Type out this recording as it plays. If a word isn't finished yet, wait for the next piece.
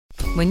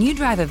When you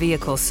drive a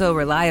vehicle so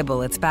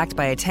reliable it's backed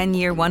by a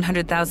 10-year,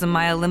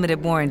 100,000-mile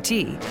limited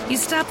warranty, you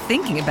stop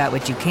thinking about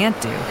what you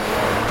can't do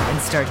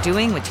and start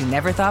doing what you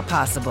never thought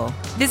possible.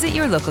 Visit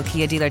your local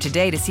Kia dealer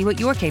today to see what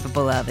you're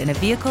capable of in a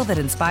vehicle that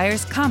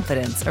inspires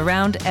confidence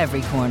around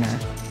every corner.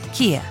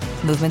 Kia,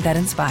 movement that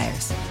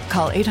inspires.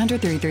 Call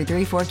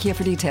 800-333-4KIA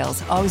for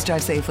details. Always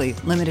drive safely.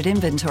 Limited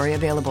inventory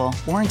available.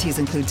 Warranties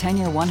include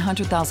 10-year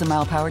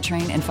 100,000-mile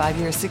powertrain and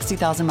 5-year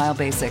 60,000-mile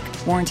basic.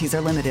 Warranties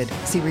are limited.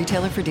 See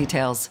retailer for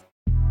details.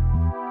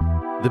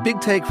 The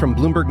Big Take from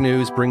Bloomberg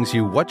News brings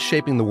you what's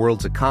shaping the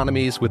world's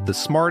economies with the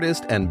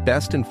smartest and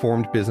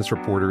best-informed business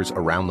reporters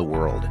around the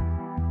world.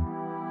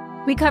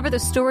 We cover the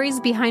stories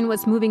behind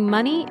what's moving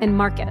money and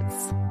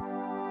markets,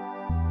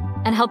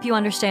 and help you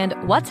understand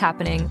what's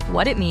happening,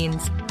 what it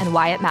means, and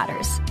why it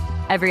matters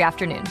every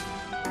afternoon.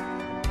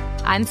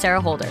 I'm Sarah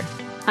Holder.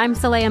 I'm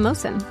Saleha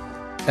Mohsin.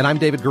 And I'm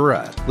David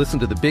Gura. Listen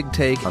to The Big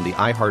Take on the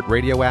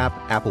iHeartRadio app,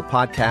 Apple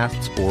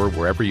Podcasts, or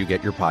wherever you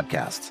get your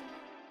podcasts.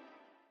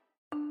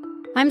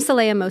 I'm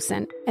Saleha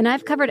Mohsin, and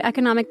I've covered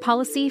economic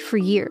policy for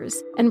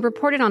years and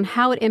reported on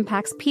how it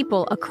impacts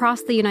people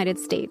across the United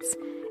States.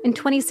 In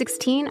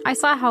 2016, I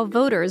saw how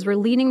voters were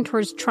leaning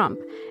towards Trump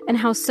and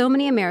how so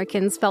many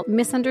Americans felt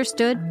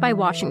misunderstood by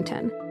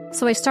Washington.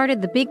 So I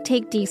started The Big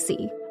Take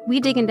DC. We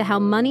dig into how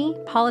money,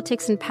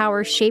 politics, and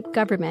power shape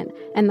government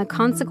and the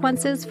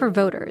consequences for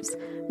voters.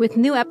 With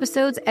new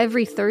episodes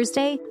every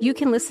Thursday, you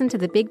can listen to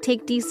The Big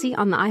Take DC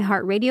on the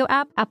iHeartRadio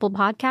app, Apple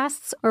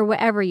Podcasts, or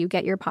wherever you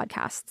get your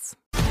podcasts.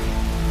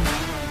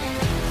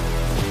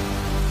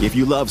 If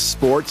you love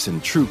sports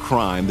and true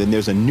crime, then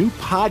there's a new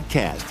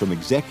podcast from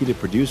executive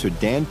producer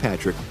Dan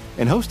Patrick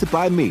and hosted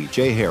by me,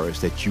 Jay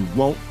Harris, that you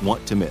won't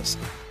want to miss.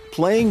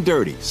 Playing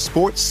Dirty: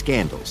 Sports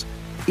Scandals.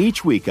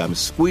 Each week, I'm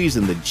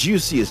squeezing the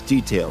juiciest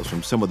details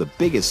from some of the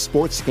biggest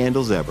sports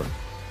scandals ever.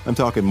 I'm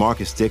talking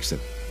Marcus Dixon,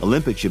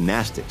 Olympic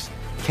gymnastics,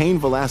 Cain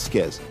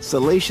Velasquez,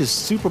 salacious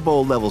Super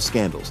Bowl-level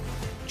scandals.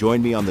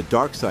 Join me on the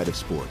dark side of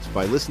sports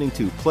by listening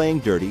to Playing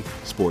Dirty: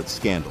 Sports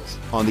Scandals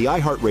on the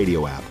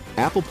iHeartRadio app,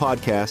 Apple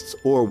Podcasts,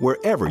 or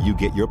wherever you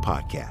get your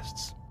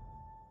podcasts.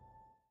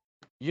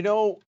 You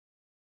know,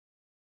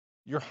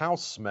 your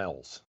house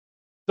smells.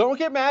 Don't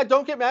get mad.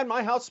 Don't get mad.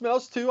 My house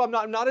smells too. I'm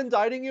not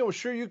indicting you. I'm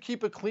sure you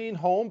keep a clean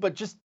home, but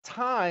just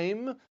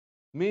time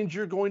means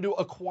you're going to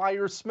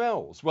acquire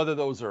smells, whether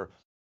those are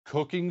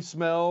cooking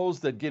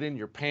smells that get in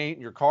your paint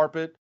and your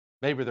carpet.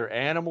 Maybe they're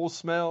animal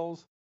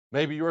smells.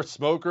 Maybe you're a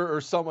smoker or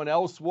someone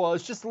else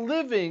was. Just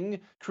living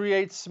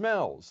creates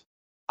smells.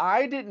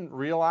 I didn't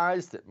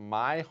realize that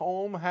my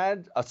home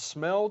had a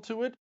smell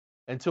to it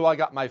until I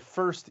got my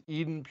first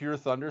Eden Pure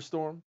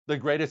Thunderstorm, the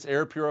greatest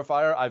air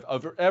purifier I've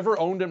ever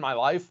owned in my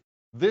life.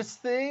 This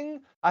thing,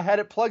 I had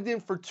it plugged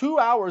in for 2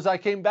 hours. I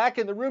came back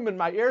in the room and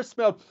my air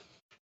smelled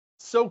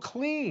so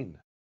clean.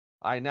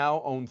 I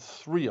now own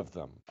 3 of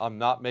them. I'm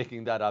not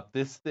making that up.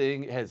 This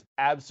thing has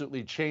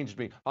absolutely changed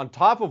me on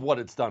top of what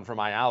it's done for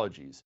my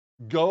allergies.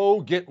 Go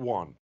get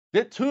one.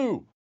 Get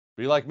 2.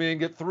 Be like me and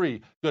get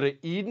 3. Go to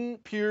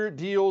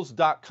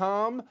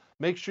EdenPureDeals.com.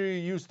 Make sure you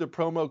use the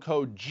promo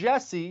code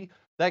Jesse.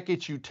 That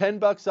gets you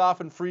 $10 off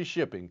and free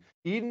shipping.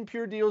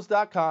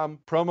 EdenPureDeals.com,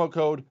 promo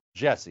code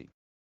Jesse.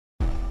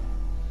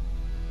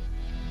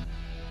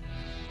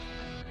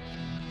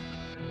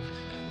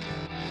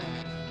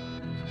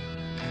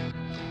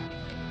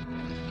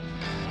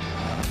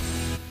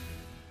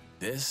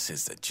 This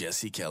is the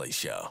Jesse Kelly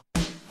Show.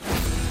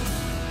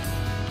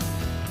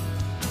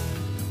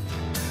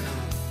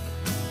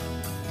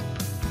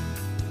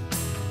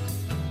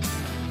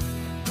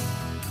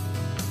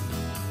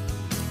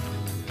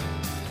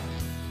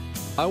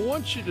 I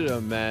want you to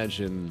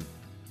imagine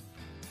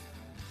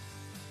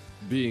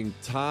being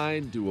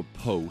tied to a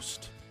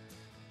post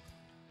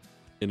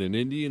in an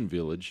Indian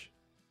village.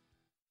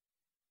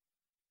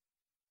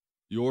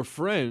 Your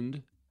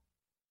friend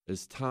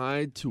is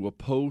tied to a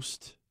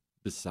post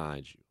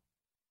beside you.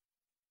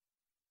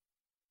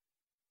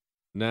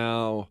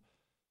 Now,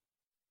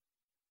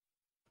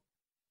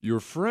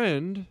 your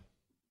friend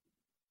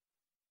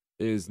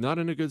is not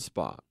in a good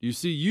spot. You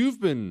see,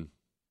 you've been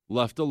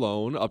left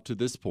alone up to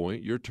this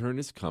point. Your turn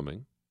is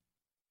coming.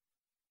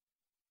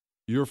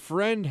 Your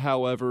friend,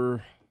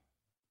 however,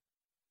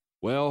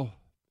 well,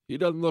 he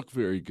doesn't look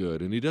very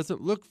good. And he doesn't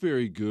look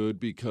very good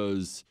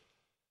because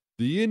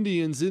the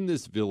Indians in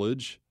this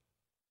village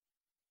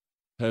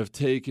have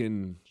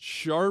taken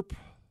sharp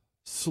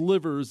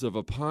slivers of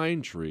a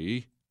pine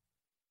tree,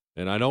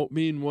 and I don't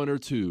mean 1 or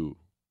 2.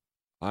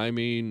 I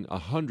mean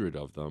 100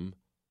 of them.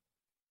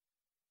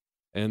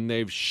 And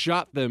they've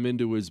shot them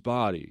into his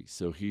body.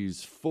 So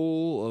he's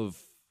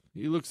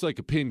he looks like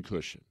a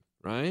pincushion,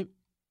 right?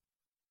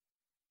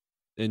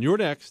 And you're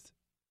next.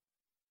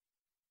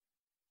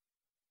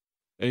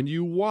 And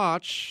you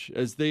watch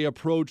as they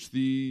approach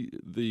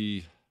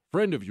the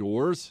friend of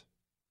yours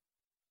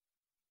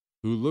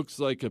who looks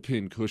like a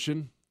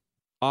pincushion,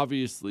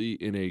 obviously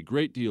in a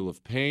great deal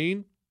of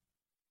pain.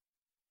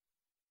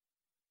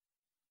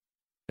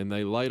 And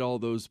they light all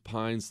those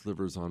pine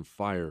slivers on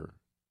fire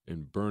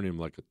and burn him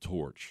like a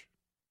torch.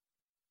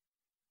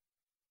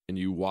 and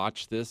you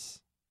watch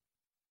this,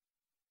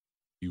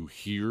 you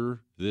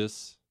hear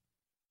this,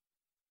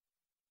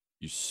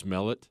 you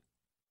smell it,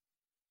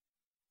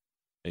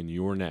 and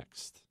you're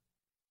next.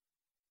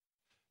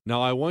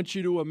 Now, I want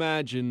you to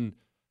imagine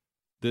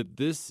that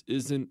this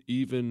isn't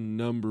even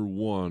number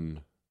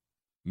one,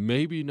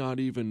 maybe not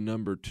even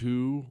number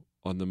two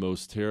on the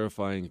most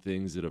terrifying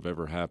things that have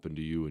ever happened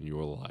to you in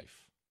your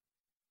life.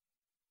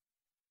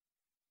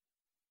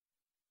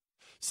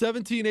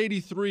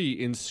 1783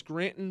 in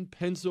Scranton,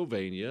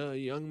 Pennsylvania, a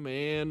young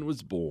man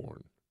was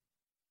born.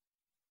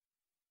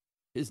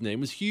 His name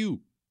was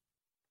Hugh.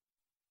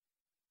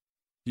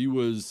 He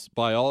was,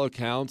 by all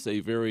accounts,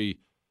 a very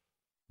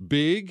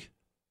big,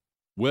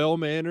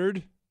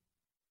 well-mannered,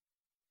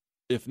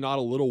 if not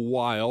a little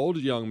wild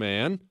young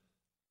man.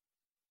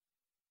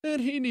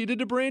 And he needed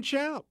to branch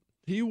out.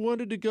 He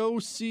wanted to go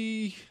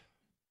see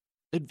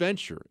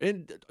adventure.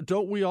 And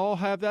don't we all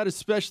have that,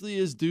 especially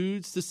as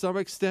dudes to some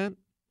extent?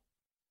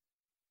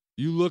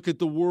 You look at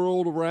the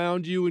world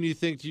around you and you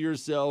think to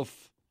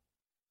yourself,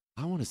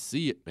 I want to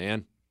see it,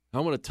 man. I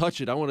want to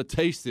touch it. I want to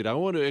taste it. I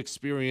want to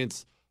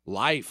experience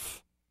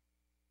life.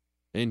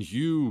 And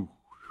Hugh,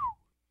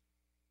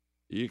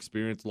 he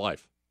experienced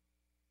life.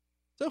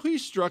 So he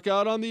struck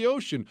out on the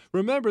ocean.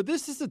 Remember,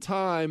 this is a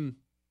time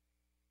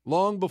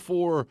long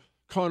before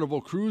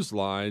Carnival Cruise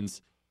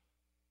Lines.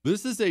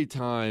 This is a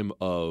time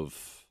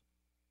of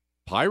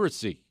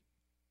piracy.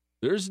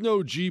 There's no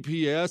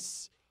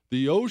GPS.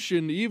 The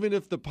ocean, even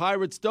if the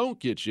pirates don't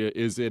get you,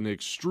 is an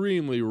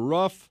extremely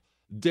rough,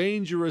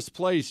 dangerous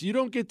place. You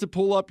don't get to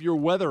pull up your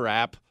weather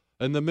app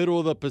in the middle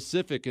of the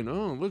Pacific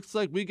and, looks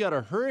like we got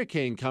a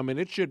hurricane coming.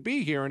 It should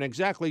be here in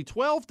exactly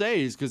 12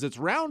 days because it's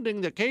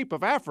rounding the Cape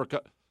of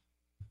Africa.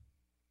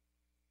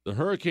 The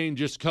hurricane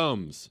just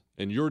comes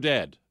and you're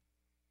dead.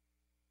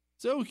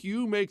 So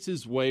Hugh makes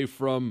his way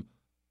from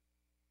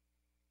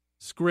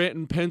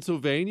Scranton,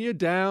 Pennsylvania,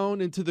 down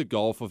into the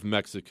Gulf of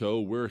Mexico,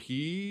 where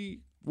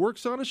he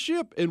works on a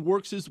ship and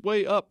works his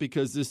way up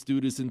because this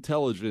dude is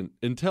intelligent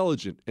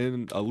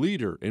and a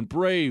leader and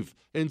brave.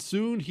 And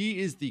soon he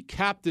is the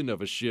captain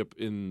of a ship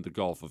in the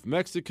Gulf of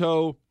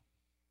Mexico.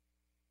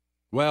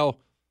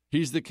 Well,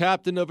 he's the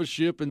captain of a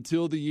ship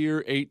until the year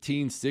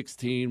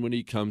 1816 when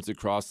he comes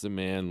across a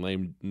man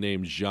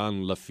named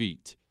Jean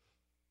Lafitte.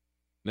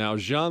 Now,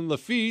 Jean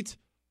Lafitte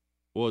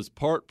was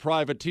part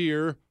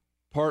privateer,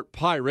 part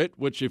pirate,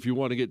 which if you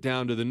want to get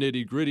down to the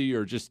nitty-gritty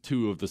are just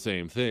two of the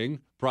same thing.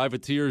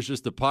 Privateer is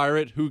just a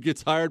pirate who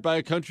gets hired by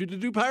a country to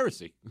do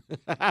piracy.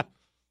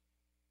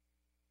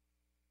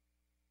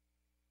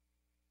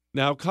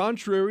 Now,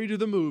 contrary to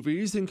the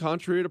movies and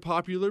contrary to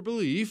popular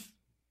belief,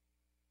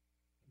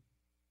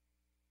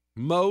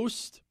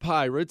 most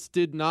pirates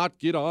did not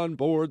get on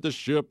board the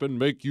ship and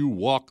make you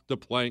walk the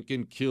plank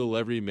and kill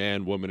every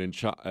man, woman, and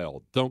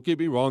child. Don't get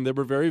me wrong, they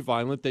were very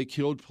violent. They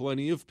killed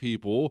plenty of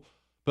people,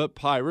 but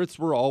pirates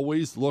were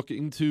always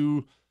looking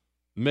to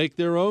make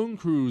their own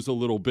crews a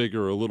little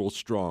bigger, a little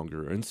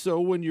stronger. And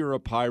so when you're a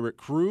pirate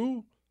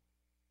crew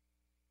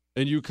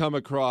and you come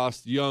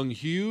across young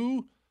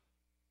Hugh,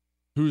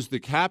 who's the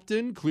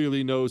captain,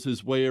 clearly knows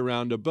his way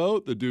around a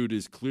boat. The dude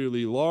is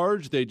clearly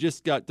large. They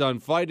just got done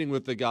fighting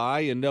with the guy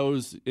and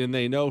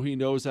they know he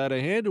knows how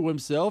to handle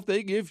himself.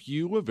 They give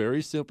Hugh a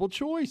very simple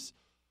choice.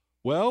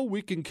 Well,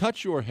 we can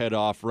cut your head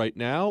off right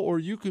now, or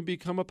you can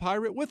become a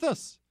pirate with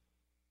us.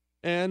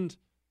 And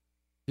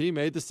he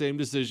made the same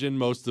decision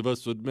most of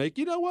us would make.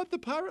 You know what? The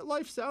pirate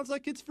life sounds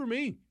like it's for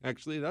me.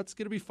 Actually, that's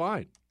going to be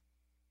fine.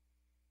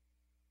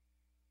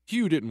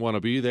 Hugh didn't want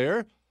to be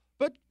there,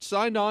 but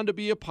signed on to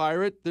be a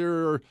pirate.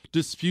 There are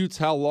disputes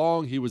how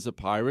long he was a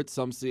pirate.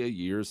 Some say a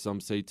year, some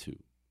say 2.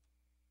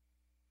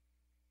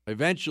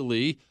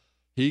 Eventually,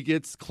 he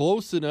gets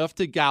close enough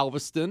to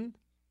Galveston.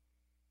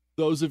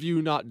 Those of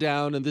you not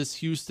down in this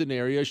Houston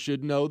area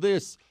should know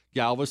this.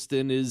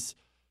 Galveston is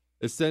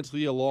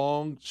essentially a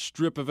long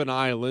strip of an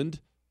island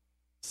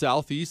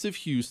southeast of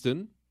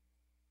Houston.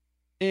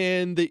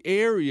 And the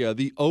area,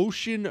 the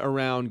ocean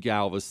around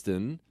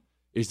Galveston,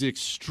 is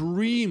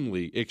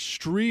extremely,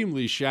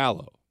 extremely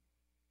shallow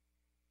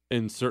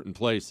in certain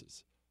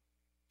places.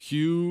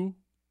 Hugh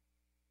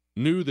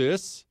knew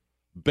this,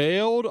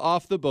 bailed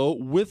off the boat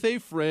with a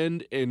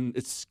friend, and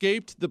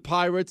escaped the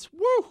pirates.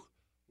 Woo!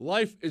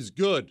 Life is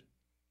good.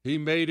 He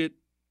made it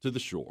to the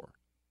shore.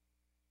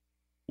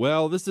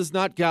 Well, this is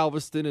not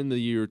Galveston in the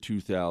year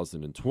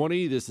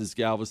 2020. This is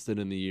Galveston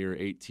in the year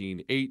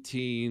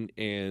 1818,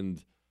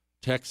 and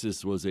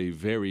Texas was a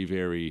very,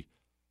 very,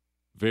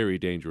 very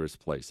dangerous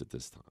place at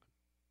this time.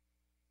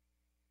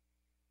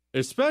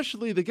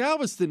 Especially the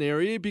Galveston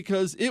area,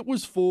 because it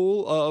was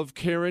full of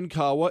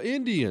Karankawa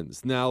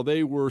Indians. Now,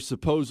 they were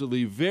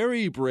supposedly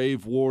very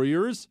brave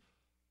warriors.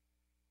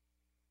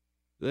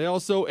 They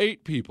also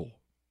ate people.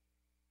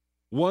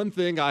 One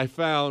thing I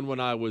found when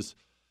I was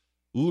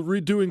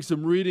doing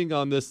some reading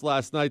on this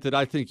last night that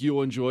I think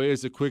you'll enjoy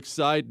as a quick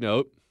side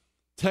note.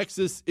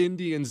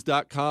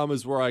 TexasIndians.com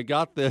is where I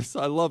got this.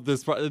 I love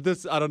this.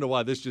 I don't know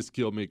why this just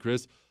killed me,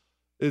 Chris.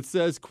 It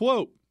says,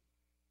 quote,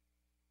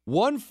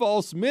 "One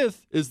false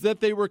myth is that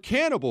they were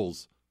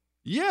cannibals,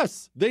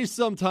 Yes, they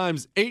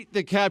sometimes ate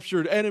the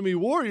captured enemy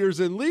warriors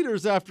and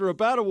leaders after a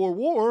battle or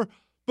war,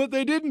 but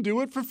they didn't do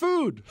it for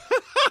food.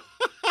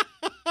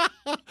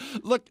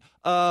 Look,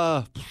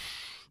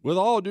 with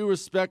all due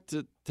respect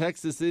to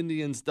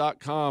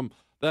TexasIndians.com,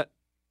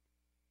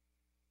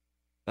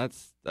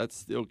 that's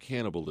still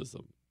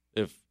cannibalism.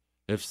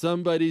 If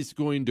somebody's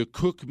going to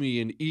cook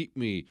me and eat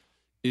me,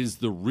 is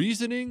the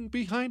reasoning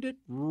behind it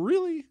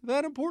really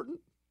that important?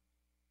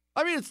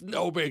 I mean, it's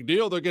no big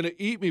deal. They're going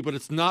to eat me, but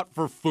it's not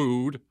for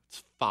food.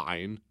 It's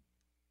fine.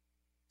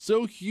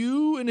 So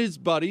Hugh and his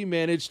buddy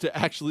managed to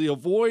actually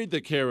avoid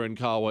the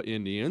Karankawa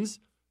Indians,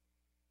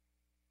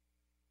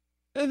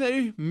 and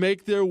they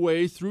make their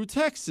way through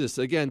Texas.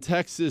 Again,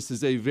 Texas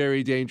is a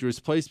very dangerous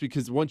place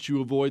because once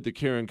you avoid the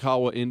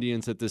Karankawa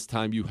Indians at this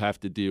time, you have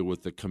to deal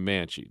with the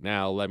Comanche.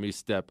 Now, let me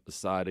step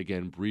aside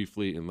again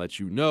briefly and let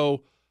you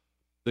know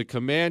the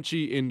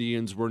Comanche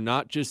Indians were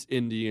not just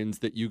Indians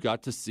that you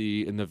got to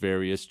see in the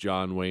various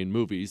John Wayne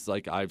movies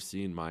like I've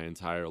seen my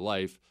entire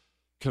life.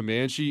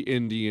 Comanche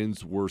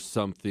Indians were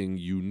something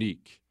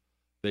unique.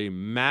 They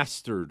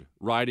mastered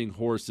riding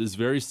horses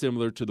very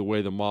similar to the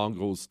way the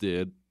Mongols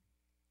did.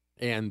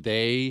 And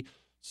they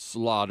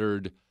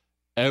slaughtered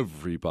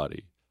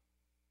everybody.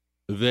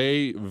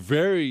 They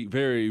very,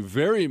 very,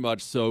 very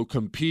much so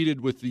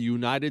competed with the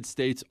United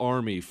States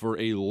Army for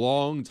a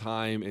long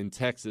time in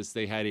Texas.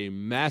 They had a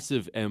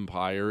massive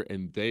empire,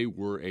 and they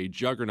were a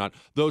juggernaut.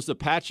 Those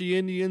Apache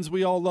Indians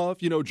we all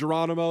love, you know,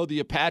 Geronimo, the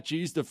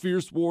Apaches, the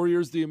fierce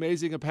warriors, the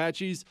amazing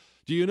Apaches.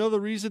 Do you know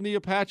the reason the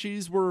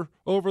Apaches were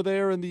over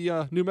there in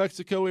the New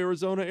Mexico,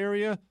 Arizona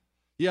area?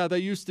 Yeah, they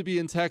used to be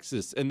in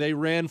Texas, and they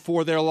ran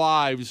for their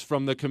lives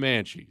from the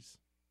Comanches.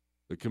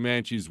 The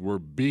Comanches were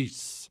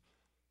beasts,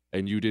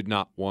 and you did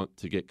not want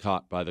to get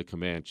caught by the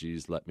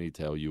Comanches, let me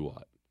tell you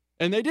what.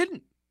 And they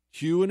didn't.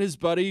 Hugh and his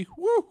buddy,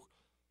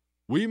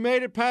 we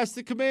made it past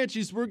the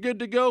Comanches. We're good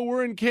to go.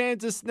 We're in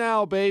Kansas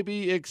now,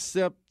 baby,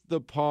 except the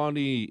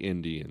Pawnee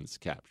Indians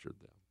captured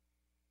them.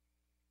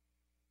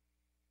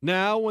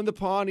 Now, when the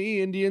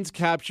Pawnee Indians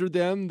captured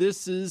them,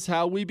 this is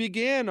how we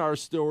began our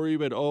story,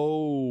 but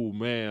oh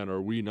man,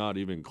 are we not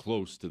even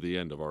close to the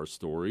end of our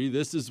story.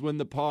 This is when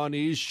the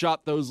Pawnees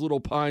shot those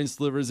little pine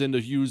slivers into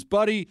Hugh's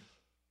buddy,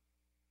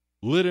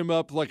 lit him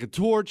up like a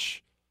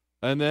torch,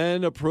 and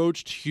then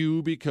approached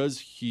Hugh because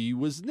he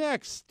was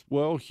next.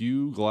 Well,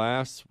 Hugh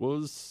Glass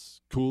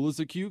was cool as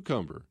a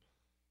cucumber.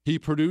 He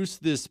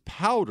produced this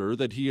powder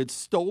that he had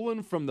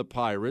stolen from the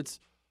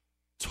pirates,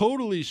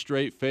 totally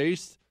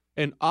straight-faced,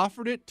 and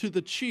offered it to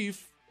the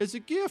chief as a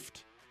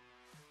gift.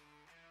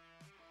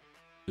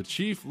 The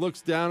chief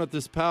looks down at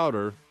this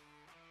powder,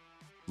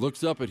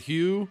 looks up at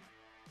Hugh.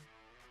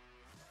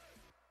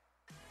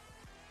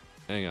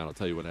 Hang on, I'll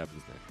tell you what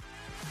happens next.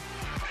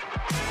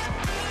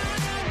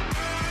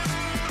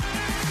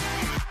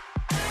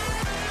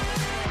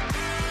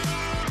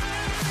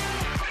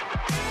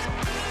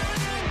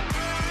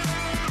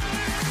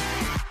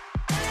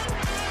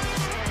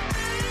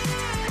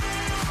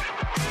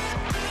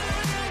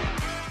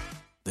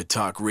 The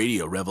Talk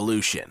Radio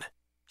Revolution.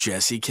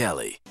 Jesse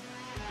Kelly.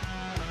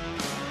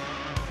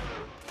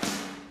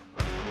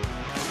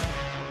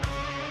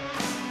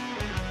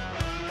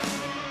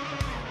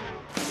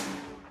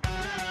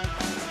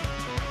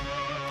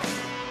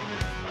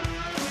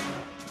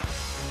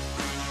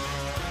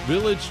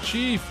 Village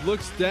chief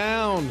looks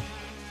down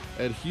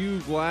at Hugh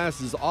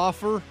Glass's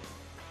offer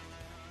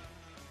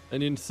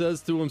and he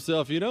says to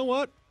himself, you know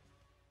what?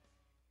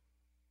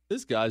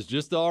 This guy's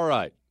just all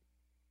right.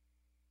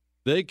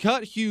 They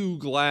cut Hugh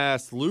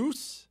Glass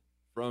loose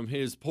from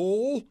his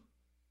pole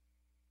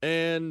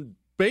and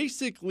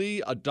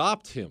basically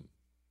adopt him.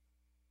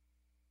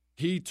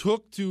 He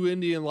took to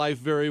Indian life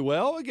very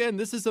well. Again,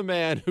 this is a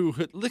man who,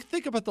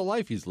 think about the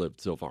life he's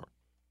lived so far.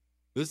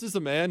 This is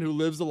a man who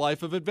lives a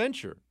life of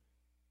adventure.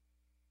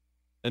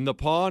 And the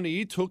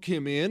Pawnee took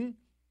him in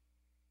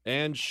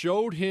and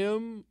showed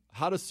him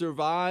how to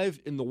survive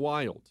in the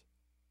wild.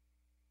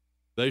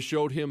 They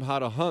showed him how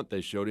to hunt.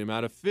 They showed him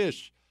how to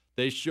fish.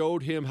 They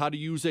showed him how to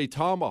use a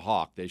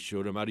tomahawk. They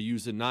showed him how to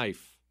use a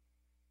knife.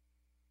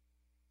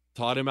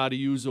 Taught him how to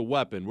use a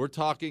weapon. We're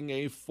talking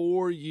a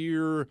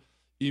 4-year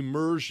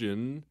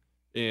immersion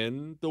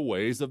in the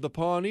ways of the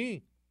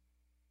Pawnee.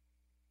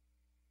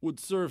 Would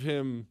serve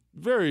him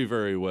very,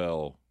 very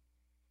well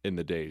in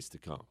the days to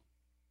come.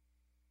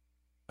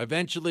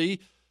 Eventually,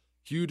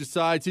 Hugh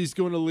decides he's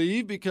going to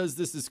leave because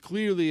this is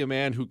clearly a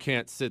man who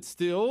can't sit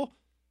still.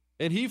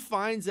 And he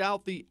finds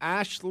out the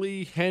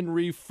Ashley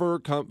Henry Fur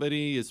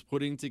Company is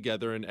putting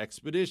together an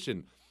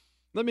expedition.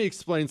 Let me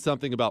explain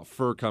something about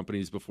fur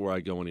companies before I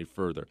go any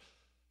further.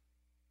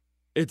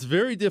 It's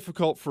very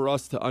difficult for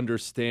us to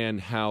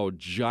understand how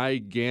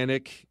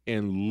gigantic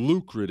and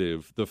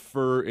lucrative the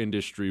fur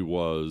industry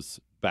was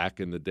back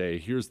in the day.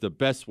 Here's the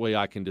best way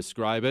I can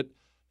describe it.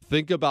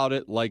 Think about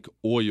it like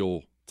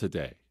oil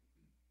today.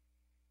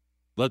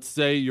 Let's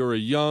say you're a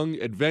young,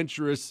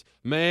 adventurous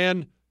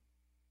man,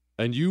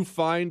 and you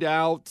find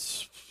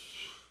out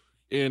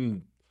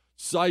in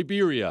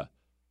Siberia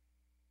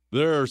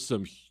there are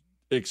some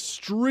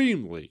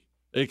extremely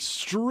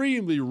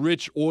extremely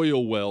rich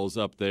oil wells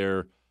up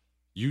there.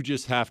 You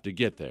just have to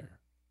get there.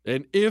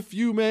 And if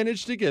you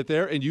manage to get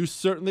there, and you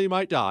certainly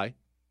might die,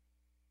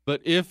 but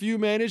if you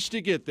manage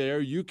to get there,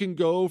 you can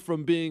go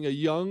from being a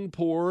young,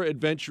 poor,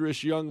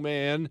 adventurous young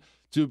man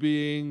to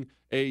being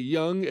a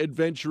young,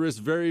 adventurous,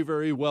 very,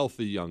 very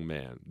wealthy young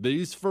man.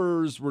 These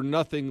furs were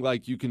nothing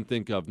like you can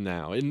think of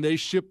now, and they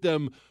shipped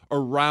them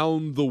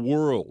around the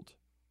world,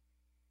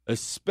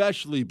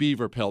 especially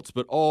beaver pelts,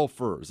 but all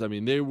furs.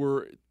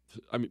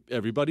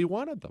 Everybody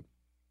wanted them.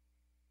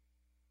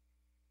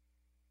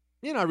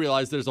 I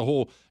realize there's a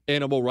whole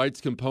animal rights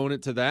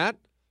component to that,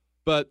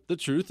 but the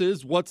truth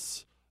is,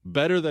 what's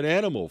better than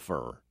animal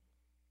fur?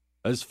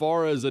 As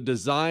far as a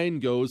design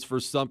goes for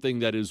something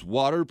that is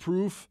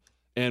waterproof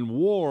and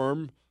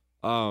warm,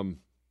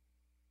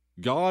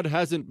 God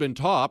hasn't been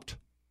topped.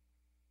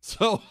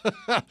 So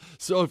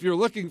if you're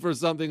looking for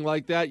something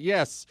like that,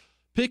 yes,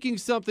 picking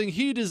something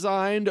he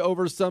designed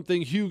over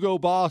something Hugo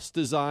Boss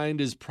designed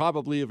is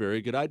probably a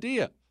very good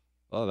idea.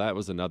 Well, that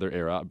was another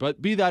era.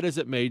 But be that as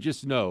it may,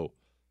 just know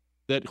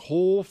that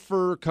whole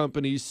fur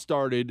companies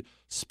started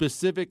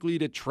specifically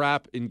to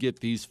trap and get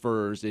these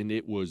furs, and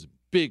it was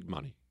big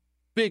money,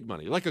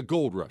 like a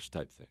gold rush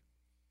type thing.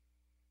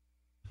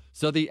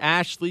 So the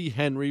Ashley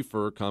Henry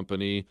Fur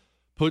Company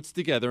puts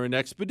together an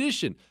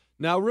expedition.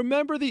 Now,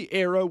 remember the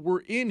era we're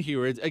in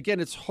here. Again,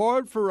 it's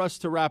hard for us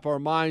to wrap our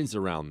minds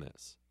around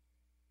this.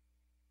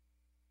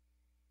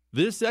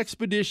 This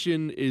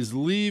expedition is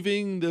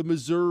leaving the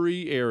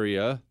Missouri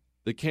area,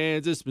 the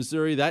Kansas,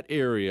 Missouri, that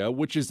area,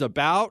 which is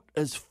about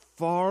as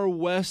far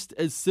west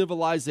as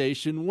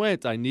civilization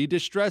went. I need to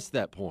stress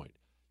that point.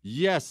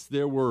 Yes,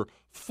 there were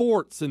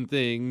forts and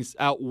things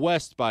out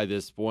west by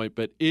this point,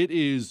 but it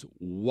is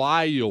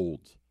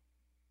wild.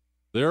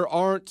 There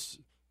aren't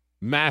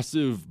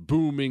massive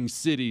booming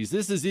cities.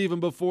 This is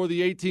even before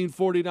the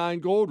 1849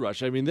 gold rush.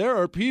 There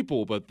are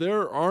people, but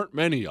there aren't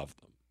many of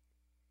them.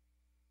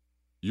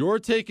 You're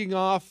taking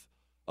off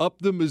up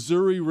the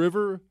Missouri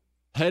River,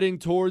 heading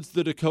towards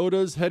the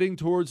Dakotas, heading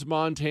towards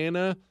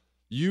Montana.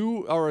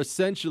 You are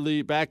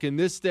essentially, back in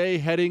this day,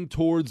 heading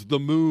towards the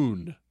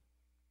moon.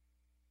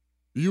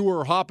 You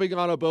are hopping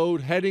on a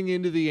boat, heading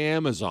into the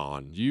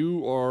Amazon.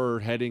 You are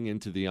heading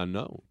into the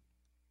unknown.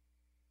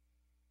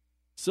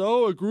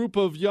 So a group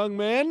of young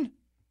men,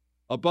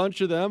 a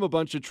bunch of them, a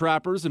bunch of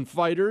trappers and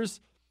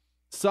fighters,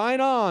 sign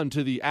on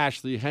to the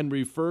Ashley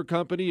Henry Fur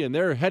Company, and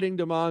they're heading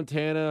to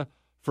Montana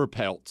for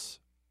pelts.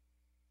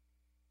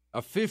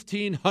 A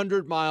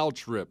 1,500-mile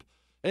trip.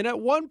 And at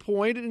one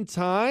point in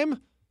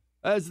time,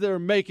 as they're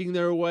making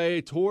their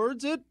way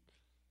towards it,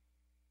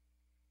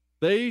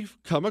 they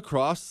come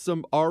across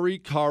some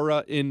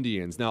Arikara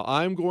Indians. Now,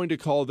 I'm going to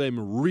call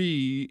them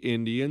Ree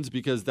Indians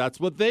because that's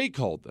what they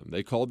called them.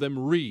 They called them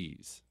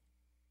Rees.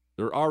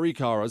 They're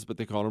Arikaras, but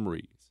they call them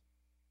Rees.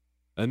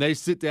 And they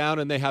sit down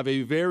and they have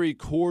a very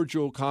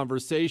cordial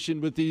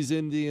conversation with these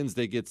Indians.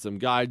 They get some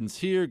guidance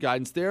here,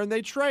 guidance there, and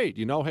they trade.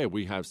 Hey,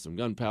 we have some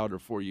gunpowder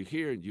for you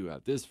here, and you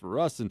have this for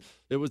us. And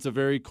it was a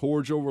very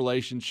cordial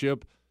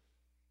relationship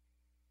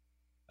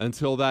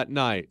until that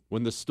night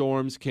when the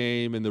storms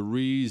came and the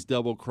Rees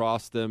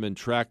double-crossed them and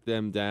tracked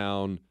them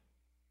down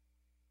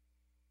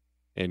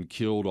and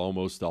killed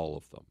almost all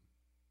of them,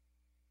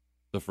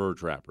 the fur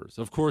trappers.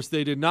 Of course,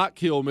 they did not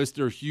kill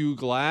Mr. Hugh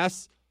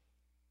Glass.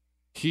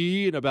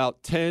 He and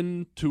about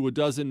 10 to a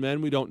dozen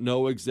men, we don't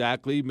know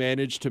exactly,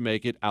 managed to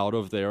make it out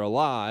of there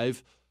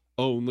alive,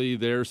 only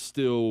they're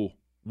still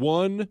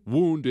 1,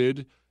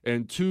 wounded,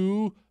 and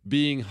 2,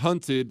 being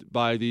hunted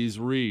by these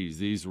Rees.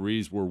 These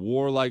Rees were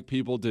warlike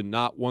people, did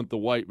not want the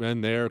white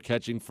men there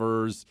catching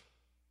furs.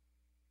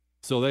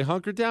 So they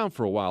hunker down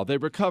for a while. They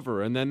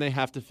recover, and then they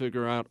have to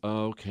figure out,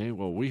 okay,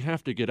 well, we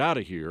have to get out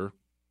of here.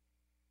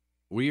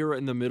 We are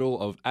in the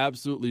middle of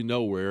absolutely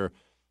nowhere,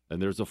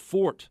 and there's a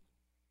fort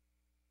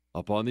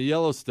up on the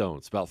Yellowstone.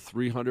 It's about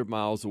 300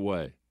 miles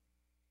away.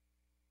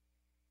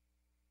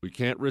 We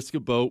can't risk a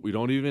boat. We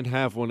don't even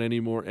have one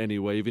anymore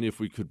anyway. Even if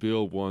we could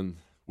build one,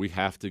 we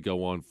have to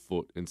go on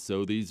foot. And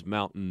so these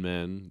mountain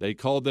men, they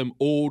called them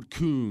old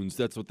coons.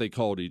 That's what they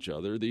called each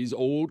other. These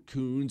old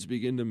coons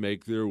begin to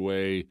make their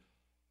way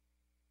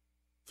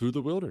through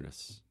the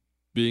wilderness,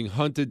 being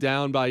hunted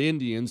down by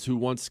Indians who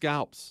want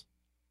scalps.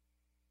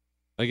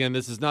 Again,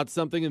 this is not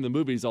something in the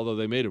movies, although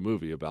they made a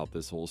movie about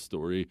this whole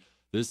story.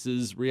 This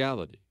is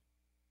reality.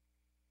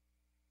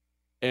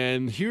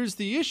 And here's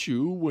the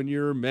issue when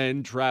you're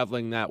men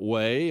traveling that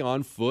way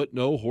on foot,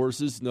 no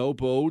horses, no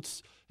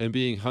boats, and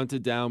being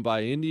hunted down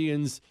by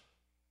Indians.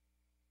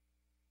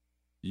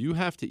 You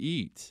have to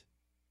eat.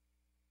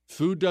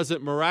 Food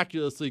doesn't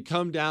miraculously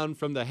come down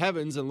from the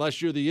heavens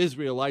unless you're the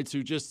Israelites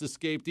who just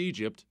escaped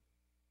Egypt.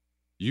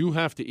 You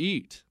have to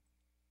eat.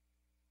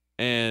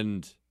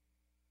 And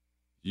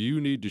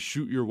you need to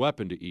shoot your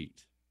weapon to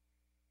eat.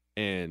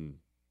 And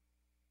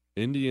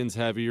Indians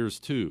have ears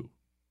too.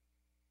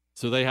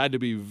 So they had to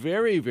be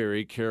very,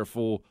 very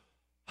careful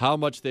how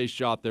much they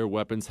shot their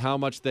weapons, how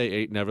much they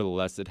ate.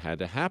 Nevertheless, it had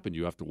to happen.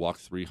 You have to walk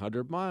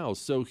 300 miles.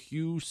 So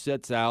Hugh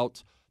sets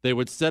out They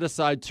would set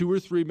aside 2 or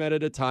 3 men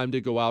at a time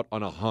to go out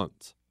on a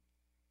hunt.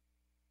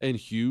 And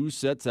Hugh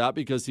sets out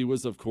because he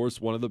was, of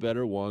course, one of the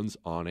better ones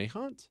on a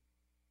hunt.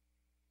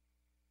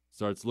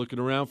 Starts looking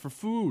around for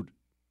food.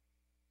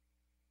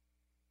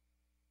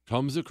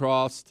 Comes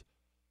across,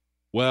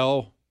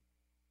 well,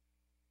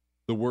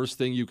 the worst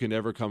thing you can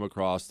ever come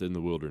across in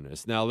the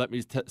wilderness. Now, let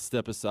me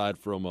step aside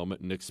for a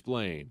moment and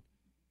explain.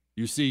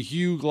 You see,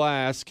 Hugh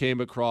Glass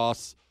came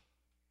across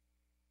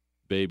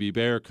baby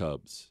bear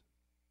cubs,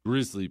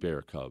 grizzly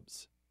bear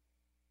cubs.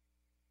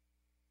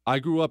 I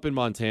grew up in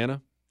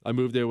Montana. I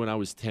moved there when I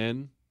was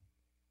 10.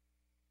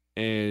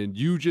 And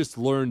you just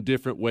learn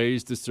different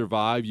ways to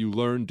survive. You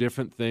learn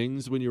different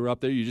things when you're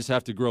up there. You just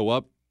have to grow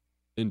up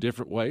in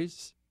different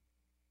ways.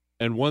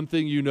 And one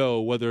thing you know,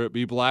 whether it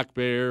be black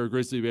bear or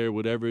grizzly bear,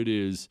 whatever it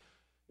is,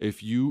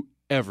 if you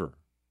ever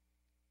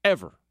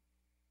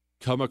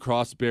come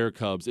across bear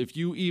cubs, if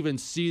you even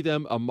see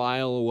them a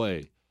mile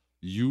away,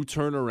 you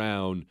turn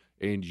around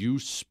and you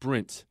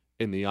sprint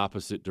in the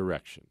opposite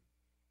direction.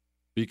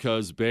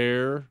 Because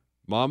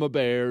mama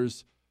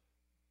bears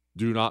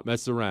do not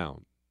mess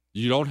around.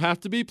 You don't have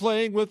to be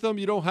playing with them.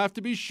 You don't have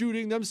to be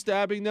shooting them,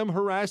 stabbing them,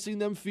 harassing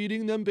them,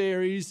 feeding them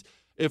berries.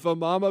 If a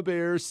mama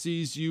bear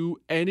sees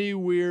you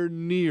anywhere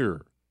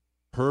near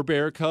her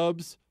bear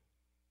cubs,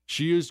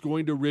 she is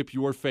going to rip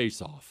your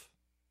face off.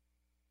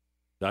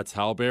 That's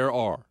how bear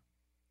are.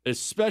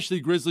 Especially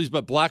grizzlies,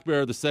 but black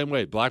bear are the same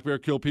way. Black bear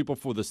kill people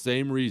for the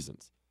same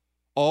reasons.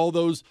 All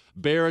those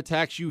bear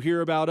attacks you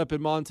hear about up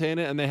in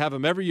Montana, and they have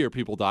them every year,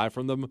 people die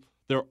from them.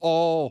 They're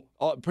all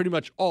pretty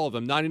much all of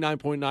them,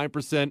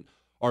 99.9%,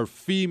 are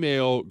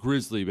female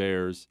grizzly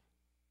bears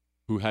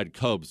who had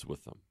cubs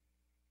with them.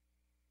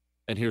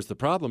 And here's the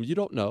problem. You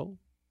don't know.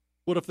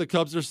 What if the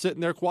cubs are sitting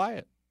there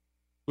quiet,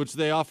 which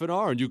they often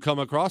are, and you come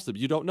across them?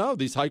 You don't know.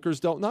 These hikers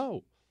don't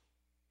know.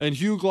 And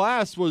Hugh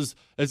Glass was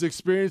as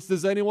experienced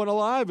as anyone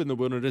alive in the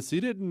wilderness. He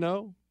didn't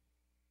know.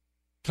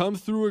 Come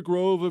through a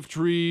grove of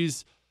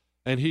trees,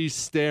 and he's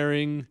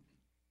staring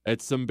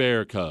at some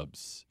bear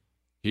cubs.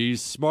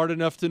 He's smart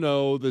enough to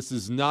know this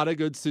is not a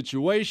good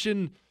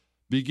situation,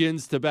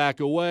 begins to back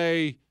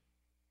away.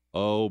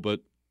 Oh, but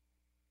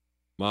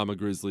Mama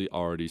Grizzly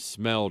already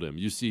smelled him.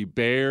 You see,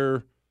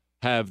 bear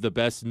have the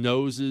best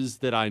noses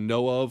that I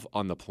know of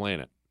on the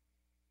planet.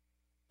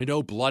 You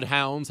know,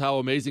 bloodhounds, how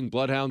amazing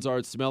bloodhounds are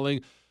at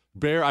smelling.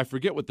 Bear, I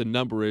forget what the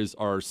number is,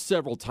 are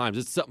several times.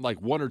 It's something like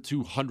 100 or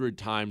 200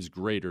 times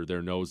greater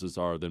their noses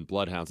are than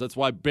bloodhounds. That's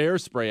why bear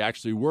spray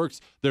actually works.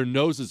 Their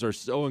noses are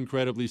so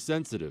incredibly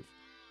sensitive.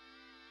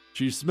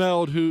 She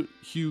smelled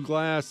Hugh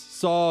Glass,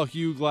 saw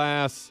Hugh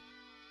Glass.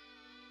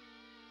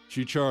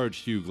 She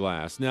charged Hugh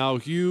Glass. Now,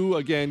 Hugh,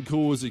 again,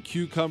 cool as a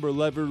cucumber,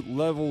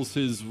 levels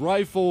his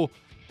rifle,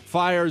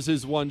 fires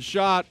his one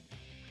shot,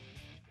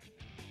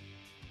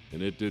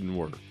 and it didn't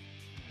work.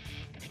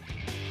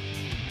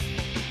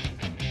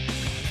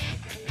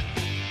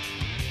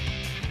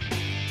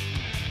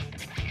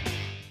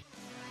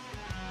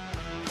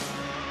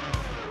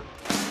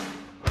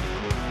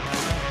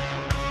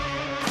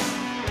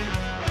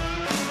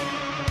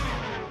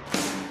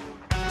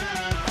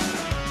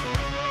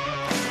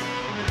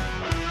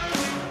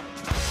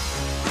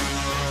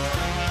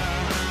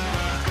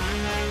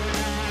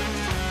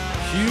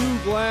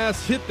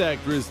 Glass hit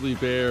that grizzly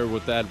bear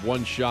with that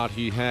one shot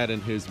he had in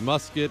his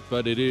musket,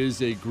 but it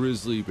is a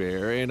grizzly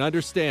bear, and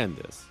understand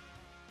this.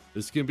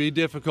 This can be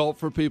difficult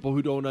for people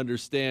who don't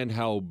understand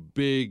how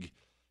big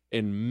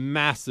and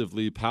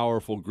massively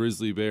powerful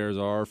grizzly bears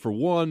are. For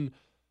one,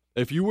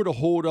 if you were to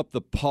hold up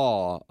the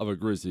paw of a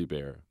grizzly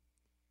bear,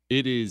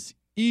 it is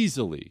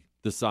easily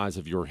the size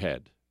of your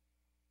head.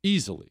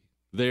 Easily.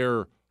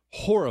 They're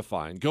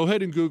horrifying. Go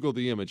ahead and Google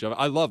the image of it.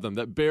 I love them.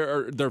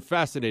 They're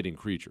fascinating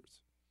creatures.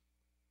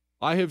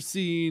 I have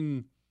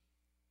seen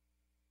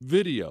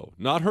video,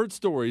 not heard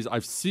stories.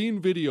 I've seen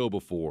video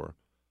before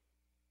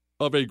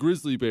of a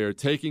grizzly bear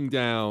taking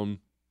down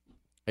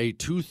a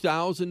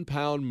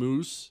 2,000-pound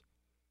moose,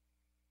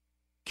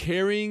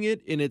 carrying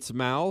it in its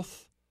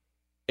mouth,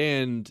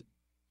 and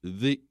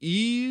the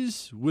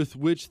ease with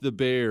which the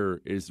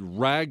bear is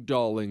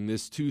ragdolling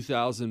this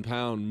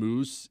 2,000-pound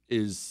moose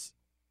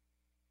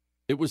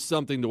it was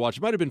something to watch.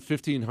 It might have been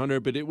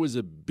 1,500, but it was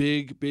a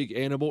big, big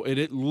animal, and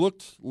it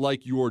looked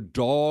like your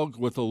dog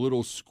with a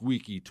little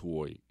squeaky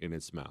toy in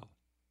its mouth.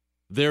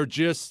 They're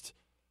just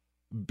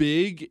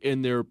big,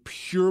 and they're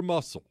pure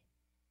muscle.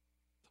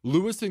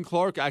 Lewis and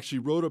Clark actually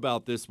wrote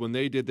about this when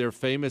they did their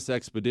famous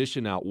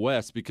expedition out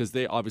west, because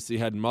they obviously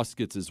had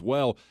muskets as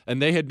well,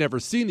 and they had never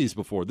seen these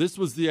before. This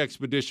was the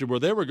expedition where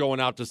they were going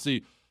out to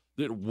see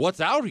what's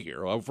out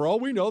here. For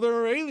all we know, there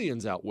are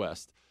aliens out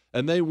west.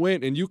 And they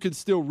went, and you can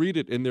still read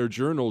it in their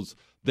journals.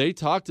 They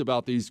talked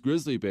about these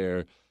grizzly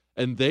bear,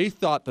 and they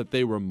thought that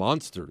they were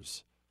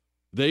monsters.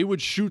 They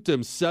would shoot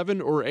them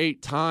 7 or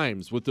 8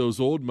 times with those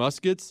old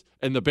muskets,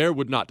 and the bear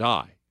would not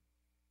die.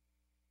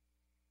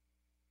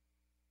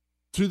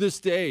 To this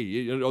day,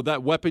 you know,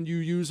 that weapon you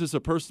use as a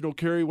personal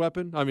carry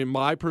weapon, I mean,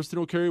 my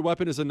personal carry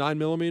weapon is a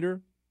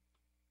 9mm.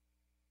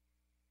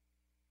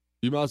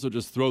 You might as well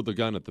just throw the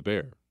gun at the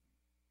bear.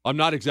 I'm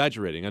not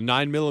exaggerating. A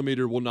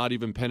 9mm will not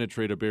even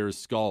penetrate a bear's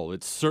skull.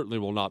 It certainly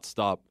will not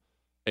stop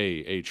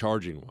a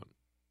charging one.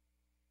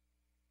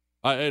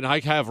 And I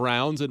have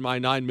rounds in my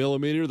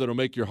 9mm that'll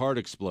make your heart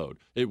explode.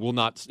 It will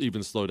not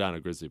even slow down a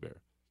grizzly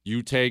bear.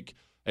 You take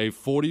a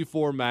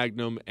 .44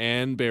 Magnum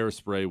and bear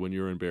spray when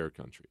you're in bear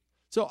country.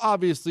 So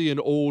obviously an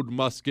old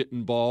musket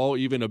and ball,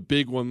 even a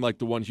big one like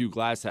the one Hugh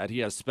Glass had, he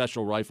has a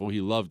special rifle.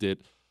 He loved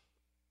it.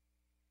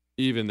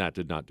 Even that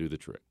did not do the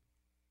trick.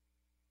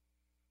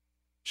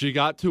 She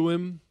got to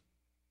him,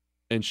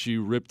 and she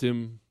ripped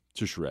him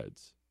to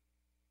shreds.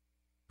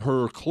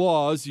 Her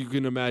claws, you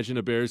can imagine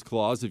a bear's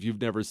claws if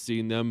you've never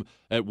seen them.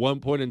 At one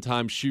point in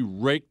time, she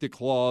raked the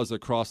claws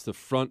across the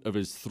front of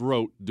his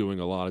throat, doing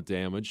a lot of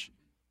damage.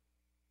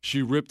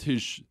 She ripped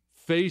his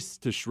face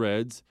to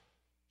shreds.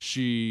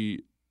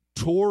 She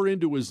tore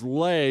into his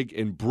leg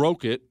and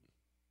broke it.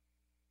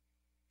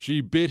 She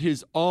bit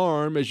his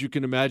arm. As you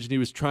can imagine, he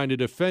was trying to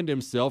defend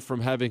himself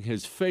from having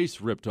his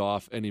face ripped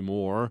off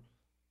anymore.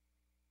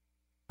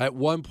 At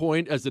one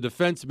point, as a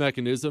defense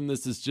mechanism,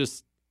 this is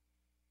just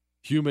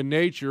human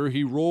nature,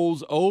 he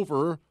rolls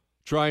over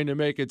trying to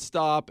make it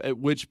stop, at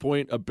which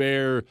point a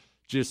bear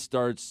just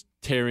starts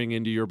tearing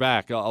into your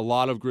back. A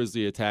lot of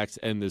grizzly attacks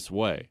end this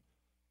way.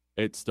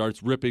 It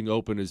starts ripping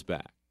open his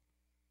back.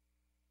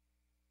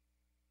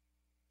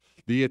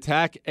 The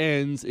attack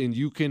ends, and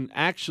you can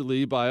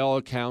actually, by all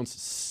accounts,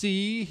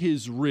 see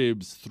his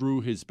ribs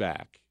through his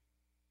back.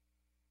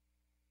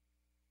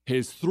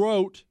 His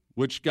throat,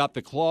 which got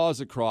the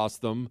claws across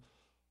them,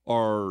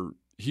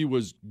 he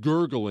was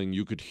gurgling.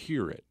 You could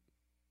hear it.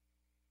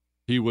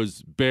 He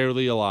was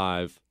barely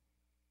alive,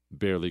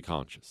 barely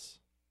conscious.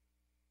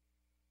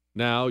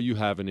 Now you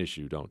have an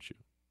issue, don't you?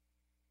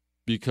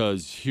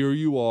 Because here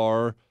you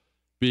are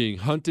being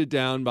hunted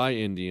down by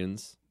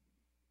Indians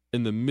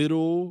in the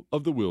middle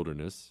of the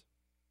wilderness,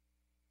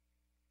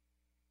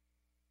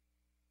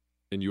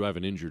 and you have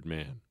an injured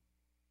man.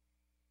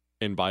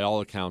 And by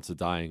all accounts, a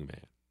dying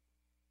man.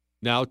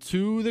 Now,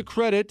 to the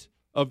credit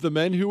of the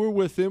men who were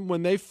with him,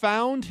 when they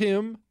found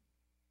him,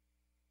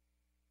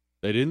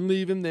 they didn't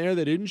leave him there.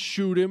 They didn't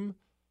shoot him.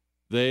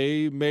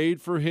 They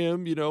made for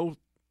him,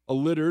 a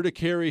litter to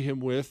carry him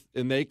with,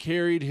 and they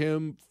carried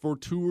him for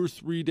 2 or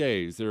 3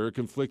 days. There are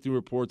conflicting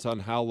reports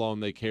on how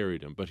long they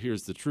carried him, but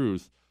here's the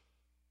truth.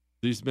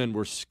 These men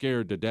were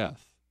scared to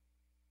death.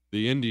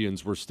 The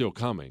Indians were still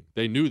coming.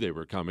 They knew they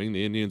were coming.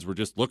 The Indians were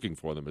just looking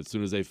for them. As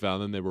soon as they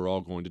found them, they were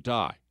all going to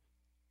die.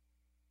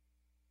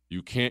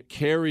 You can't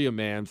carry a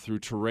man through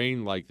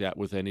terrain like that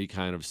with any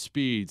kind of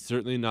speed,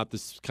 certainly not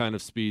the kind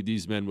of speed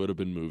these men would have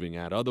been moving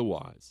at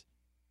otherwise.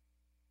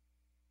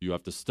 You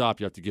have to stop.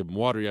 You have to give him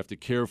water. You have to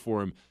care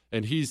for him.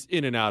 And he's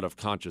in and out of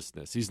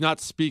consciousness. He's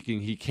not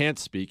speaking. He can't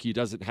speak. He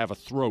doesn't have a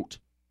throat.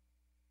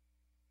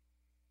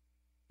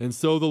 And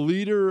so the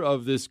leader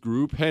of this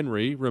group,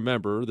 Henry,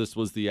 remember, this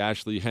was the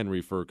Ashley Henry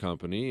Fur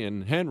Company,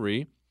 and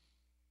Henry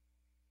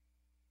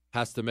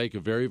has to make a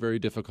very, very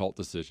difficult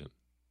decision.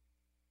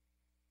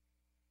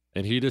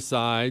 And he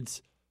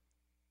decides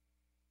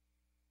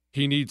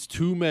he needs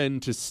 2 men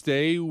to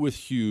stay with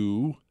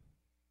Hugh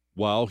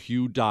while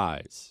Hugh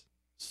dies,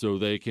 so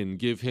they can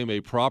give him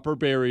a proper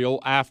burial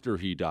after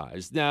he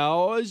dies.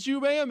 Now, as you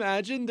may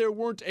imagine, there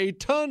weren't a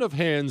ton of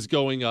hands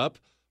going up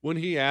when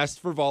he asked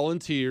for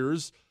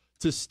volunteers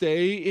to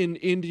stay in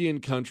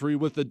Indian country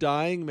with a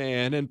dying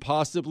man and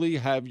possibly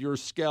have your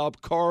scalp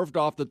carved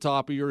off the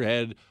top of your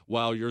head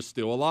while you're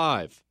still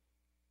alive.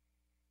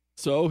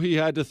 So he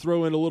had to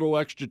throw in a little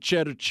extra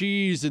cheddar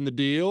cheese in the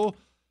deal,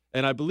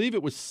 and I believe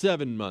it was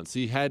 7 months.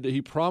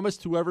 He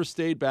promised whoever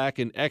stayed back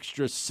an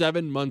extra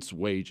 7 months'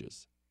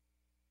 wages.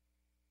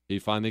 He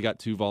finally got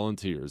 2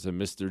 volunteers,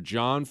 and Mr.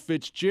 John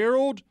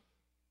Fitzgerald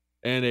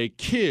and a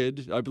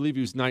kid, I believe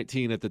he was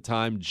 19 at the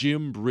time,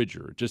 Jim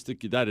Bridger.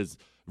 That is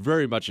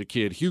very much a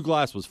kid. Hugh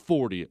Glass was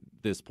 40 at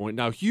this point.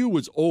 Now, Hugh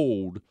was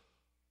old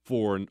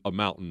for a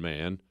mountain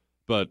man,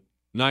 but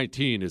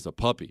 19 is a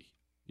puppy.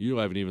 You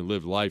haven't even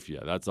lived life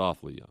yet. That's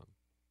awfully young.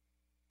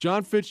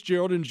 John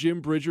Fitzgerald and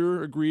Jim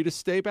Bridger agree to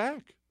stay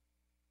back.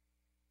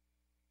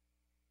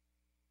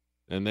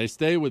 And they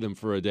stay with him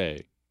for a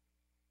day.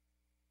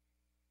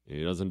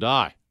 He doesn't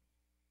die.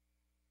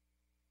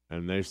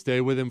 And they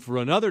stay with him for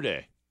another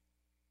day.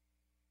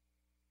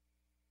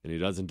 And he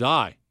doesn't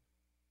die.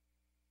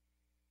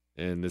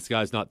 And this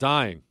guy's not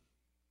dying.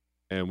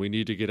 And we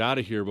need to get out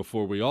of here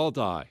before we all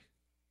die.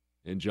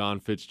 And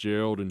John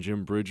Fitzgerald and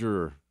Jim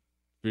Bridger are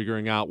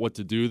figuring out what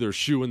to do. They're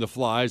shooing the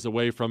flies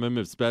away from him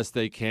as best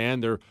they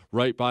can. They're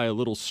right by a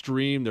little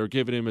stream. They're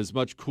giving him as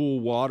much cool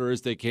water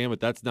as they can, but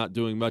that's not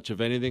doing much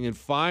of anything. And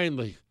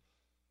finally,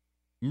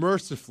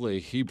 mercifully,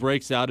 he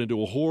breaks out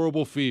into a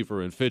horrible fever,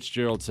 and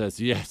Fitzgerald says,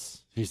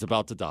 yes, he's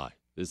about to die.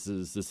 This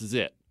is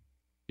it.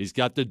 He's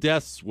got the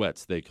death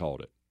sweats, they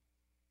called it.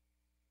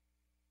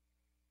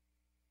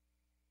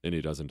 And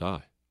he doesn't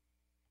die.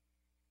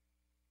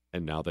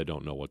 And now they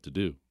don't know what to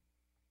do.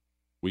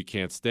 We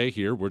can't stay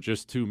here. We're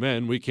just 2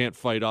 men. We can't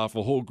fight off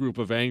a whole group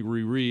of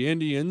angry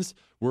Indians.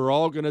 We're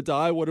all going to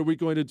die. What are we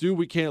going to do?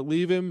 We can't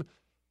leave him.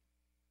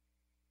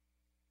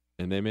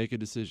 and they make a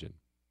decision.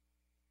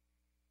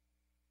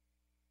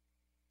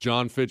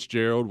 John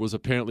Fitzgerald was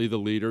apparently the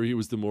leader. He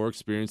was the more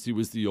experienced. He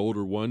was the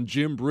older one.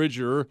 Jim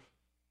Bridger,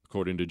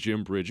 according to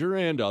Jim Bridger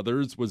and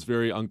others, was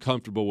very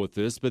uncomfortable with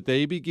this, but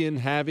they begin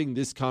having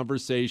this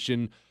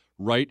conversation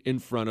right in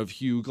front of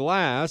Hugh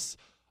Glass.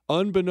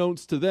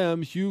 Unbeknownst to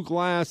them, Hugh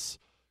Glass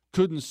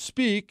couldn't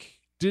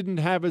speak, didn't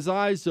have his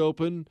eyes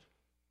open,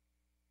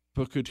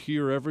 but could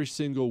hear every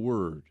single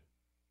word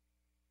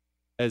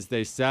as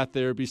they sat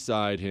there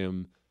beside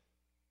him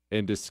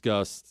and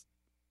discussed,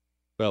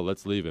 well,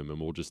 let's leave him and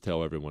we'll just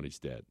tell everyone he's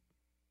dead.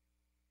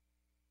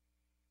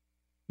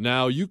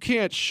 Now, you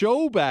can't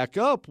show back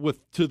up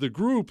to the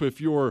group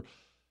if you're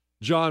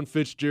John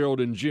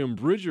Fitzgerald and Jim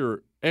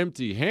Bridger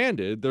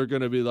empty-handed. They're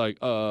going to be like,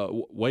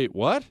 wait,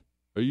 what?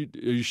 Are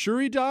you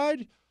sure he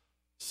died?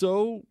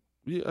 So,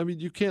 I mean,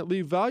 you can't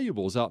leave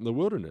valuables out in the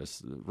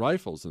wilderness,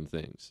 rifles and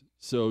things.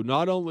 So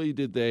not only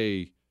did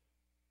they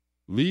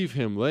leave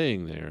him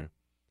laying there,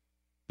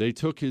 they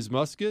took his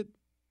musket,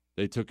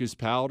 they took his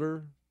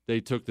powder, they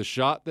took the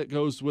shot that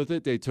goes with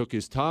it, they took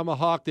his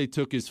tomahawk, they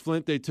took his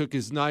flint, they took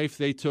his knife,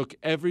 they took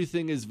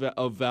everything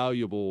of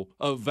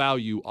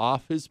value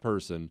off his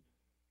person,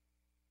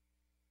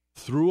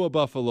 threw a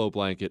buffalo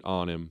blanket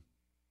on him,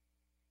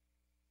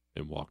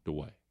 and walked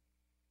away.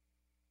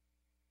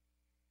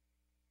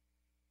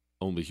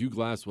 Only Hugh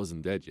Glass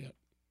wasn't dead yet.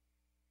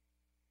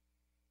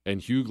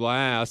 And Hugh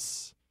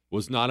Glass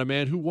was not a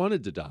man who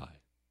wanted to die.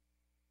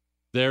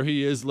 There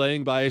he is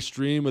laying by a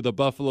stream with a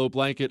buffalo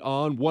blanket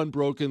on, one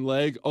broken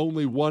leg,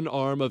 only one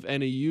arm of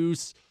any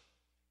use.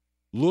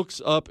 Looks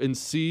up and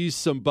sees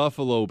some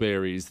buffalo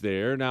berries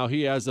there. Now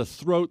he has a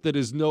throat that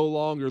is no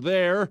longer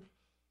there,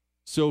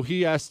 so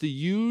he has to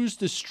use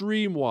the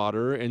stream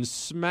water and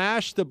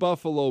smash the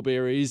buffalo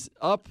berries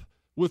up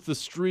with the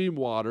stream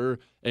water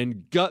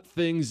and gut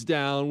things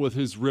down with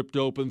his ripped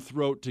open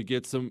throat to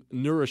get some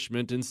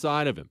nourishment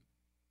inside of him.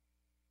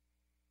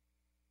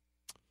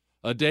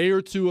 A day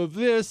or two of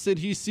this, and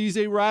he sees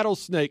a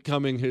rattlesnake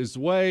coming his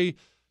way.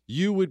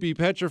 You would be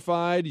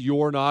petrified.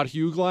 You're not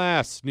Hugh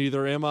Glass.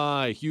 Neither am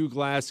I. Hugh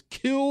Glass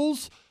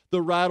kills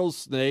the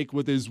rattlesnake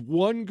with his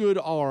one good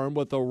arm,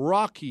 with the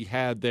rock he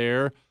had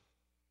there,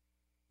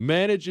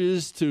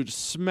 manages to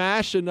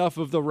smash enough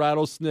of the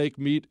rattlesnake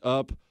meat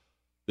up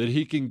that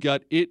he can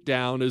gut it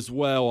down as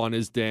well on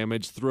his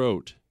damaged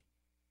throat.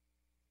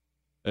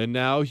 And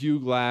now Hugh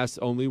Glass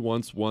only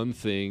wants one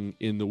thing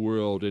in the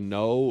world, and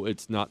no,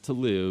 it's not to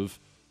live.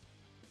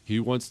 He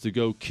wants to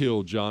go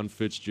kill John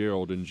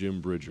Fitzgerald and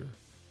Jim Bridger.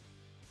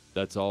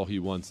 That's all he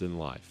wants in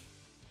life.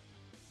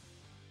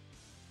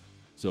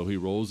 So he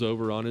rolls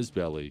over on his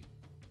belly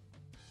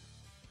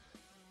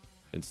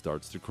and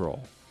starts to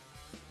crawl.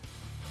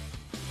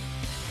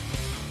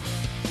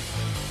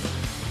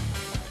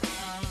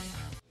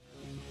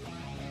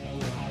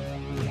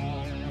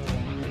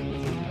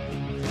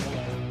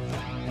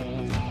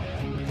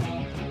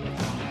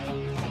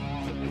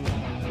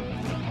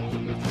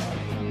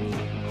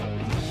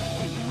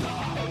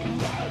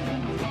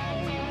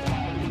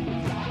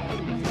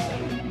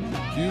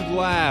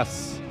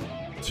 Glass,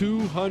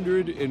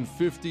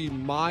 250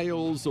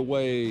 miles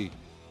away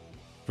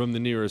from the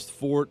nearest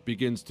fort,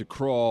 begins to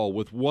crawl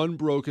with one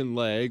broken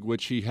leg,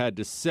 which he had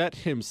to set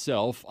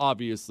himself,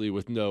 obviously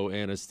with no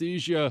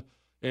anesthesia,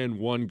 and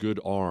one good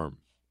arm.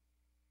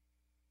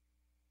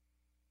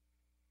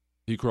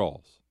 He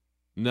crawls.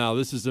 Now,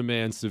 this is a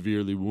man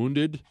severely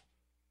wounded,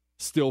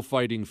 still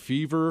fighting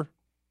fever,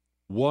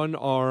 one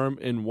arm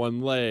and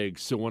one leg.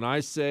 So when I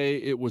say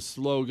it was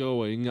slow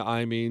going,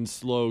 I mean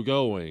slow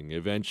going.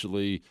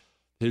 Eventually,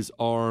 his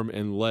arm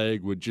and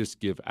leg would just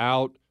give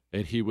out,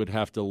 and he would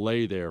have to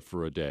lay there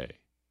for a day,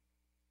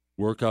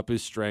 work up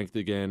his strength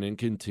again, and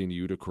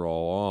continue to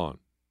crawl on.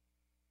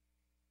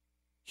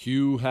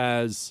 Hugh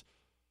has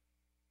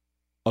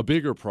a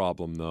bigger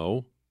problem,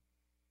 though: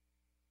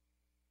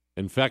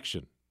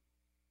 infection.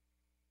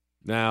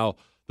 Now,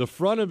 the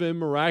front of him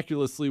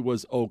miraculously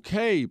was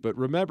okay, but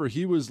remember,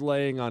 he was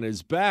laying on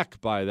his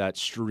back by that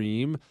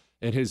stream,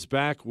 and his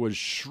back was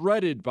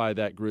shredded by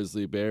that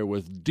grizzly bear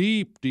with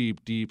deep,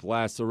 deep, deep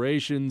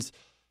lacerations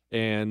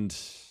and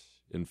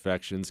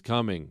infections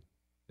coming.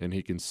 And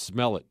he can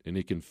smell it, and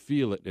he can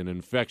feel it, and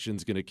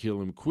infection's going to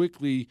kill him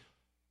quickly.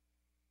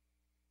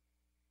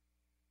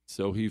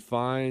 So he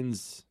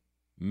finds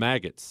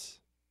maggots.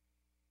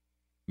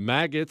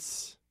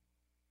 Maggots,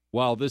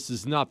 while this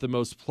is not the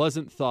most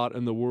pleasant thought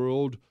in the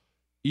world,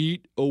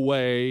 eat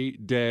away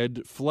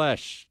dead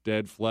flesh.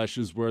 Dead flesh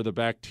is where the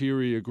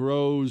bacteria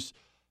grows,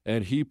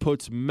 and he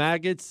puts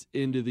maggots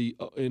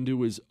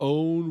into his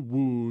own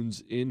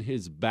wounds in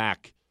his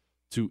back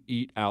to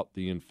eat out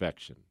the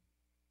infection.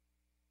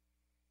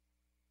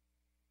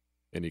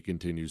 And he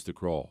continues to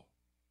crawl.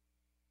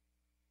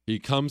 He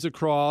comes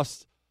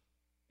across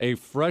a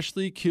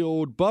freshly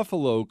killed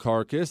buffalo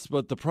carcass,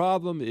 but the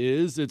problem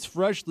is it's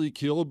freshly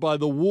killed by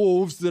the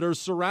wolves that are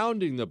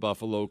surrounding the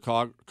buffalo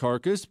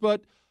carcass,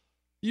 but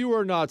you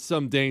are not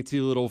some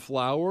dainty little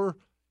flower.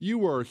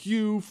 You are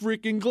Hugh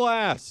freaking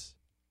Glass.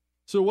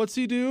 So what's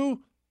he do?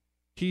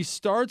 He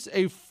starts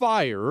a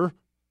fire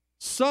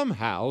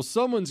Somehow,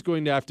 someone's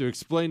going to have to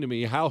explain to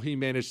me how he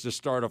managed to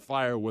start a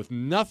fire with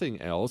nothing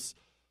else,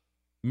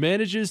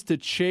 manages to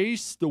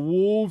chase the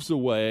wolves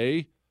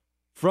away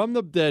from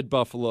the dead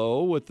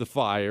buffalo with the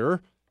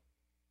fire,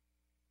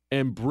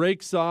 and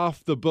breaks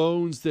off the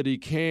bones that he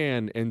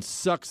can and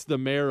sucks the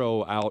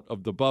marrow out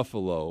of the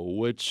buffalo,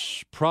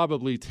 which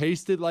probably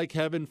tasted like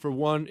heaven for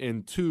one,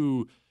 and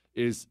two,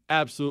 is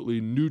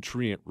absolutely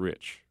nutrient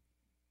rich.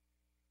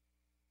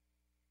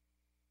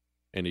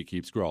 And he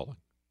keeps crawling.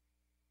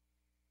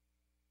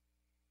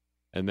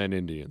 And then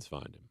Indians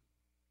find him.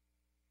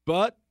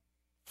 But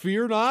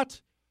fear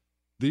not,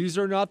 these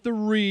are not the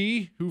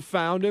Ree who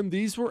found him.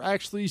 These were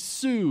actually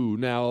Sioux.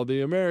 Now, the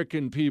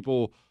American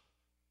people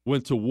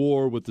went to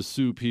war with the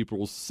Sioux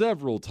people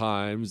several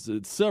times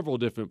at several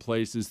different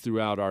places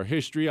throughout our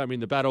history. I mean,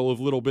 the Battle of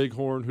Little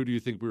Bighorn, who do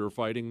you think we were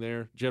fighting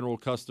there? General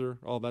Custer,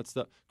 all that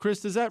stuff. Chris,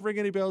 does that ring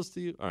any bells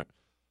to you? All right.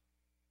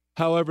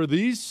 However,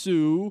 these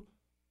Sioux,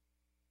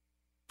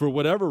 for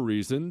whatever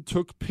reason,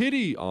 took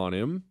pity on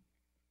him,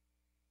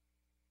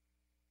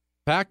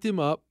 packed him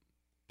up,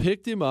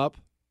 picked him up,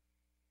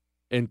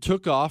 and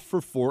took off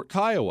for Fort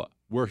Kiowa,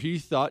 where he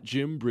thought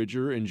Jim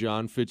Bridger and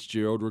John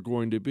Fitzgerald were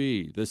going to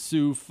be. The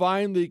Sioux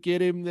finally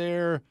get him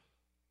there,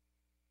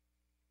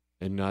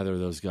 and neither of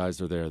those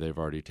guys are there. They've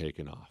already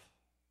taken off.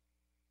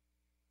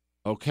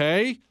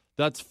 Okay,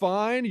 that's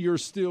fine. You're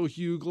still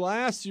Hugh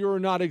Glass. You're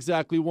not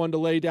exactly one to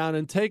lay down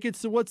and take it.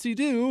 So what's he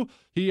do?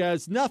 He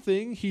has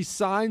nothing. He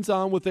signs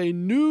on with a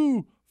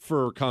new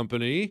fur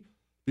company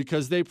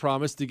because they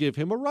promised to give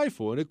him a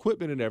rifle and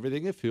equipment and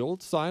everything if he'll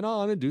sign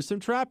on and do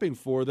some trapping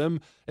for them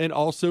and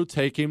also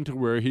take him to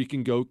where he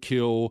can go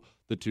kill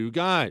the two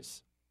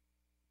guys.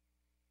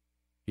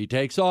 He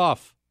takes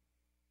off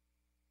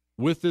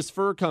with this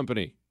fur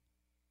company.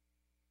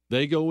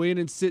 They go in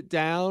and sit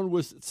down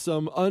with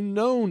some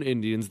unknown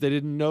Indians. They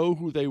didn't know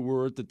who they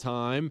were at the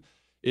time.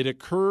 It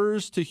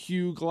occurs to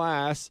Hugh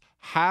Glass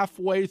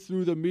halfway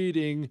through the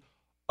meeting,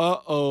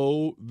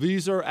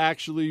 these are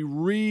actually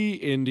Ree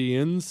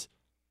Indians.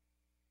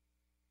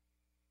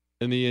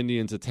 And the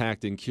Indians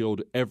attacked and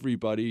killed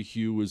everybody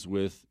Hugh was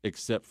with,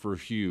 except for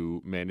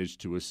Hugh managed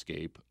to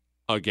escape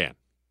again.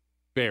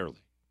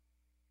 Barely.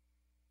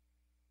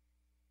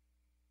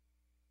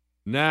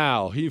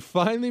 Now, he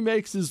finally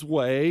makes his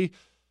way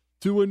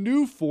to a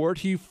new fort.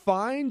 He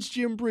finds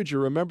Jim Bridger.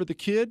 Remember the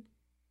kid?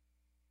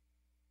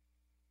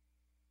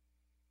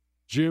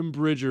 Jim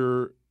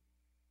Bridger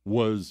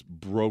was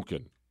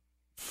broken,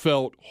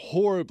 felt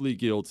horribly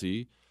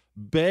guilty,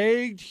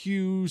 begged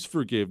Hugh's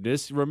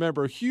forgiveness.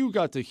 Remember, Hugh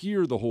got to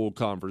hear the whole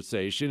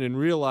conversation and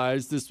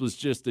realized this was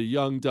just a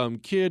young, dumb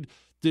kid,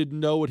 didn't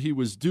know what he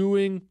was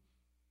doing.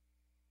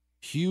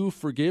 Hugh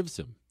forgives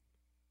him.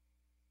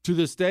 To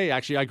this day,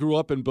 actually, I grew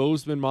up in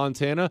Bozeman,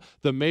 Montana.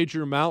 The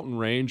major mountain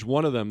range,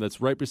 one of them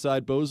that's right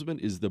beside Bozeman,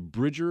 is the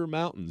Bridger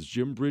Mountains.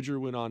 Jim Bridger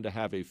went on to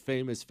have a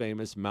famous,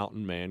 famous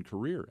mountain man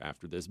career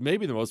after this.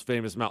 Maybe the most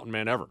famous mountain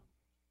man ever.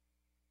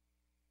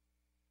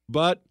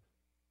 But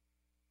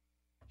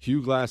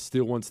Hugh Glass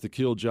still wants to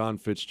kill John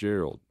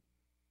Fitzgerald.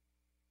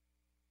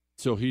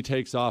 So he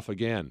takes off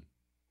again,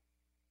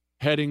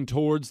 heading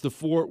towards the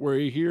fort where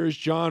he hears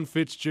John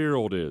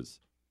Fitzgerald is.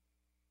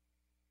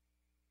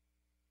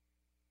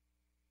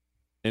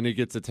 And he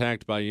gets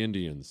attacked by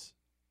Indians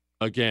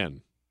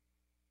again.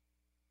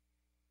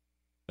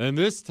 And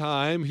this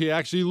time, he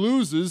actually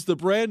loses the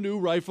brand new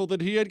rifle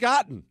that he had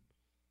gotten.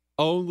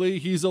 Only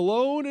he's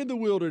alone in the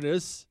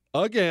wilderness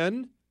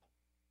again.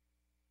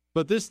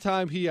 But this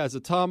time he has a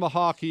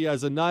tomahawk, he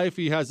has a knife,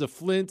 he has a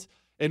flint,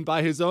 and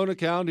by his own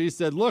account, he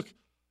said, look,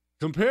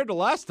 compared to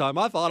last time,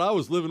 I thought I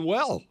was living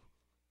well.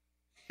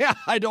 Yeah,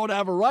 I don't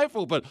have a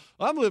rifle, but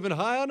I'm living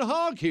high on the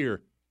hog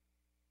here.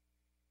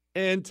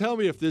 And tell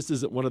me if this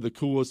isn't one of the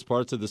coolest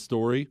parts of the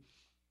story.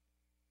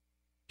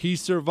 He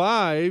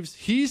survives,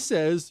 he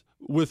says,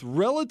 with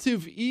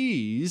relative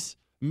ease,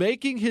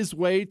 making his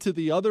way to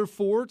the other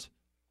fort,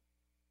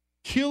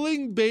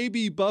 killing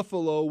baby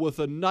buffalo with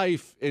a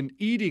knife and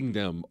eating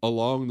them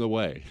along the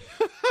way.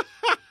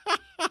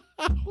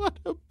 What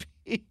a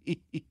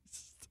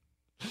beast.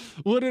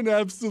 What an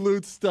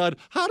absolute stud.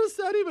 How does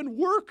that even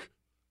work?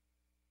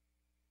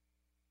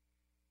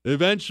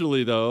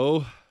 Eventually,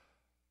 though,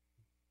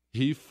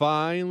 he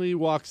finally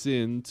walks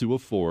into a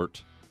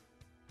fort,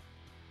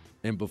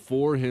 and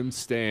before him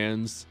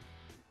stands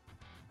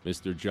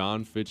Mr.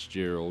 John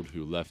Fitzgerald,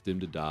 who left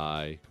him to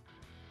die,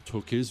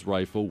 took his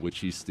rifle, which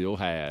he still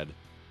had,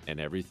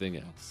 and everything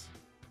else.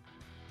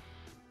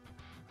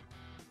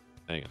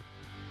 Hang on.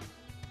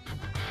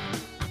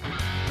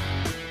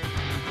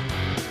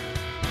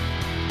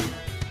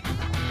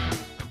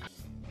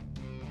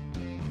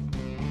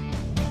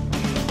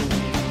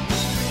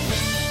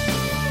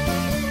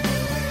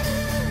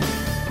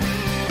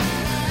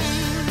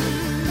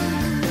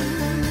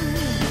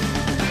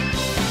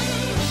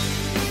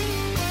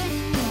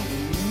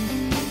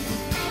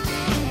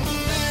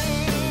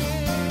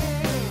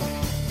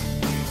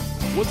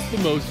 What's the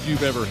most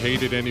you've ever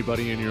hated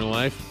anybody in your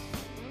life?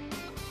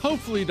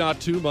 Hopefully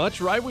not too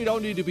much, right? We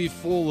don't need to be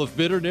full of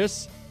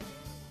bitterness.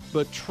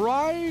 but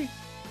try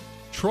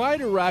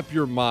to wrap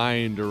your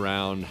mind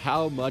around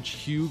how much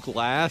Hugh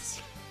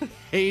Glass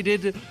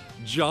hated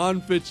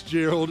John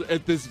Fitzgerald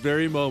at this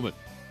very moment.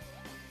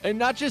 And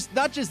not just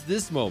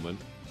this moment.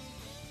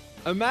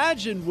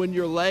 Imagine when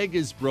your leg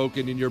is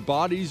broken and your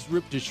body's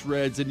ripped to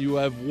shreds and you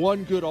have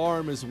one good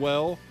arm as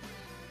well,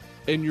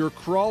 and you're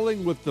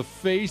crawling with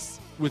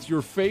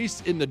your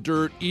face in the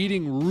dirt,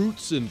 eating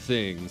roots and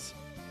things.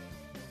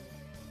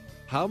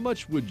 How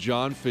much would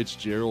John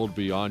Fitzgerald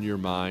be on your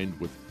mind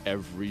with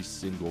every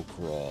single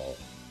crawl?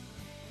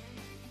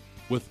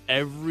 With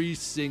every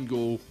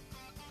single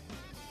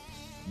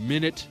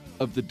minute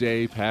of the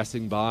day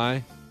passing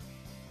by?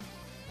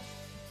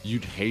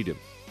 You'd hate him.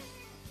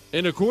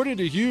 And according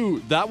to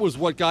Hugh, that was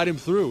what got him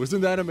through.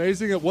 Isn't that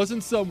amazing? It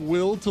wasn't some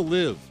will to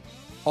live.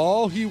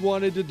 All he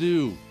wanted to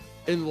do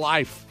in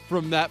life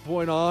from that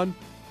point on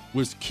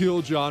was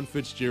kill John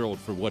Fitzgerald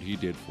for what he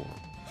did for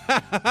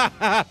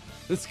him.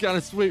 That's kind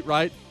of sweet,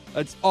 right?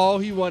 That's all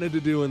he wanted to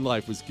do in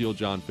life was kill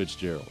John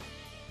Fitzgerald.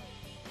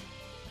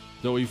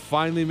 So he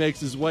finally makes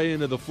his way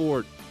into the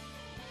fort.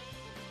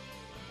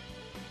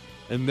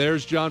 And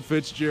there's John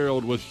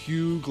Fitzgerald with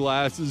Hugh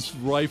Glass's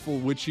rifle,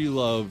 which he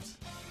loved.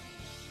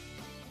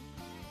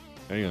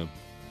 Hang on.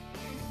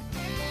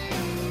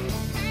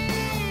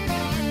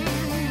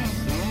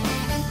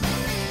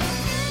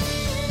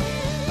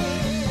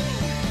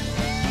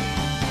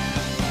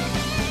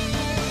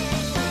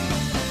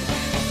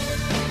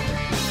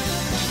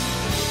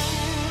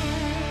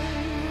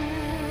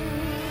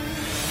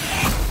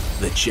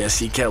 The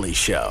Jesse Kelly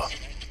Show.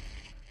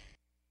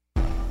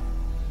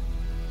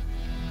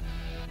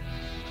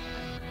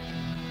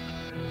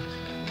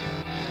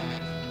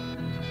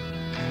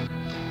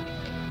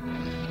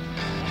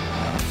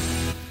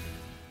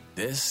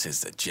 This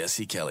is the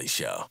Jesse Kelly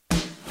Show.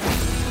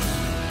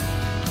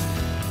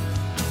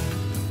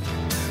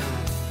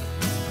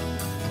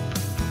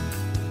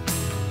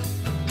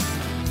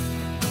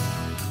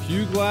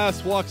 Hugh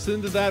Glass walks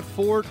into that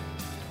fort,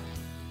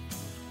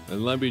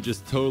 and let me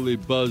just totally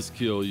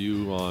buzzkill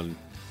you on,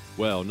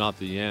 well, not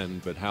the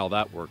end, but how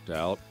that worked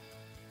out.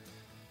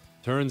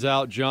 Turns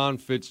out John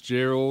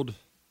Fitzgerald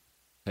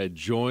had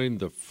joined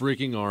the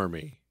freaking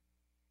army.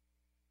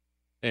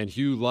 And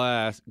Hugh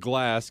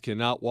Glass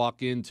cannot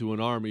walk into an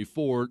army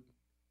fort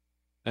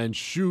and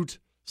shoot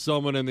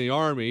someone in the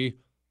army,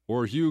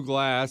 or Hugh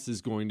Glass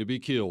is going to be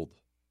killed.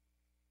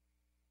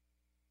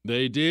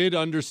 They did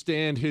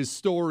understand his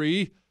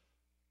story.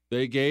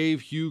 They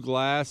gave Hugh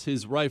Glass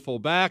his rifle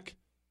back.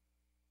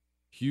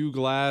 Hugh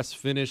Glass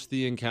finished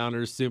the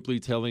encounter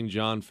simply telling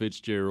John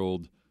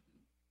Fitzgerald,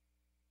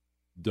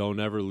 "Don't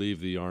ever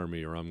leave the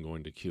army or I'm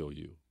going to kill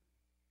you."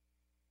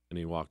 And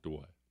he walked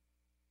away.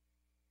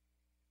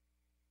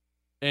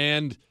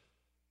 And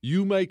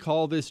you may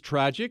call this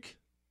tragic.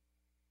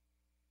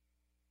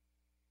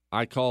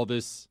 I call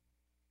this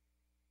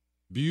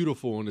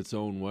beautiful in its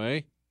own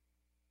way.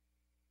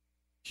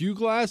 Hugh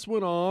Glass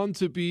went on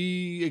to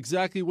be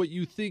exactly what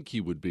you think he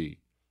would be.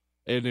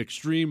 An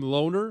extreme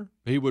loner.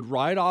 He would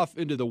ride off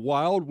into the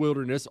wild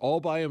wilderness all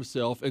by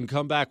himself and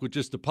come back with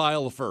just a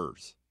pile of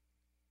furs.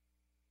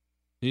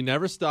 He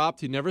never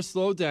stopped. He never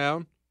slowed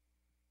down.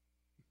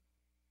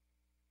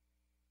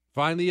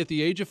 Finally, at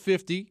the age of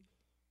 50,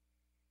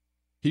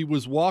 he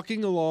was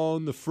walking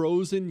along the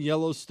frozen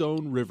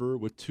Yellowstone River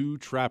with two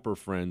trapper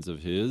friends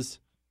of his.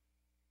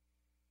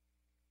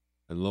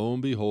 And lo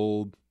and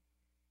behold,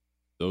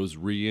 those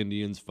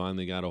Indians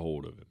finally got a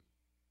hold of him.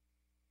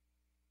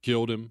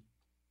 Killed him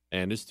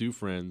and his two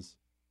friends,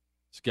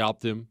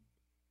 scalped him,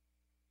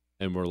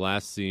 and were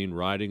last seen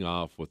riding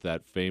off with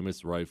that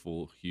famous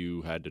rifle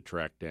Hugh had to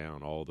track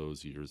down all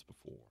those years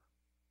before.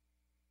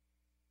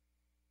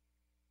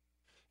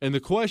 And the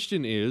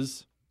question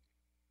is,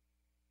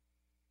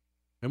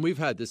 and we've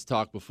had this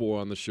talk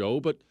before on the show,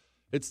 but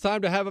it's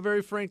time to have a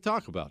very frank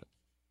talk about it.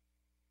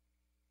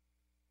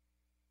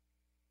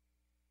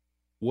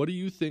 What do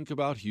you think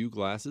about Hugh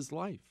Glass's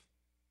life?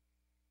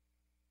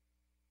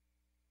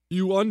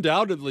 You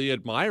undoubtedly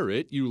admire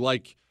it. You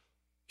like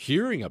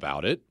hearing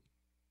about it.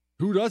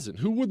 Who doesn't?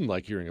 Who wouldn't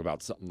like hearing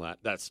about something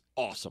that's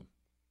awesome?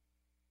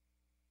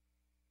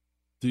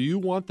 Do you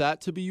want that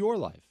to be your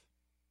life?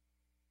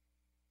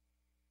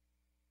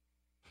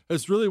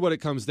 That's really what it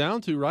comes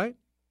down to, right?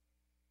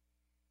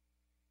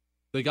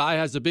 The guy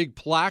has a big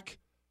plaque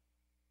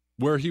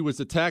where he was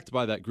attacked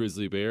by that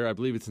grizzly bear. I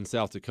believe it's in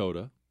South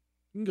Dakota.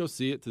 You can go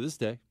see it to this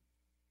day.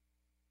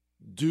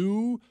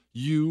 Do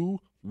you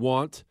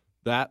want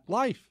that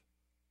life?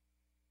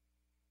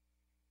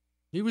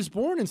 He was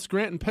born in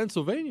Scranton,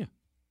 Pennsylvania.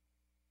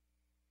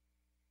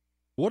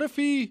 What if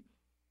he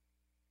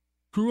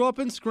grew up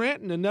in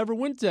Scranton and never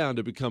went down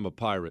to become a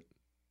pirate?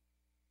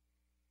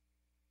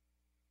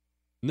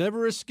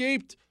 Never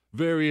escaped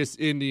various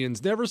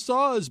Indians, never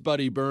saw his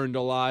buddy burned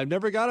alive,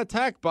 never got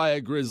attacked by a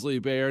grizzly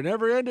bear,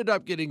 never ended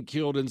up getting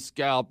killed and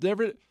scalped,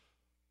 never...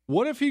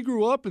 What if he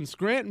grew up in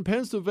Scranton,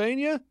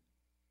 Pennsylvania?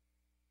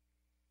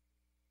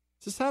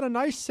 Just had a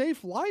nice,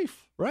 safe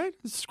life, right?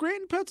 It's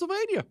Scranton,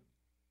 Pennsylvania.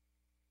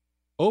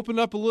 Opened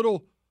up a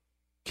little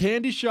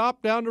candy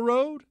shop down the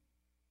road.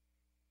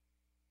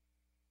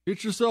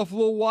 Get yourself a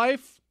little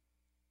wife.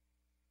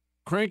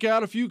 Crank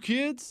out a few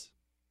kids.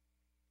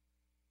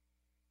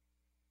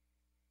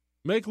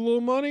 Make a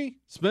little money.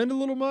 Spend a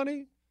little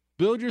money.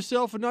 Build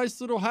yourself a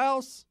nice little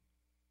house.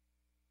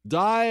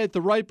 Die at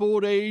the ripe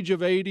old age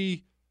of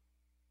 80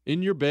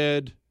 in your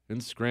bed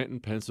in Scranton,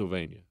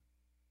 Pennsylvania.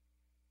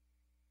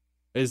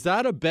 Is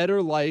that a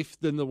better life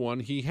than the one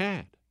he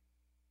had?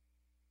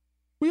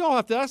 We all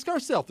have to ask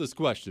ourselves this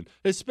question,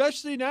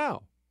 especially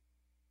now.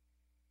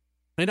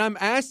 And I'm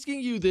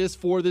asking you this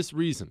for this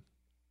reason.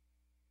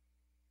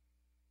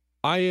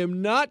 I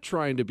am not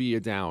trying to be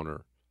a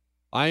downer.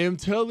 I am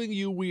telling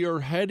you we are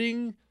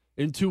heading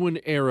into an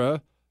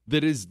era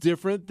that is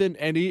different than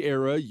any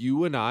era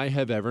you and I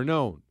have ever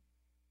known.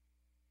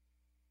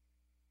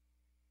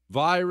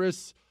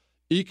 Virus,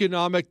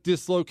 economic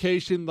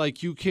dislocation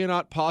like you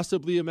cannot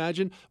possibly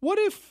imagine. What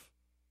if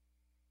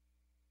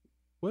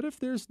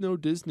there's no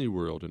Disney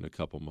World in a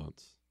couple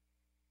months?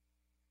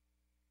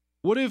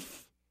 What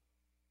if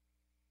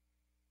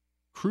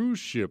cruise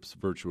ships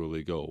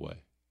virtually go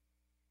away?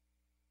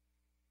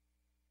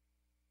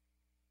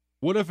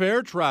 What if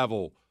air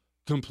travel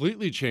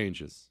completely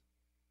changes?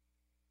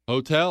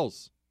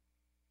 Hotels?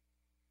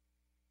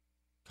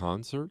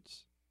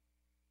 Concerts?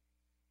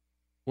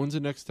 When's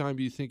the next time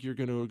you think you're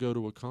going to go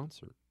to a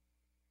concert?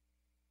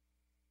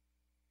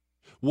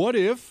 What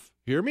if,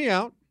 hear me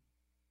out,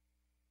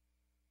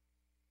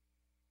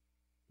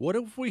 what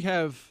if we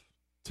have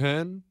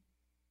 10,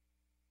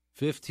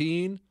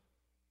 15,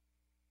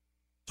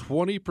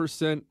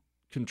 20%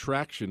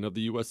 contraction of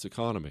the U.S.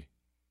 economy?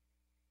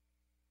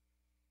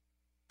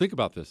 Think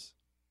about this.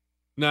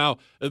 Now,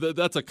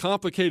 that's a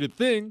complicated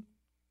thing.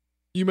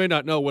 You may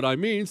not know what I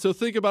mean, so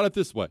think about it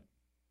this way.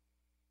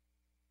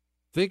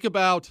 Think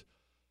about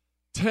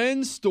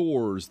 10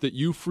 stores that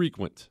you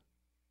frequent.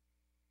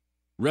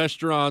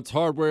 Restaurants,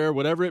 hardware,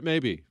 whatever it may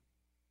be.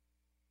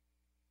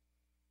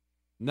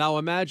 Now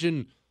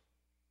imagine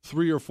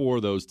 3 or 4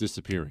 of those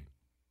disappearing.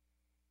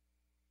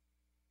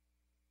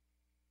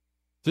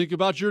 Think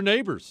about your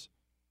neighbors.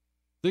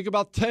 Think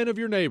about 10 of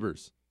your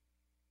neighbors.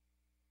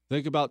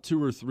 Think about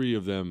 2 or 3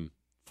 of them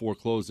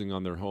foreclosing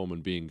on their home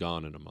and being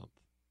gone in a month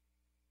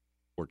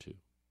or 2.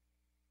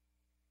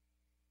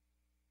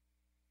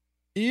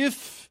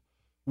 If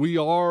we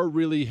are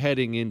really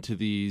heading into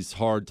these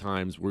hard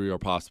times we are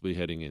possibly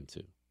heading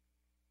into,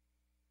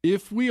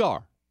 if we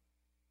are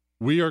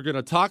going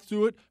to talk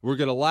through it. We're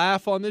going to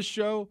laugh on this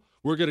show.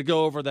 We're going to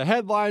go over the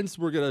headlines.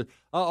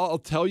 I'll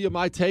tell you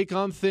my take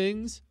on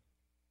things.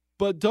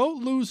 But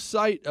don't lose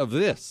sight of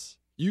this.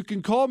 You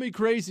can call me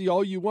crazy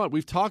all you want.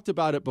 We've talked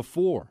about it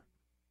before.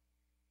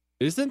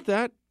 Isn't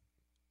that,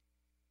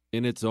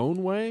 in its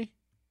own way,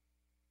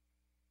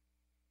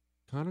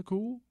 kind of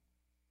cool?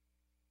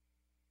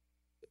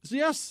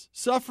 Yes,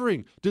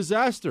 suffering,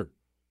 disaster.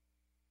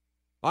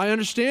 I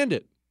understand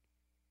it.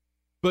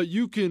 But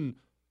you can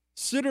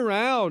sit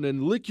around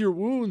and lick your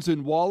wounds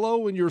and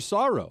wallow in your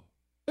sorrow.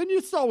 And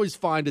it's always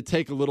fine to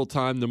take a little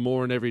time to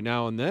mourn every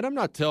now and then. I'm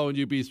not telling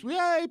you,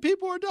 hey,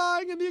 people are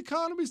dying and the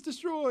economy's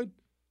destroyed.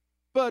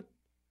 But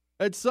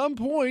at some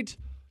point,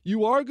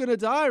 you are going to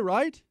die,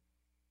 right?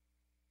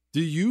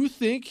 Do you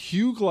think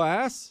Hugh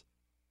Glass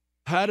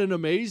had an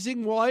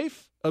amazing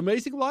life,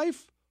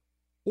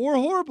 or a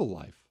horrible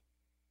life?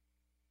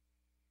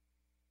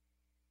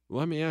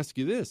 Let me ask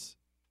you this.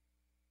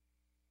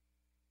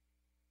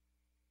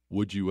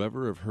 Would you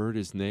ever have heard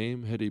his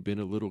name had he been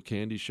a little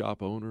candy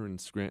shop owner in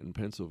Scranton,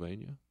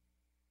 Pennsylvania?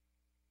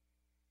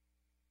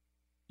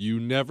 You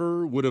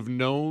never would have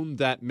known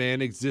that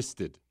man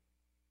existed.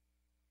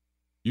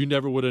 You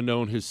never would have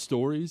known his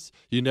stories.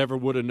 You never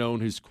would have known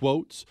his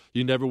quotes.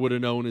 You never would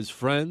have known his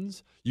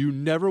friends. You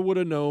never would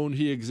have known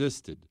he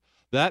existed.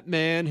 That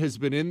man has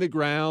been in the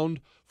ground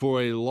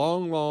for a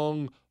long,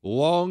 long,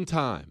 long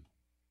time.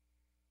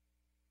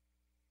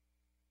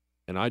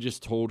 And I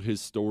just told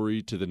his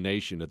story to the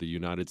nation of the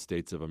United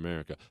States of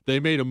America. They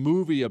made a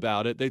movie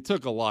about it. They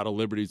took a lot of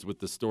liberties with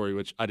the story,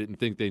 which I didn't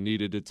think they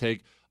needed to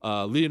take.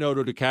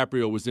 Leonardo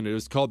DiCaprio was in it. It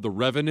was called The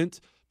Revenant,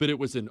 but it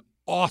was an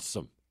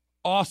awesome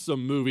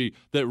movie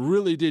that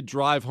really did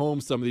drive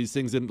home some of these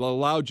things and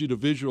allowed you to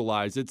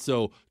visualize it.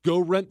 So go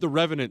rent The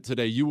Revenant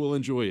today. You will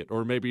enjoy it.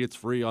 Or maybe it's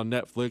free on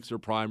Netflix or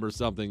Prime or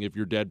something if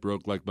you're dead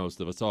broke like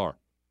most of us are.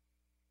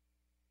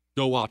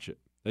 Go watch it.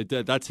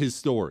 That's his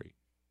story.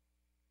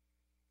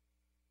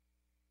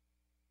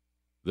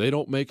 They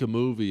don't make a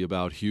movie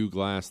about Hugh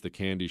Glass, the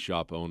candy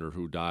shop owner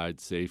who died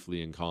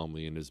safely and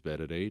calmly in his bed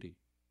at 80.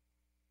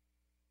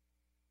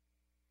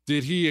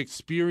 Did he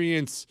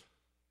experience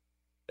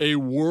a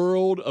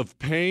world of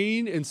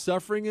pain and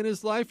suffering in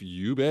his life?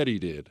 You bet he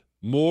did.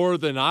 More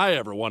than I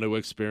ever want to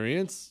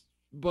experience.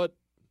 But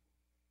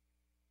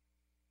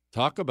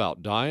talk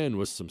about dying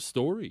with some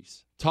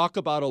stories. Talk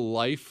about a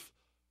life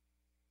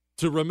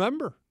to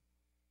remember.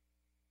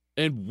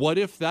 And what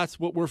if that's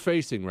what we're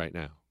facing right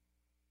now?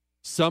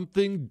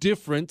 Something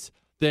different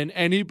than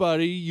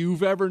anybody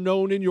you've ever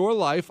known in your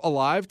life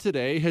alive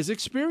today has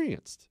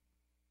experienced.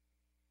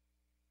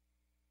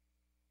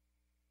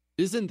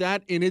 Isn't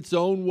that in its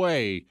own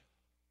way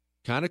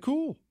kind of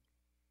cool?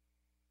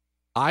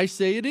 I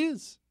say it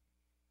is.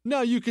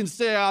 Now, you can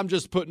say I'm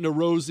just putting a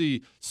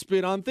rosy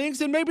spin on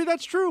things, and maybe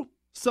that's true.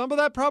 Some of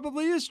that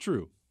probably is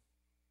true.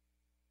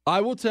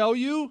 I will tell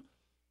you,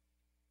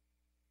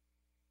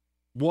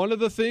 one of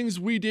the things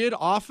we did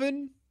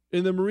often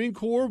in the Marine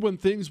Corps when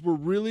things were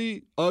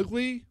really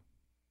ugly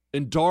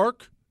and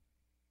dark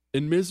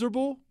and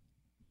miserable,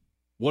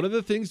 one of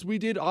the things we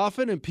did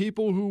often, and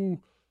people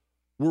who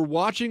were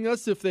watching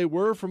us, if they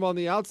were from on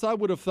the outside,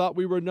 would have thought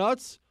we were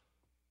nuts,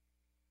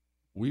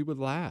 we would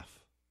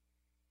laugh.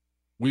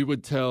 We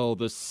would tell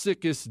the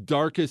sickest,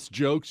 darkest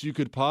jokes you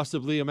could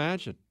possibly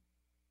imagine.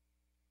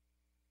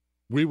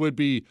 We would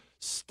be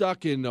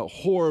stuck in a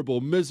horrible,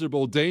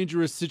 miserable,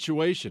 dangerous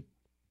situation.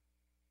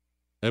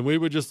 And we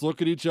would just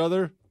look at each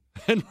other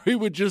and we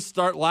would just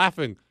start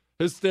laughing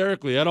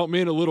hysterically. I don't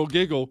mean a little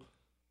giggle,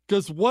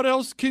 because what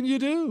else can you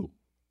do?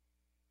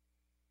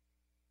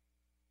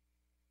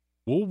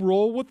 We'll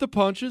roll with the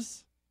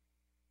punches.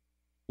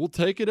 We'll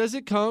take it as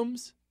it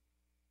comes.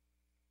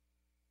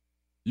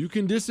 You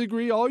can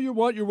disagree all you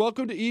want. You're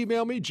welcome to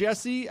email me,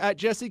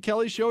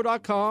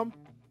 jesse@jessekellyshow.com.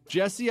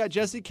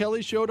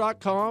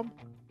 jesse@jessekellyshow.com.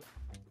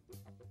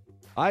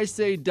 I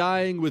say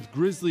dying with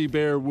grizzly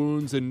bear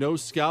wounds and no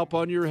scalp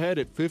on your head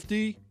at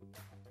 50.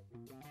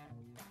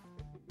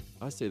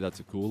 I say that's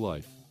a cool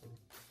life.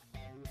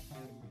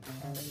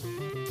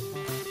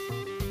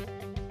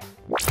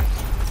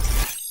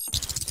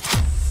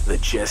 The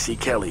Jesse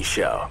Kelly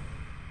Show.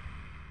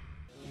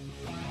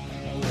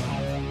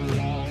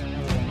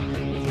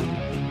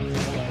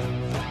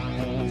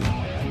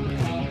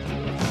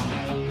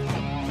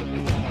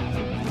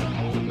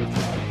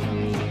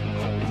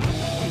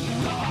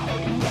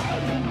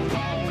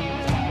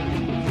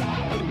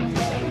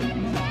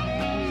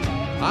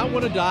 I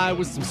want to die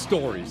with some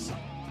stories.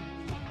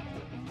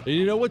 And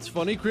you know what's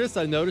funny, Chris?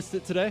 I noticed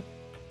it today.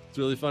 It's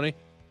really funny.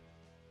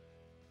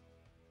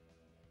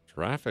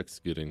 Traffic's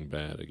getting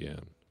bad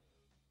again.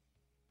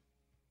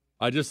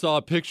 I just saw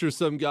a picture,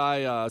 some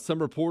guy,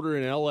 some reporter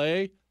in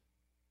L.A.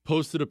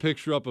 posted a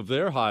picture up of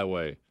their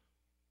highway.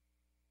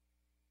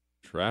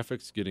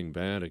 Traffic's getting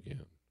bad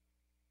again.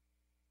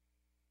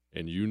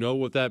 And you know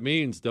what that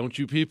means, don't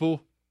you,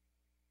 people?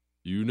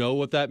 You know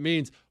what that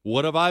means.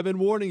 What have I been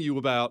warning you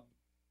about?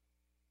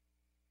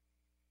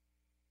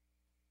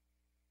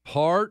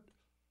 Part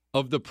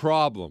of the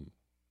problem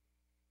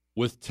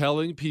with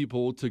telling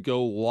people to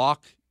go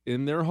lock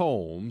in their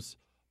homes,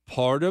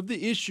 part of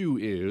the issue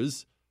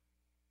is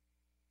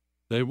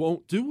they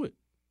won't do it.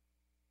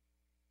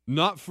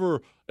 Not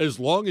for as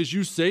long as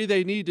you say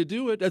they need to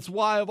do it. That's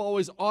why I've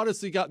always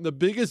honestly gotten the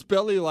biggest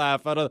belly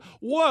laugh out of,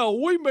 well,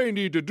 we may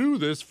need to do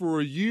this for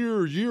a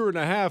year, year and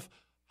a half.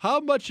 How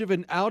much of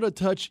an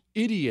out-of-touch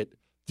idiot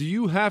do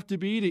you have to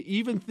be to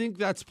even think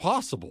that's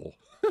possible?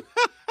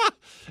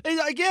 And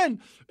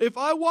again, if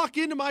I walk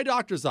into my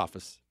doctor's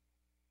office,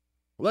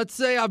 let's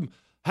say I'm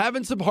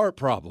having some heart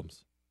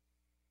problems,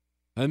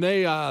 and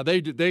they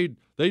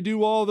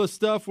do all the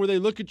stuff where they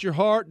look at your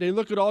heart, and they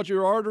look at all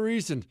your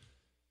arteries, and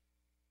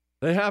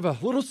they have a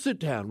little sit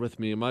down with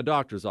me in my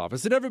doctor's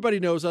office. And everybody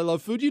knows I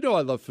love food. You know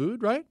I love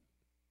food, right?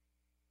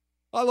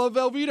 I love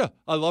Velveeta.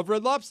 I love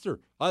Red Lobster.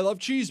 I love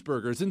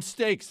cheeseburgers and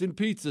steaks and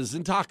pizzas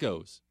and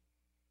tacos.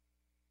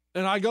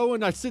 And I go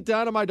and I sit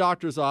down in my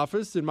doctor's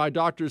office, and my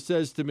doctor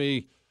says to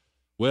me,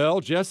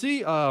 well,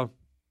 Jesse,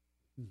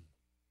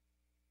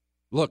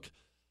 look,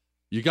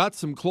 you got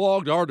some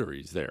clogged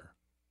arteries there.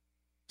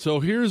 So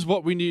here's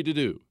what we need to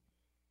do.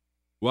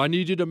 Well, I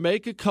need you to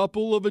make a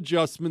couple of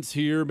adjustments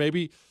here,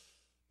 maybe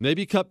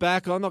cut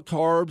back on the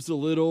carbs a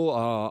little.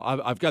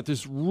 I've got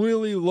this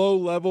really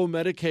low-level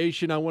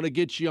medication I want to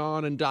get you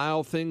on and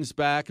dial things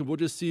back, and we'll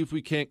just see if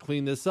we can't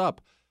clean this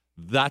up.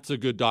 That's a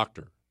good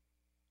doctor.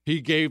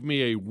 He gave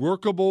me a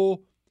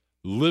workable,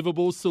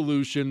 livable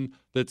solution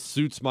that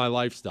suits my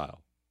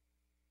lifestyle.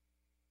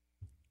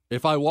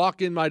 If I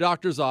walk in my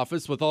doctor's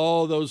office with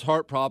all those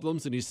heart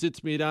problems and he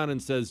sits me down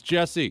and says,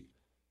 Jesse,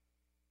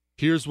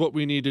 here's what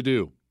we need to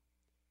do.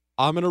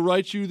 I'm going to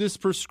write you this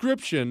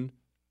prescription,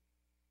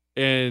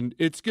 and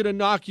it's going to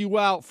knock you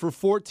out for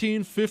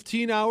 14,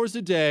 15 hours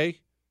a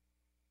day.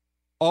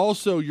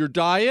 Also, your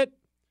diet,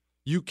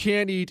 you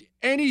can't eat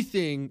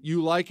anything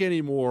you like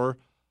anymore.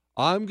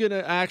 I'm going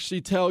to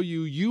actually tell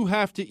you, you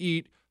have to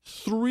eat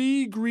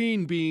 3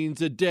 green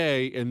beans a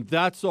day, and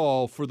that's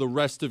all for the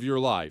rest of your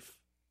life.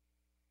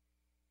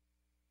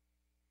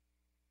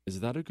 Is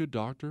that a good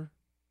doctor?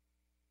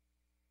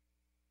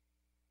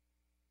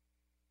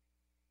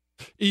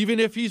 Even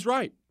if he's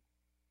right,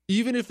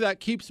 even if that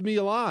keeps me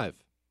alive,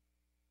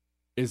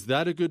 is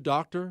that a good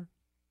doctor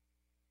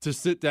to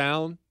sit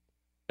down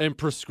and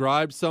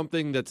prescribe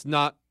something that's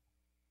not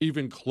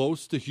even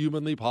close to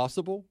humanly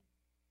possible?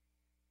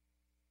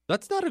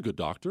 That's not a good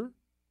doctor.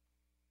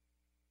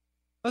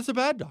 That's a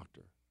bad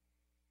doctor.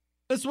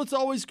 That's what's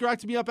always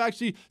cracked me up.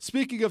 Actually,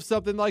 speaking of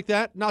something like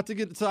that, not to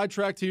get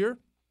sidetracked here,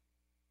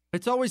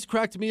 it's always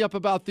cracked me up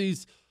about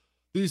these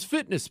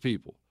fitness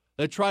people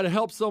that try to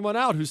help someone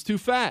out who's too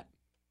fat.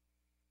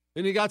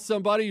 And you got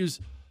somebody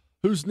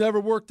who's never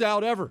worked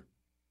out ever.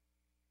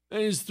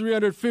 And he's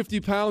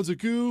 350 pounds of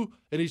goo,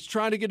 and he's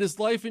trying to get his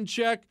life in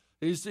check.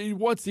 He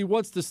wants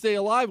to stay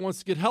alive, wants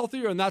to get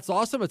healthier, and that's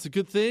awesome. It's a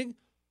good thing.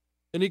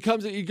 And he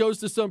goes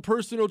to some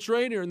personal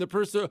trainer, and the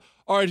person,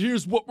 all right,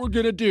 here's what we're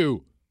going to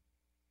do.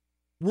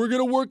 We're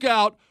going to work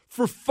out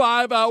for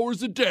 5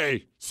 hours a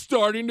day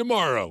starting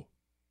tomorrow.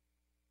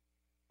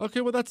 Okay,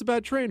 well, that's a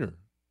bad trainer.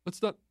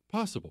 That's not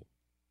possible.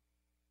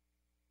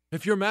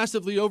 If you're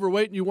massively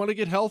overweight and you want to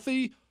get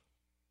healthy,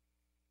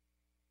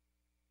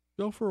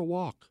 go for a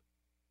walk.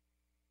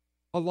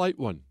 A light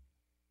one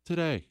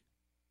today.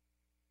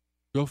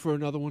 Go for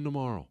another one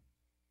tomorrow.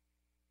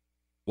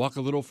 Walk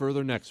a little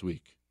further next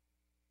week.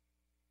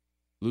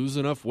 Lose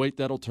enough weight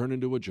that'll turn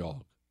into a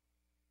jog.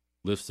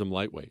 Lift some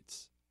light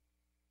weights.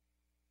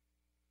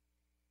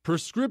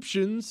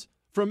 Prescriptions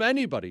from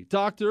anybody,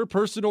 doctor,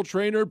 personal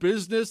trainer,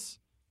 business,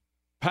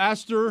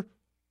 pastor,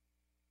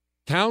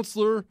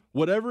 counselor,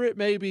 whatever it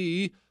may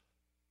be,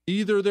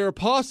 either they're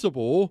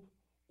possible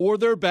or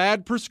they're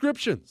bad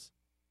prescriptions.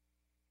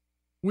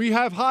 We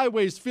have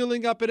highways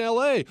filling up in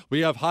LA.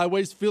 We have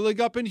highways filling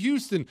up in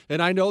Houston,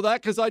 and I know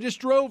that because I just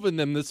drove in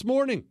them this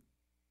morning.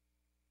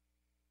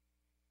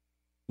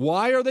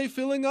 Why are they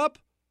filling up?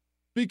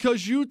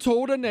 Because you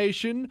told a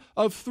nation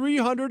of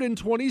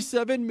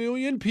 327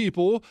 million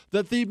people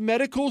that the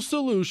medical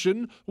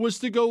solution was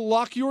to go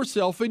lock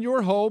yourself in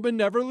your home and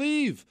never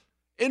leave.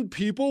 And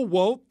people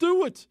won't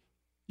do it.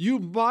 You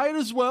might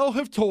as well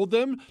have told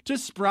them to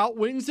sprout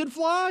wings and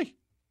fly.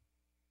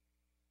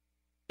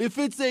 If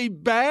it's a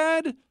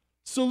bad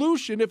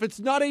solution, if it's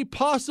not a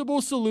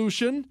possible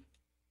solution,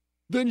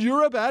 then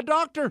you're a bad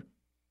doctor.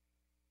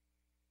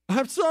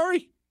 I'm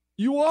sorry.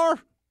 You are.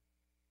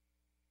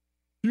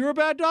 You're a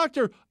bad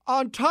doctor.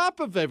 On top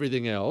of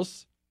everything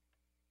else,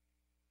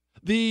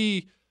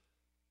 the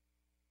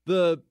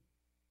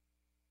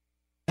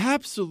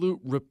absolute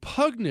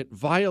repugnant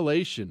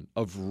violation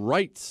of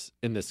rights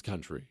in this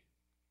country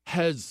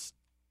has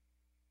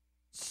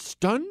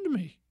stunned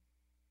me.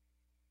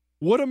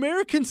 What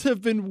Americans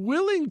have been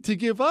willing to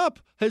give up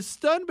has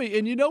stunned me.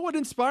 And you know what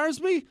inspires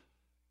me?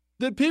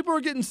 That people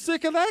are getting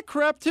sick of that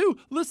crap too.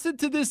 Listen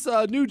to this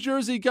New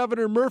Jersey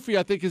Governor Murphy,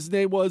 I think his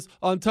name was,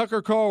 on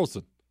Tucker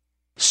Carlson.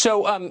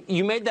 So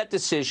you made that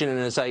decision, and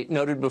as I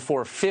noted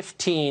before,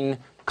 15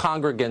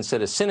 congregants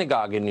at a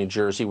synagogue in New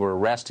Jersey were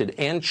arrested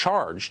and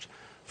charged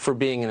for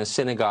being in a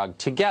synagogue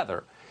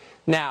together.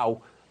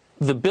 Now,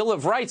 the Bill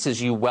of Rights,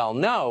 as you well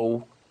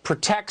know,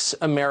 protects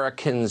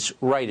Americans'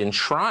 right,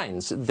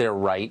 enshrines their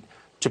right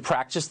to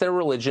practice their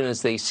religion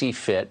as they see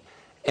fit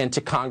and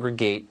to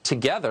congregate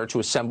together, to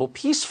assemble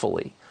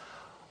peacefully.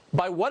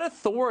 By what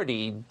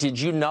authority did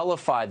you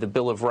nullify the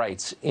Bill of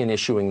Rights in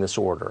issuing this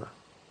order?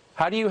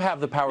 How do you have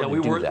the power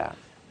to do that?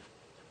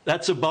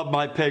 That's above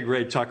my pay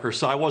grade, Tucker.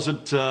 So I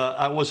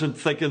wasn't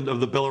thinking of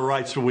the Bill of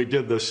Rights when we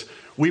did this.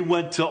 We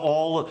went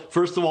to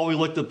first of all, we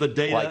looked at the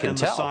data and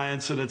the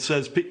science, and it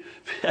says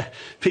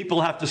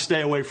people have to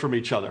stay away from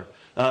each other.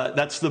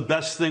 That's the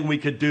best thing we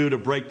could do to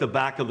break the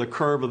back of the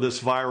curve of this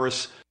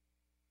virus.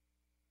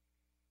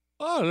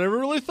 Oh, I never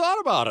really thought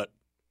about it.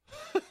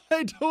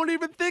 I don't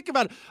even think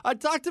about it. I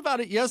talked about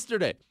it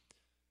yesterday.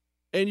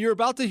 And you're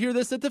about to hear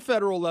this at the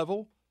federal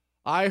level.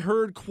 I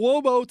heard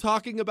Cuomo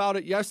talking about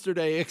it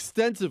yesterday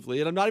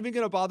extensively, and I'm not even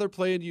going to bother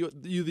playing you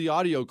the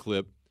audio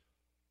clip,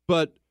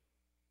 but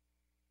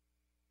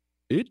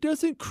it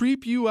doesn't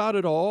creep you out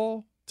at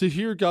all to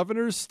hear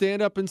governors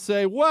stand up and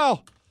say,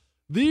 well,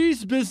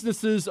 these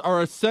businesses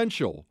are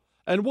essential,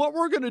 and what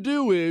we're going to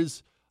do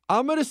is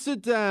I'm going to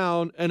sit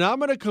down and I'm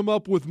going to come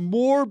up with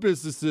more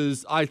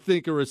businesses I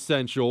think are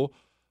essential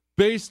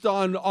based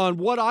on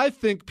what I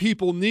think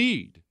people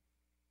need.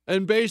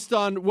 And based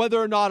on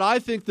whether or not I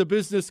think the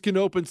business can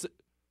open.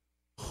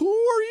 Who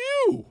are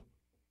you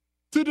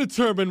to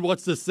determine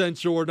what's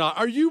essential or not?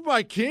 Are you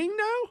my king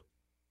now?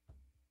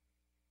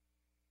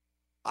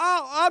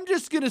 I'm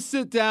just going to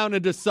sit down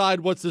and decide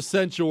what's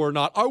essential or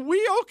not. Are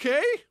we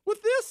okay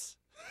with this?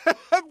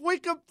 Have we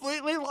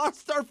completely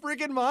lost our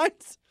freaking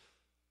minds?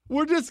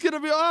 We're just going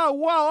to be, I'm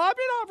not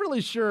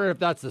really sure if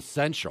that's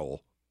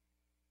essential.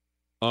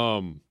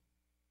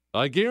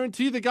 I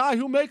guarantee the guy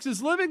who makes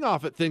his living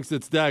off it thinks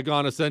it's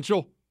daggone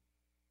essential.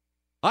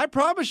 I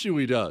promise you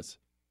he does.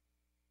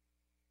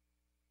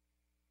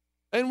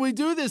 And we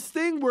do this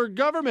thing where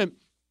government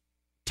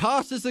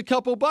tosses a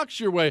couple bucks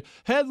your way.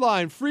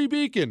 Headline, Free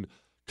Beacon.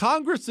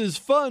 Congress's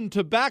fund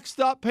to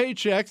backstop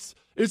paychecks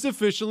is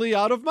officially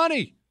out of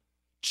money.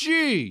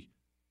 Gee,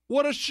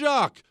 what a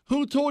shock.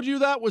 Who told you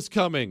that was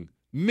coming?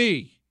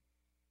 Me.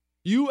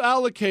 You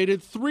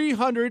allocated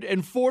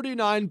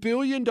 $349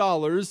 billion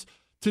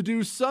to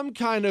do some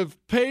kind of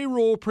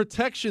payroll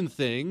protection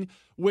thing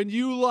when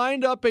you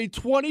lined up a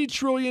 $20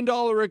 trillion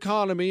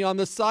economy on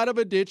the side of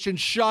a ditch and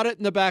shot it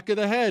in the back of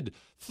the head.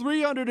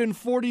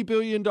 $340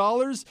 billion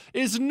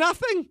is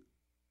nothing.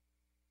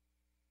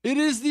 It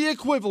is the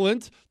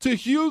equivalent to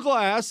Hugh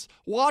Glass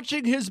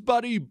watching his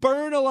buddy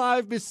burn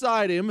alive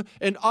beside him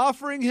and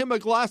offering him a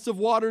glass of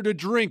water to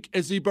drink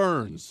as he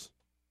burns.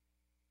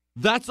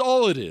 That's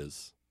all it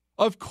is.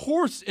 Of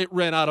course it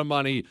ran out of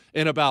money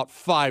in about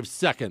 5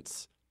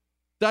 seconds.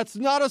 That's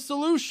not a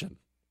solution.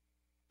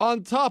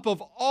 On top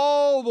of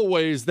all the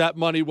ways that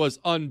money was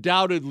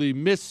undoubtedly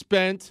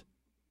misspent,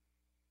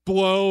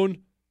 blown,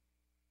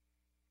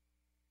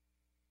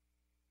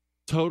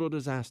 total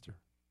disaster.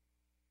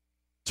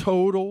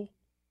 Total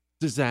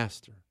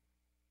disaster.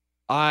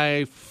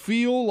 I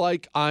feel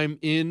like I'm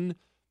in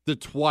the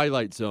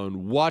Twilight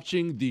Zone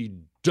watching the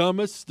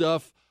dumbest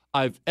stuff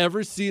I've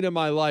ever seen in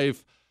my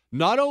life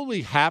not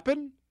only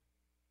happen,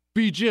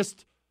 be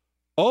just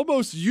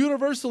almost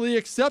universally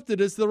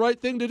accepted as the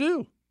right thing to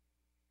do.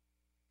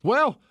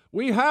 Well,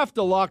 we have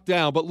to lock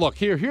down, but look,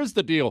 here's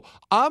the deal.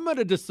 I'm going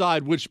to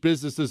decide which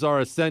businesses are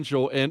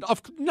essential, and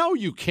no,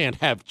 you can't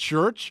have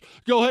church.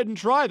 Go ahead and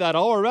try that.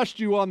 I'll arrest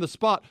you on the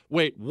spot.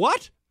 Wait,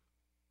 what?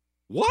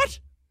 What?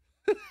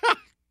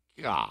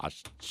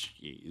 Gosh,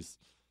 jeez.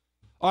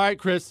 All right,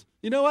 Chris,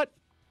 you know what?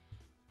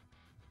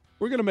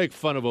 We're going to make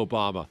fun of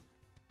Obama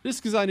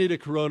just because I need a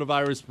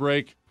coronavirus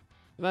break,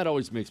 and that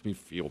always makes me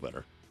feel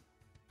better.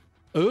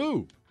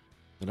 Ooh,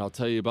 and I'll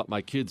tell you about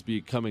my kids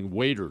becoming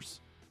waiters.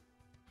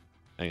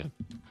 Hang on.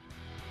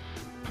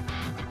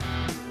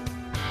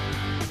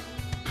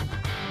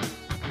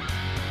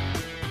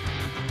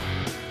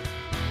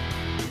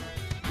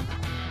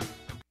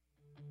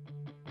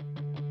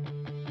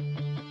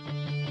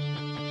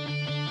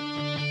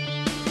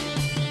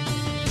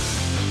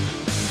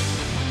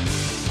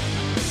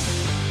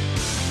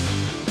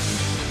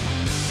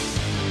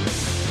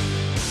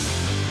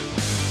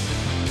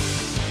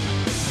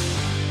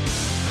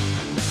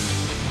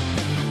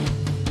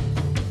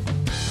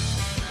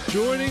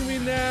 Joining me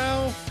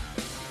now,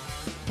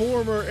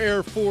 former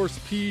Air Force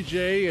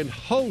PJ and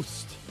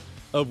host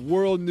of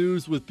World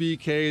News with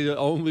BK, the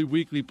only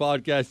weekly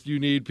podcast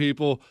you need,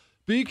 people.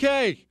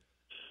 BK,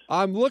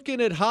 I'm looking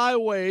at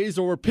highways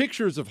or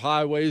pictures of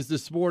highways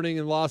this morning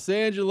in Los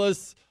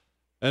Angeles,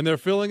 and they're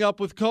filling up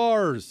with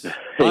cars.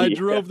 I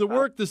drove to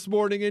work this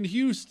morning in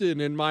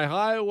Houston, and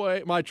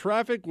my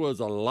traffic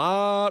was a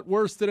lot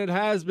worse than it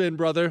has been,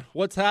 brother.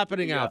 What's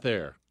happening out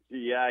there?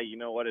 Yeah, you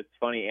know what? It's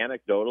funny.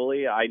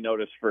 Anecdotally, I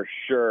noticed for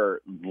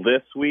sure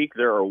this week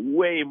there are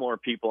way more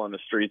people on the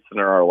streets than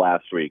there are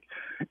last week.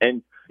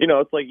 And, you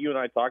know, it's like you and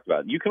I talked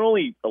about. You can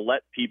only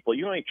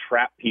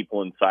trap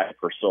people inside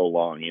for so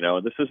long. You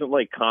know, this isn't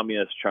like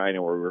communist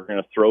China where we're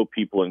going to throw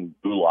people in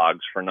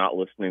gulags for not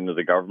listening to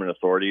the government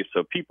authorities.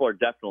 So people are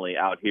definitely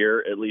out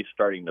here at least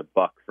starting to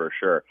buck for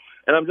sure.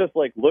 And I'm just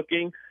like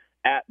looking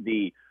at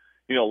the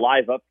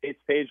live updates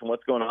page and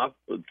what's going on.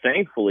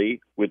 Thankfully,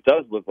 it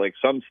does look like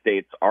some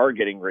states are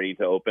getting ready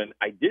to open.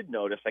 I did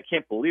notice, I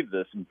can't believe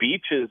this,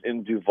 beaches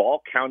in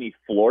Duval County,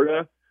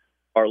 Florida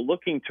are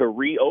looking to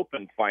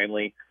reopen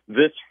finally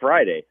this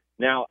Friday.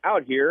 Now,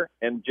 out here,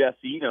 and Jesse,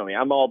 you know me,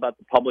 I'm all about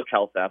the public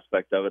health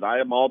aspect of it.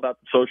 I am all about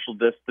the social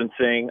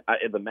distancing,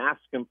 the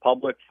mask in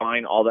public,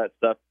 fine, all that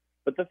stuff.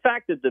 But the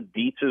fact that the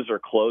beaches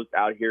are closed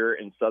out here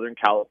in Southern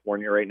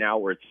California right now,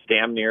 where it's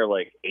damn near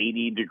like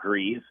 80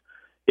 degrees,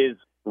 is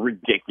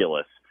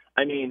ridiculous.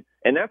 I mean,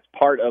 and that's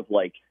part of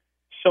like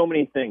so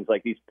many things,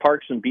 like these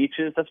parks and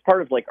beaches. That's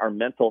part of like our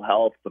mental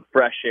health, the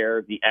fresh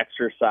air, the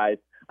exercise.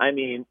 I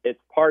mean, it's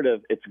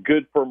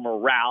good for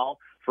morale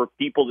for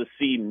people to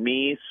see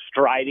me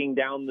striding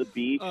down the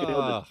beach.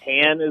 The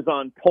tan is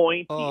on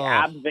point. The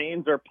ab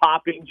veins are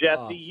popping,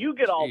 Jesse. You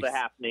get all the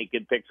half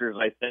naked pictures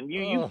I send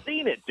you. You've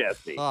seen it,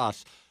 Jesse.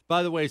 Gosh.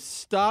 By the way,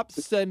 stop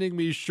sending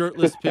me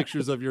shirtless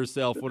pictures of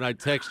yourself when I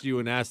text you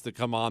and ask to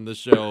come on the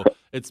show.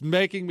 It's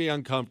making me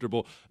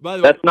uncomfortable. By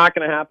the way, that's not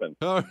going to happen.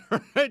 All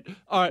right.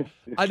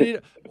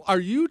 Are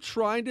you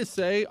trying to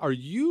say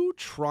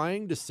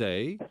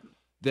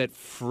that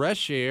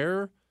fresh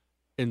air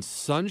and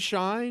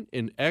sunshine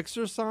and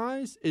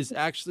exercise is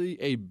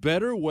actually a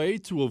better way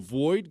to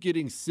avoid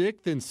getting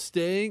sick than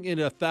staying in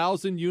a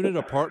 1,000-unit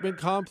apartment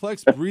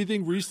complex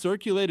breathing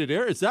recirculated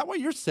air? Is that what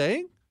you're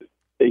saying?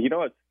 You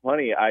know, it's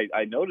funny.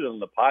 I noted on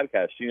the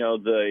podcast,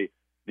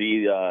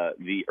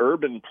 the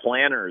urban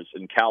planners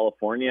in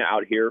California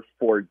out here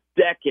for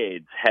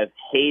decades have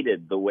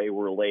hated the way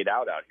we're laid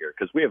out here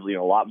because we have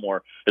a lot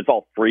more. It's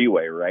all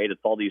freeway, right? It's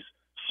all these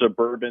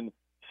suburban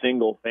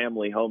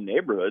single-family home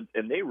neighborhoods,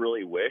 and they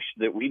really wish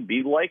that we'd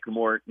be like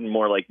more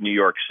like New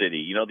York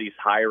City. These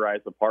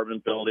high-rise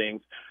apartment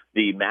buildings,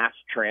 the mass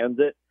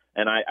transit.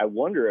 And I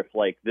wonder if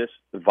this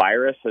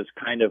virus has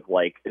kind of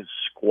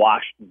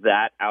squashed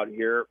that out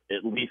here,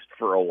 at least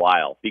for a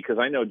while, because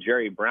I know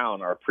Jerry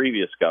Brown, our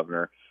previous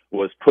governor,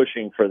 was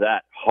pushing for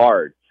that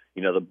hard.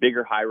 The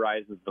bigger high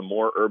rises, the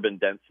more urban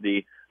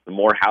density, the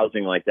more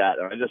housing like that.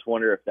 And I just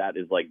wonder if that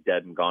is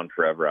dead and gone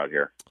forever out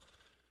here.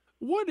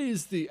 What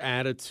is the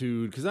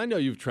attitude? Because I know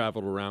you've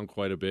traveled around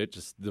quite a bit,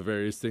 just the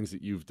various things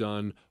that you've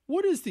done.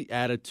 What is the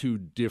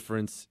attitude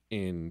difference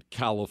in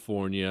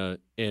California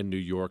and New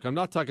York? I'm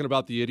not talking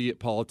about the idiot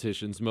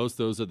politicians. Most of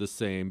those are the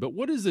same. But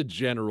what is a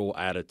general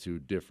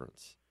attitude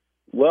difference?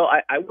 Well,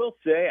 I will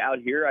say out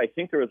here, I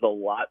think there was a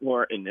lot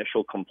more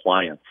initial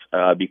compliance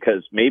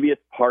because maybe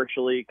it's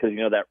partially because,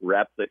 that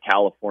rep that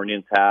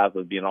Californians have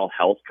of being all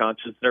health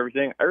conscious and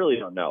everything. I really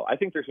don't know. I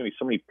think there's going to be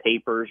so many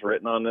papers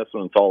written on this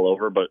when it's all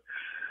over, but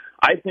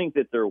I think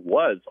that there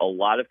was a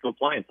lot of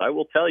compliance. I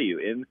will tell you,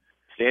 in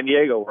San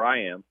Diego, where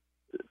I am,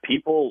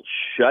 people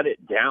shut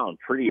it down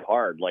pretty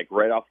hard, like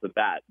right off the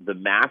bat. The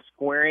mask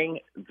wearing,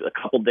 a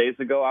couple days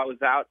ago I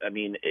was out,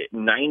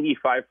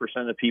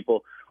 95% of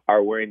people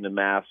are wearing the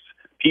masks.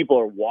 People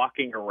are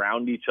walking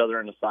around each other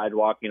on the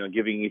sidewalk,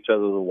 giving each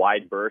other the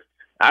wide berth.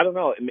 I don't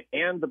know.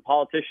 And the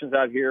politicians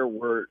out here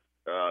were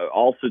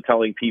also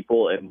telling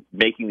people and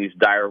making these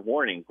dire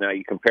warnings. Now,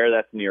 you compare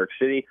that to New York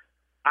City.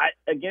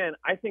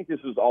 I think this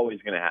was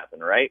always going to happen,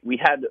 right? We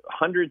had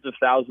hundreds of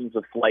thousands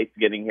of flights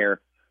getting here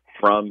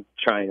from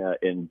China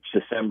in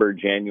December,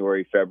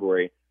 January,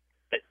 February.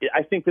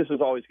 I think this was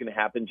always going to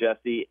happen,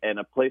 Jesse, and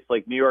a place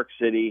like New York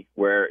City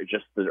where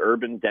just the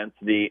urban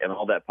density and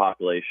all that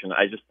population,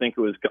 I just think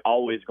it was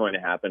always going to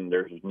happen.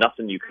 There's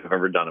nothing you could have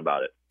ever done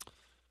about it.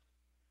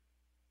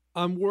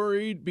 I'm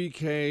worried,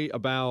 BK,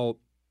 about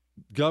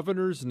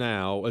governors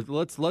now.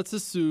 Let's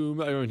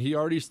assume, he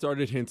already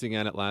started hinting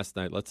at it last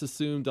night. Let's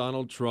assume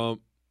Donald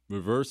Trump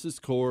reverses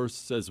course,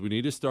 says we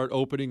need to start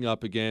opening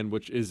up again,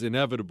 which is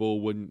inevitable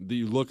when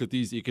you look at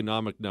these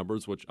economic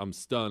numbers, which I'm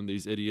stunned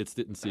these idiots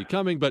didn't see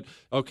coming. But,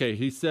 okay,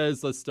 he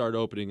says let's start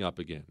opening up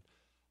again.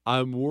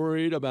 I'm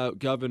worried about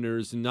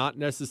governors not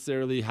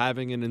necessarily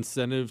having an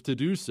incentive to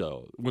do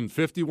so. When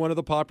 51%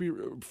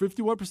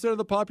 of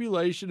the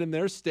population in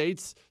their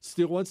states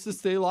still wants to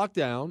stay locked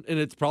down, and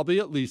it's probably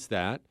at least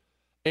that,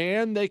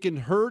 and they can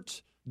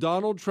hurt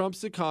Donald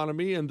Trump's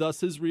economy and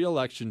thus his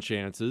reelection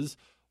chances,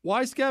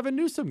 why is Gavin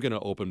Newsom going to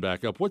open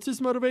back up? What's his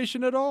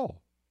motivation at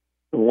all?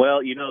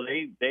 Well,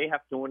 they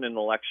have to win an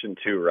election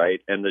too,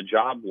 right? And the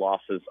job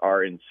losses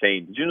are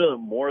insane. Did you know that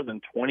more than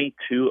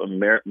 22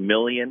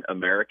 million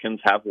Americans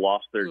have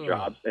lost their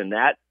jobs? And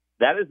that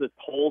is a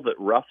toll that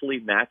roughly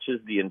matches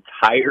the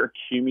entire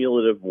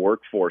cumulative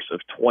workforce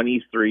of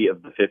 23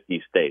 of the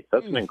 50 states.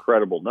 That's an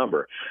incredible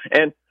number.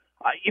 And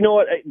you know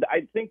what?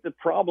 I think the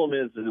problem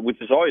is, which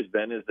has always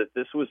been, is that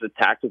this was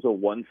attacked as a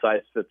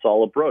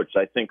one-size-fits-all approach.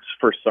 I think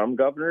for some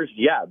governors,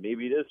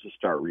 maybe it is to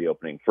start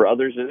reopening. For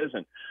others, it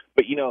isn't.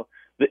 But,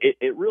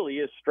 it really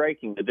is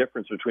striking the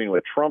difference between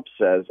what Trump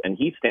says, and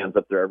he stands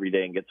up there every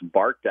day and gets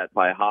barked at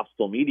by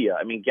hostile media.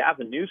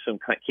 Gavin Newsom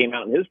came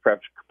out in his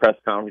press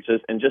conferences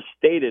and just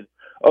stated,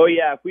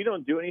 if we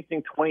don't do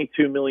anything,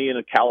 22 million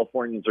of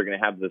Californians are going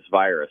to have this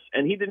virus.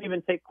 And he didn't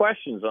even take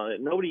questions on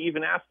it. Nobody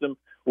even asked him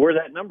where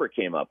that number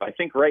came up. I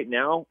think right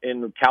now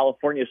in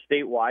California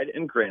statewide,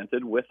 and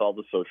granted with all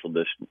the social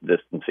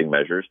distancing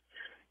measures,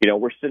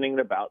 we're sitting at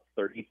about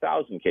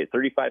 35,000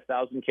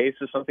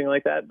 cases, something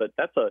like that. But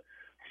that's a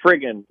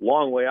friggin'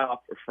 long way off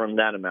from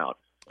that amount.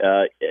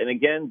 And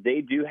again,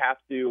 they do have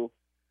to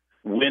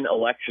win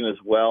election as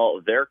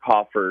well. Their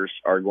coffers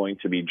are going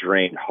to be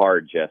drained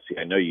hard, Jesse.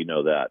 I know you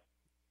know that.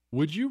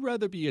 Would you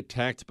rather be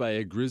attacked by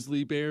a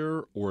grizzly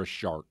bear or a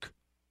shark?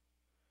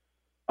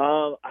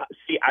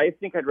 I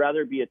think I'd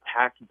rather be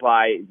attacked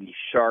by the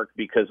shark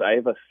because I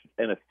have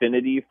an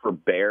affinity for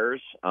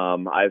bears.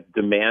 I've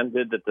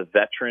demanded that the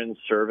veteran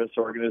service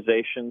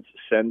organizations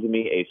send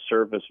me a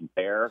service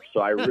bear. So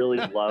I really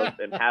love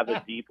and have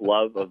a deep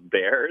love of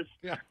bears.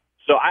 Yeah.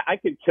 So I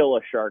could kill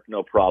a shark,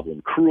 no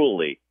problem,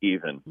 cruelly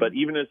even. But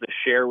even as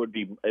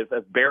if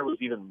a bear was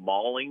even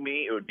mauling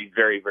me, it would be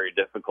very, very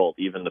difficult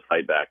even to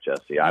fight back,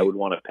 Jesse. I would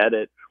want to pet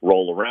it,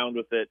 roll around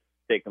with it,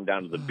 take them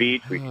down to the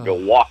beach. We can go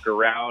walk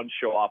around,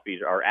 show off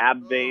our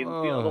ab veins,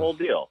 the whole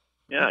deal.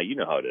 Yeah, you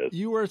know how it is.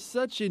 You are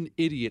such an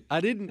idiot.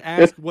 I didn't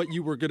ask what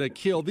you were going to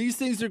kill. These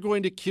things are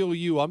going to kill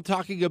you. I'm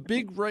talking a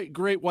big,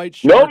 great white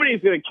shark.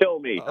 Nobody's going to kill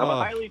me. I'm a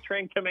highly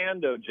trained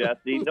commando,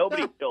 Jesse.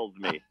 Nobody kills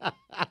me.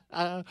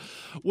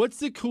 What's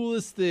the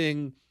coolest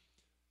thing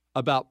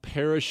about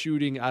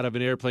parachuting out of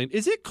an airplane?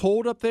 Is it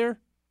cold up there?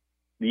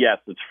 Yes,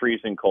 it's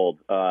freezing cold.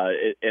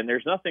 And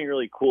there's nothing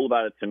really cool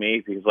about it to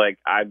me because,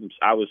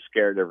 I was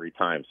scared every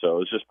time. So it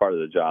was just part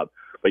of the job.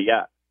 But,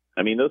 yeah.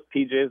 Those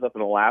PJs up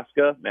in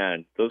Alaska,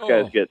 man, those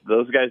guys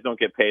don't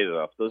get paid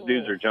enough. Those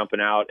dudes are jumping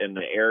out, and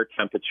the air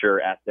temperature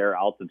at their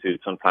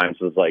altitude sometimes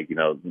is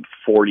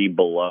 40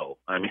 below.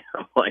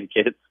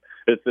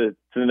 It's a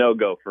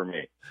no-go for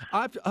me.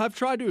 I've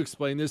tried to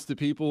explain this to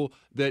people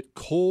that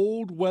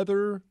cold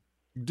weather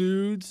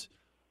dudes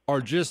are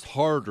just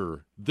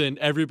harder than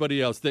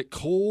everybody else. That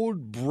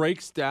cold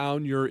breaks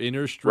down your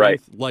inner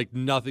strength like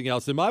nothing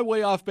else. Am I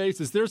way off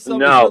base? Is there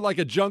someone like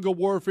a jungle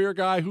warfare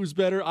guy who's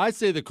better? I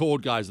say the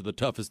cold guys are the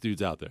toughest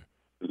dudes out there.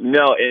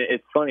 No,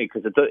 it's funny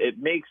because it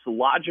makes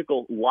logic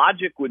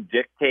would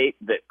dictate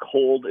that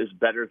cold is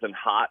better than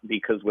hot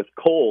because with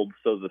cold,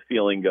 so the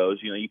feeling goes,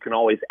 you can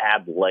always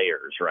add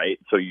layers, right?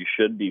 So you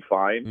should be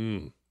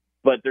fine.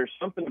 But there's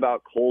something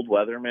about cold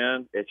weather,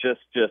 man. It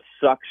just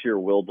sucks your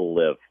will to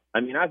live.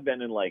 I've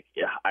been in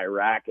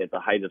Iraq at the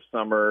height of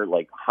summer,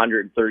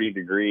 130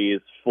 degrees,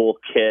 full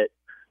kit,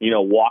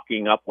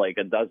 walking up like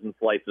a dozen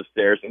flights of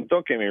stairs. And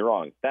don't get me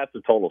wrong, that's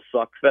a total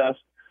suck fest.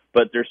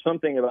 But there's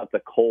something about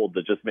the cold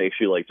that just makes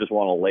you just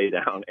want to lay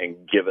down and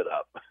give it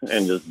up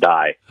and just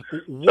die.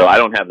 So I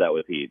don't have that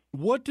with heat.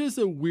 What does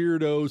a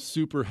weirdo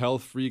super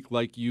health freak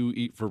like you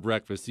eat for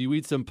breakfast? Do you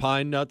eat some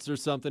pine nuts or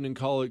something and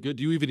call it good?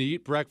 Do you even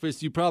eat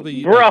breakfast? You probably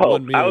eat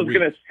one meal a week.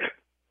 I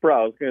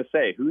was gonna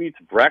say, who eats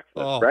breakfast?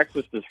 Oh.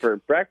 Breakfast is for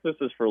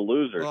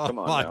losers. Come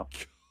on now.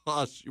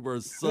 Gosh, you are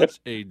such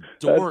a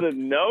dork. That's a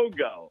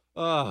no-go.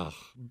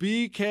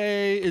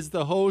 BK is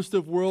the host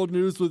of World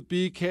News with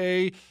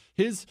BK.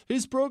 His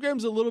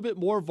program's a little bit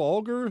more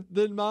vulgar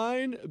than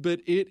mine,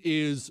 but it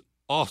is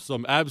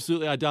awesome.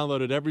 Absolutely. I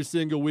download it every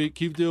single week.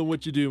 Keep doing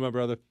what you do, my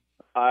brother.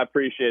 I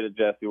appreciate it,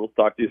 Jesse. We'll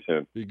talk to you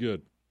soon. Be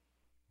good.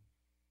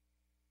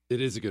 It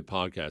is a good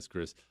podcast,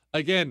 Chris.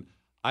 Again,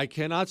 I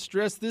cannot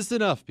stress this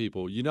enough,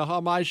 people. You know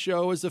how my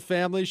show is a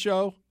family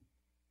show?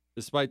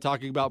 Despite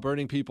talking about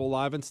burning people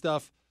alive and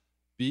stuff,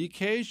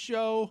 BK's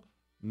show,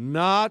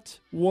 not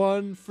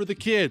one for the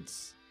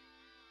kids,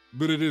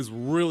 but it is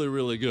really,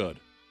 really good.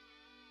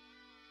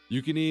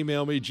 You can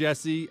email me,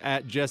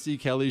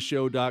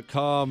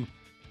 jesse@jessekellyshow.com.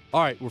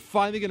 All right, we're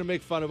finally going to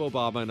make fun of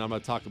Obama, and I'm going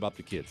to talk about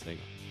the kids. Hang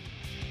on.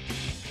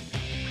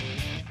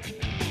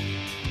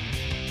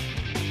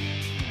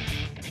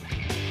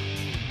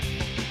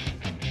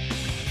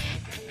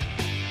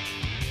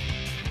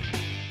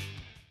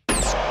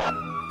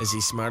 Is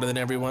he smarter than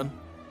everyone?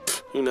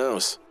 Who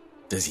knows?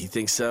 Does he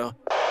think so?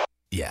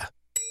 Yeah.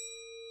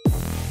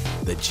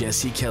 The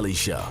Jesse Kelly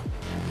Show.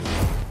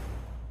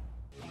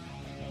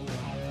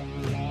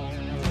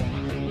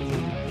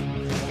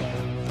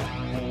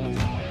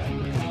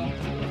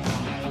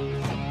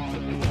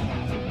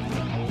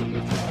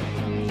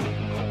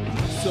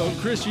 So,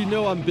 Chris,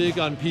 I'm big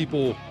on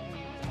people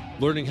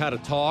learning how to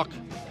talk,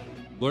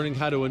 learning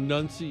how to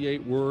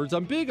enunciate words.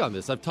 I'm big on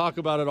this. I've talked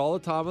about it all the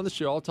time on the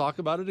show. I'll talk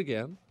about it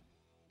again.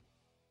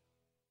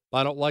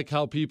 I don't like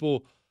how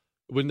people,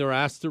 when they're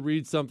asked to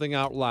read something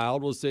out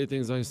loud, will say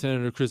things like,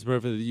 Senator Chris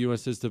Murphy of the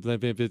U.S. system.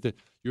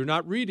 You're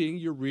not reading,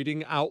 you're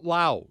reading out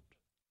loud.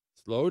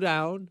 Slow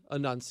down,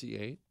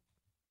 enunciate.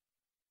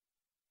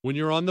 When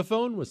you're on the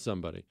phone with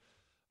somebody.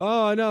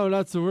 Oh, I know,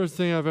 that's the worst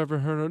thing I've ever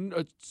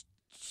heard.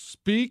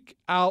 Speak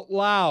out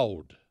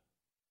loud.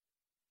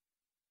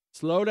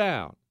 Slow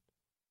down.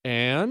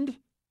 And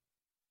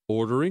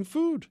ordering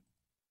food.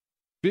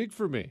 Big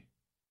for me.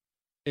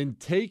 And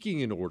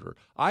taking an order.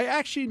 I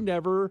actually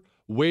never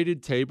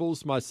waited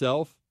tables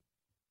myself,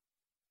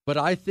 but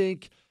I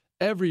think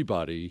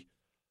everybody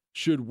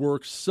should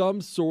work some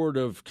sort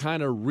of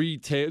kind of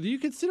retail. Do you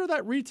consider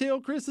that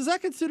retail, Chris? Is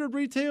that considered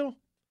retail?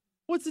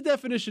 What's the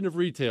definition of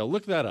retail?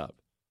 Look that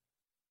up.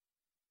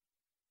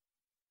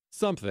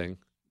 Something.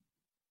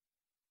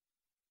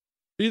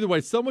 Either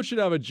way, someone should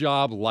have a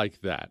job like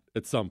that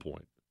at some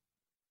point.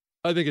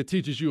 I think it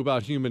teaches you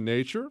about human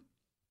nature.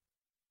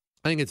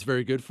 I think it's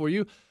very good for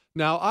you.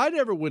 Now, I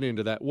never went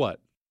into that. What?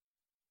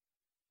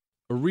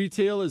 A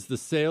retail is the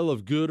sale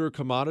of good or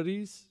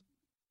commodities?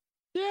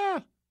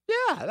 Yeah,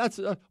 that's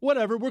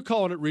whatever. We're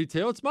calling it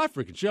retail. It's my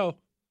freaking show.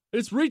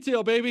 It's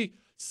retail, baby.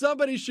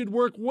 Somebody should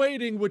work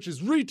waiting, which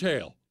is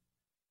retail.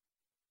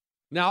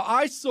 Now,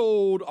 I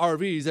sold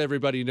RVs,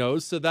 everybody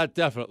knows, so that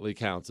definitely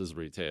counts as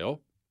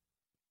retail.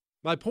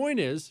 My point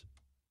is,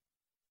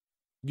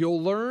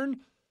 you'll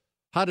learn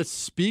how to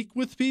speak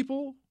with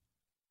people,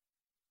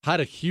 how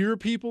to hear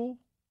people.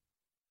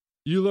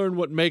 You learn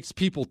what makes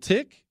people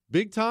tick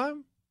big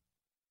time.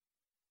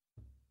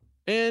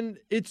 And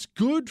it's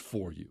good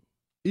for you.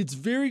 It's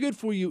very good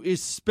for you,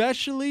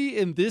 especially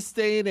in this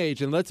day and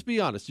age. And let's be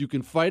honest, you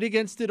can fight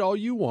against it all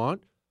you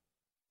want,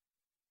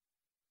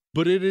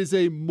 but it is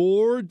a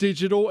more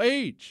digital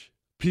age.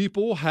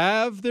 People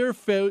have their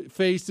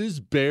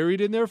faces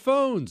buried in their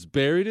phones,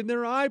 buried in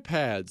their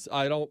iPads.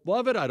 I don't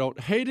love it. I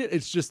don't hate it.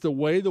 It's just the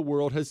way the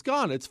world has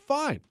gone. It's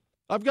fine.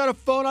 I've got a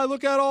phone I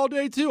look at all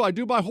day, too. I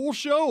do my whole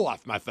show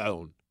off my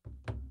phone.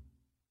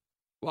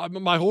 Well,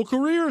 my whole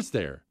career is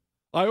there.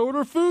 I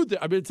order food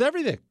there. I mean, it's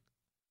everything.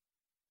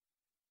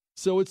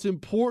 So it's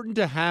important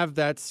to have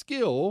that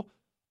skill.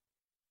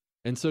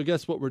 And so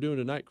guess what we're doing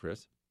tonight,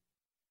 Chris?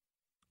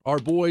 Our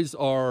boys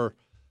are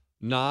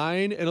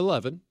 9 and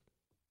 11.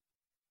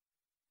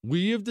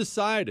 We have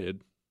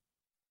decided,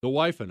 the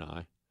wife and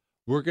I,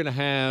 we're going to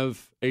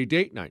have a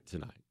date night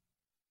tonight.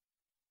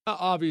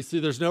 Obviously,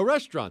 there's no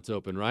restaurants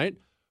open, right?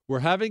 We're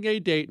having a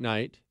date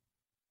night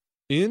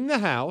in the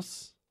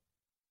house.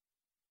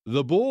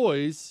 The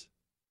boys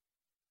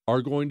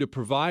are going to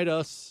provide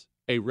us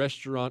a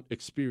restaurant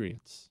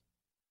experience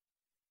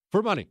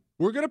for money.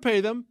 We're going to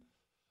pay them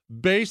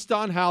based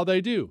on how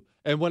they do.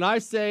 And when I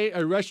say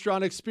a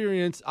restaurant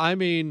experience, I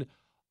mean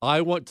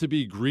I want to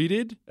be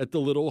greeted at the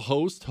little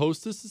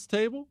hostess's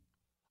table.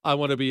 I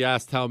want to be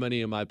asked how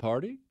many in my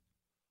party.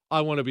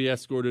 I want to be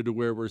escorted to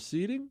where we're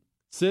sitting.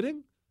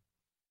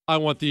 I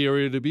want the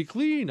area to be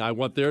clean. I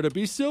want there to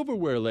be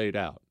silverware laid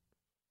out.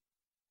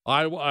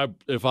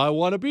 If I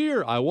want a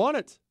beer, I want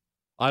it.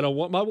 I don't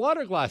want my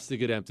water glass to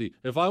get empty.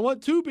 If I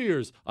want 2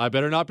 beers, I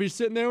better not be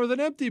sitting there with an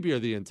empty beer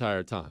the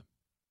entire time.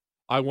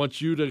 I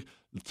want you to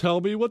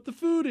tell me what the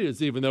food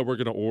is, even though we're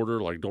going to order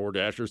like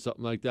DoorDash or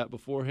something like that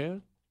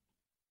beforehand.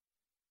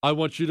 I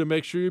want you to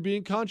make sure you're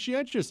being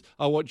conscientious.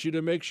 I want you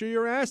to make sure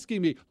you're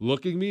asking me,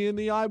 looking me in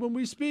the eye when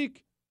we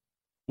speak.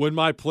 When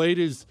my plate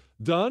is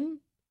done,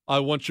 I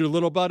want your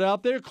little butt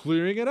out there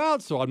clearing it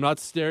out so I'm not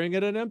staring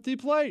at an empty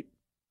plate.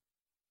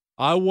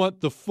 I want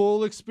the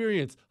full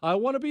experience. I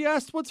want to be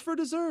asked what's for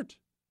dessert.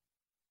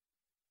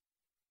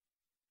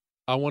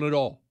 I want it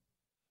all.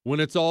 When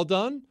it's all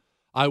done,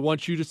 I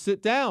want you to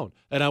sit down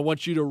and I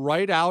want you to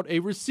write out a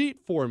receipt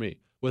for me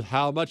with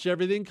how much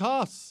everything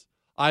costs.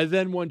 I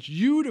then want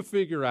you to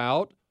figure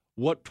out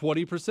what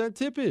 20%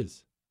 tip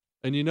is.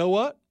 And you know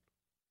what?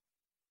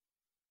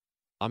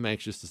 I'm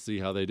anxious to see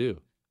how they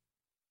do.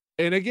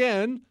 And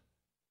again,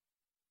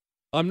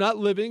 I'm not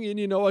living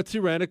in, a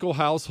tyrannical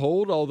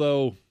household,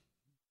 although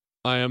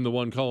I am the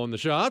one calling the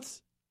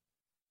shots.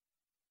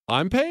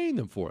 I'm paying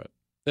them for it.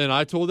 And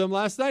I told them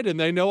last night, and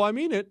they know I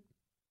mean it.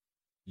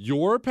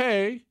 Your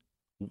pay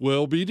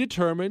will be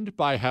determined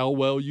by how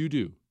well you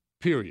do,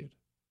 period.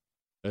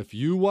 If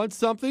you want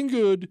something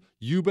good,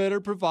 you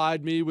better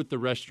provide me with the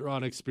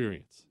restaurant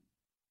experience.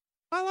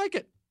 I like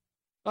it.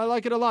 I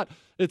like it a lot.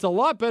 It's a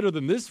lot better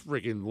than this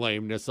freaking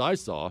lameness I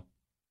saw.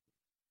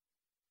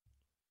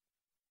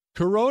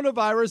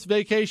 Coronavirus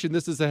vacation.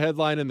 This is a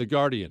headline in The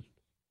Guardian.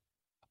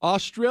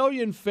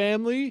 Australian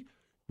family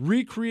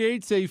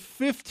recreates a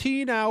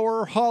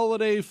 15-hour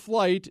holiday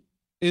flight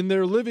in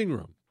their living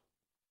room.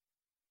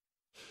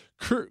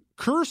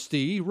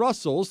 Kirsty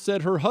Russell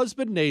said her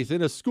husband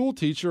Nathan, a school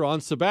teacher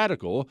on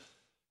sabbatical,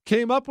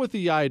 came up with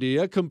the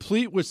idea,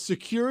 complete with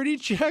security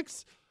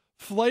checks,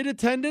 flight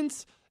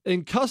attendants,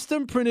 and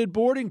custom-printed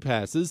boarding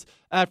passes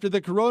after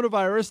the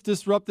coronavirus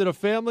disrupted a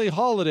family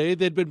holiday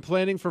they'd been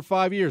planning for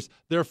 5 years.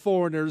 They're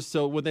foreigners,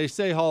 so when they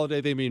say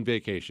holiday, they mean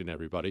vacation,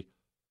 everybody.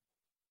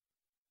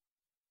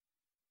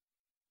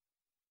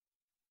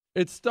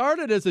 It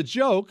started as a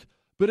joke,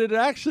 but it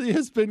actually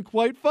has been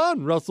quite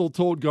fun, Russell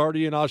told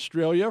Guardian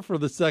Australia for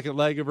the second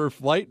leg of her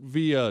flight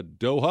via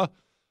Doha.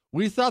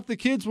 We thought the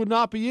kids would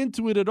not be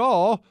into it at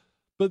all,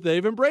 but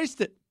they've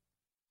embraced it.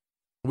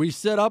 We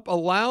set up a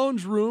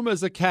lounge room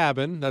as a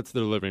cabin. That's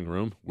their living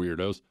room,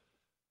 weirdos.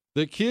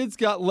 The kids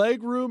got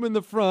leg room in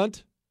the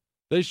front.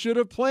 They should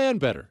have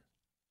planned better.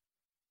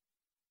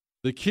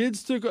 The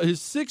kids his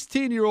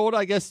 16-year-old,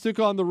 I guess, took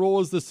on the role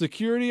as the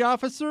security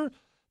officer.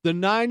 The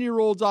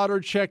 9-year-old daughter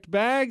checked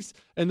bags,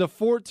 and the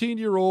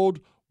 14-year-old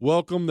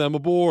welcomed them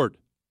aboard.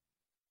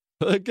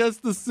 I guess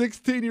the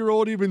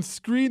 16-year-old even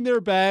screened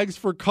their bags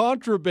for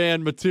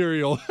contraband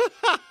material.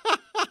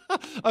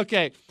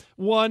 Okay,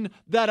 one,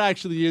 that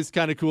actually is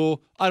kind of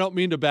cool. I don't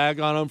mean to bag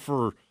on them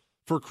for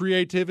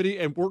creativity.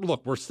 And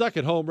we're stuck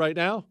at home right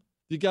now.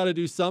 You got to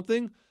do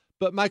something.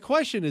 But my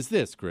question is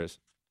this, Chris.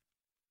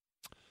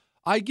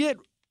 I get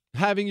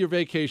having your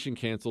vacation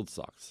canceled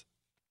sucks.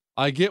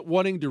 I get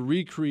wanting to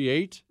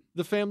recreate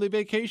the family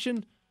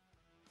vacation.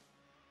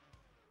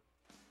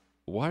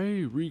 Why are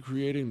you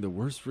recreating the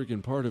worst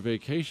freaking part of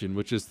vacation,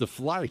 which is the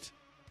flight?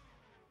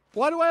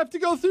 Why do I have to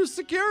go through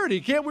security?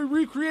 Can't we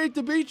recreate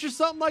the beach or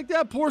something like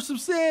that? Pour some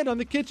sand on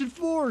the kitchen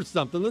floor or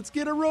something. Let's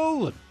get it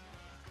rolling.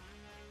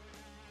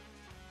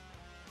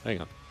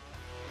 Hang on.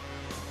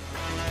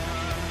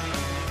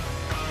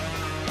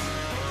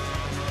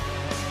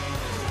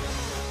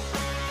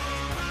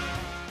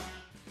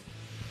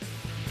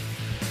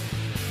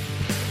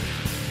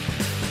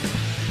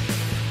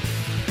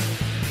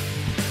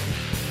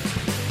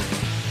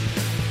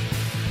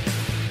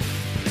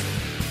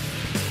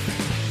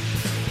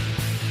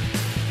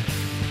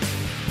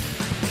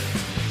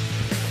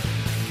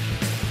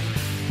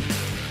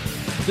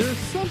 There's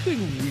something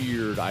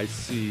weird I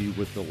see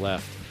with the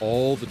left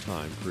all the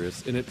time,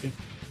 Chris, and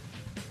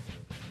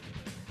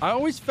I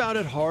always found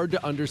it hard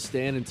to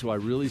understand until I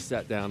really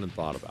sat down and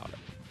thought about it.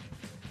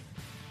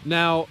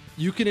 Now,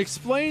 you can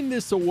explain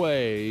this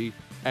away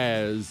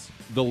as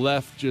the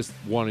left just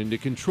wanting to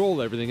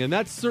control everything, and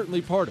that's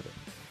certainly part of it.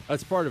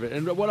 That's part of it.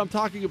 And what I'm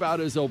talking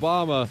about is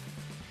Obama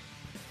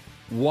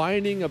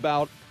whining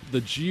about the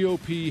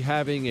GOP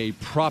having a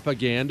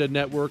propaganda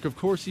network. Of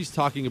course, he's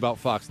talking about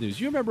Fox News.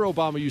 You remember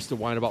Obama used to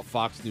whine about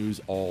Fox News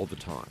all the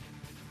time.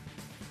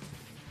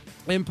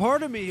 And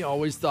part of me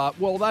always thought,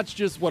 well, that's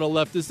just what a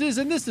leftist is.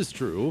 And this is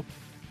true.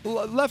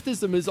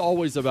 Leftism is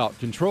always about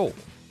control.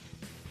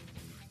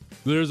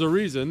 There's a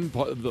reason.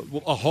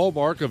 A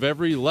hallmark of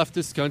every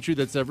leftist country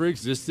that's ever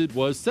existed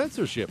was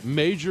censorship.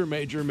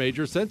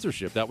 Major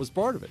censorship. That was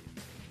part of it.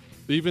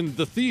 Even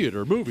the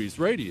theater, movies,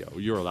 radio.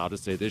 You're allowed to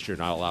say this. You're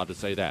not allowed to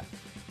say that.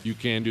 You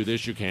can do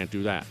this, you can't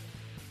do that.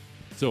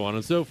 So on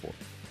and so forth.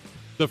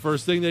 The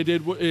first thing they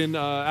did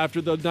after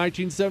the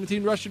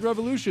 1917 Russian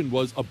Revolution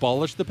was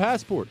abolish the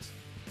passports.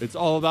 It's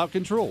all about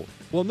control.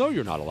 Well, no,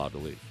 you're not allowed to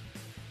leave.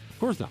 Of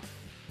course not.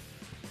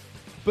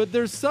 But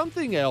there's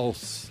something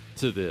else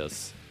to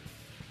this.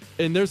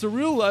 And there's a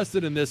real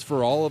lesson in this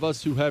for all of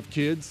us who have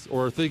kids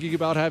or are thinking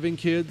about having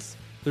kids.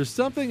 There's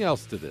something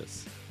else to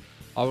this.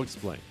 I'll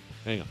explain.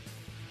 Hang on.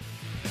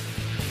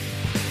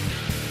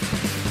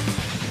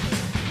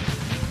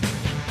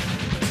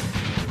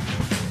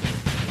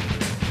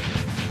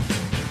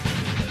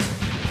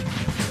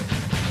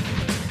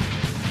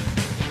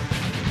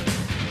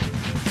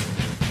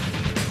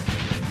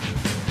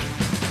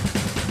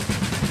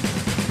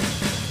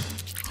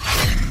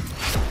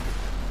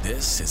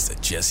 This is the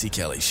Jesse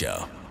Kelly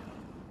Show.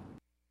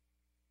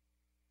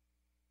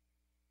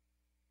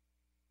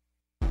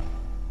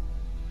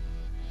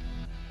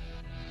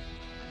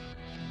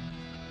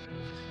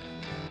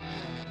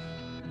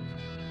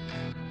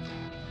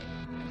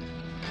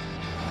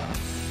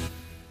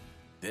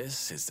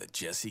 This is the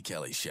Jesse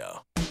Kelly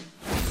Show.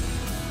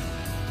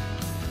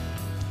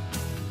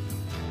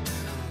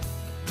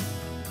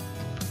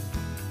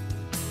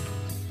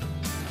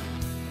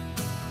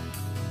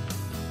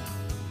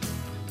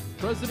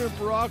 President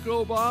Barack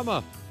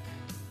Obama,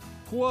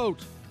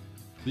 quote,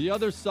 "The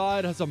other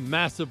side has a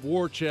massive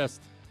war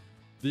chest.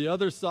 The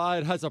other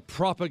side has a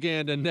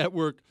propaganda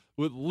network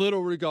with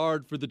little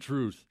regard for the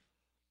truth."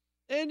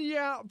 And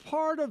yeah,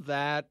 part of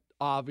that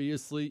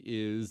obviously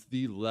is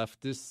the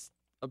leftist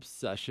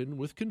obsession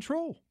with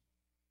control.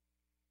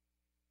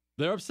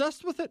 They're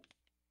obsessed with it.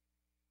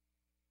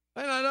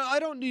 And I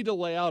don't need to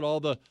lay out all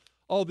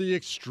the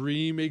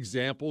extreme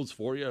examples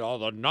for you, all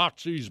the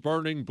Nazis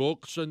burning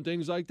books and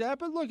things like that.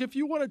 But look, if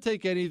you want to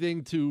take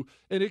anything to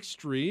an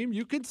extreme,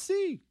 you can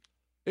see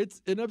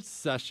it's an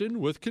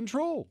obsession with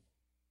control.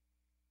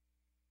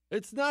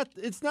 It's not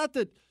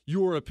that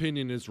your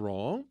opinion is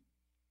wrong.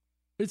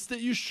 It's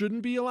that you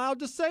shouldn't be allowed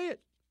to say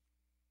it.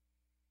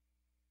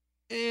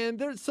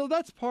 And so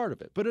that's part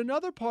of it. But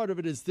another part of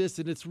it is this,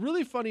 and it's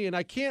really funny, and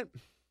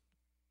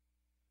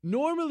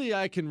normally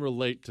I can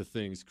relate to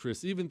things,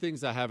 Chris, even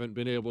things I haven't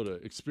been able to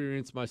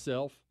experience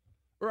myself,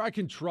 or I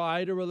can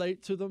try to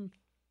relate to them.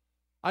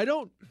 I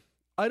don't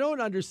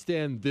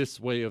understand this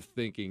way of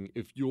thinking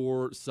if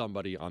you're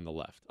somebody on the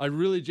left. I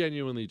really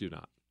genuinely do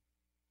not.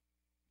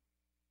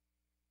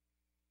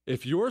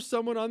 If you're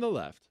someone on the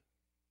left,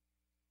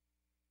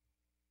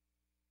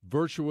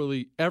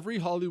 virtually every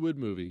Hollywood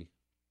movie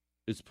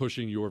is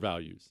pushing your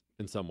values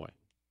in some way.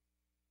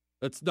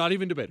 That's not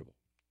even debatable.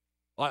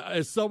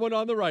 As someone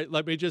on the right,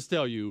 let me just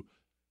tell you,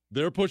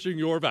 they're pushing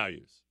your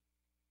values.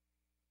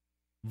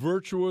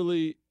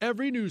 Virtually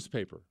every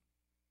newspaper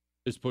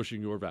is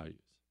pushing your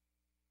values.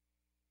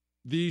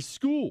 The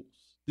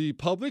schools, the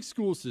public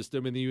school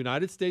system in the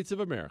United States of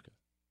America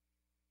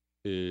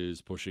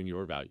is pushing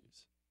your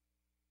values.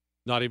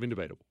 Not even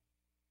debatable.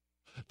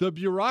 The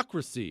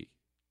bureaucracy,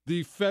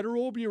 the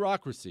federal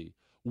bureaucracy,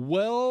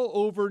 well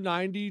over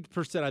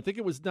 90%, I think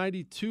it was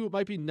 92, it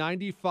might be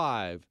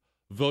 95,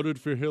 voted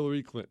for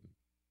Hillary Clinton.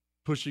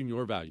 Pushing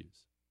your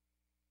values.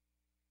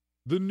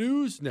 The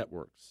news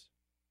networks,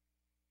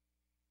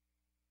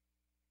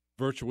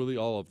 virtually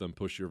all of them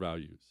push your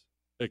values,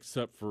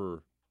 except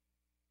for,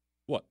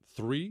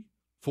 3,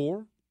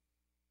 4?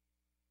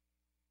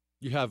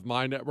 You have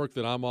my network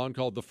that I'm on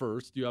called The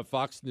First. You have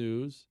Fox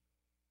News.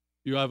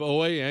 You have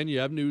OAN. You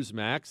have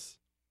Newsmax.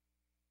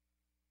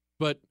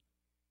 But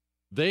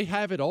they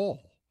have it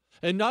all.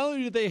 And not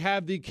only do they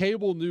have the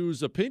cable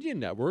news opinion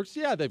networks,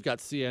 yeah, they've got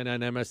CNN,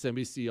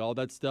 MSNBC, all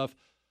that stuff.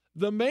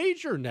 The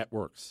major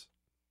networks,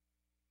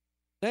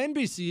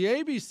 NBC,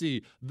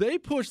 ABC, they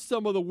push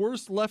some of the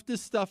worst leftist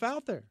stuff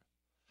out there.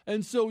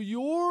 And so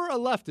you're a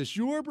leftist,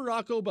 you're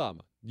Barack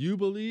Obama. You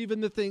believe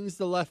in the things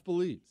the left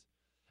believes.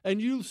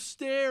 And you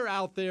stare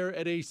out there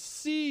at a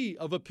sea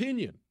of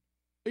opinion.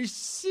 A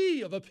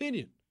sea of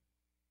opinion.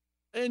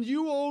 And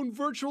you own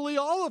virtually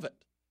all of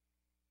it.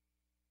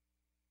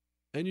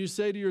 And you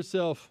say to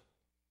yourself,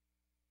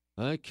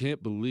 I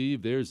can't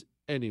believe there's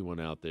anyone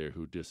out there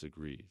who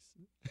disagrees.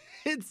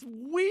 It's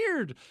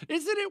weird.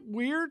 Isn't it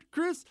weird,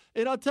 Chris?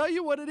 And I'll tell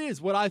you what it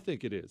is, what I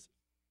think it is.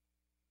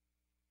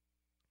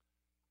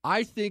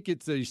 I think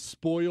it's a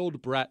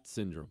spoiled brat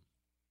syndrome.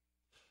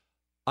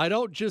 I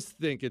don't just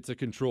think it's a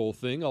control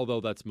thing,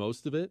 although that's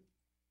most of it.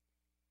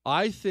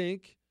 I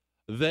think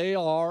they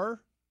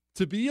are,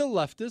 to be a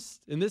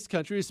leftist in this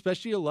country,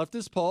 especially a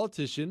leftist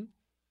politician,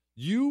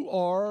 you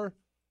are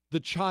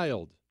the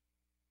child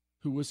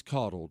who was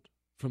coddled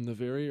from the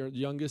very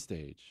youngest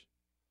age.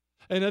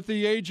 And at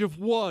the age of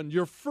 1,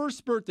 your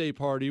first birthday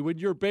party, when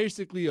you're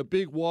basically a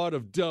big wad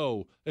of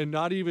dough and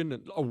not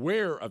even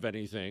aware of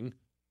anything,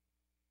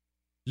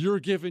 you're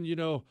given,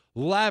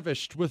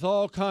 lavished with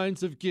all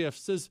kinds of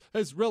gifts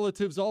as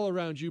relatives all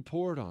around you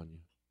poured on you.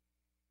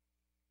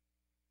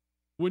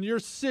 When you're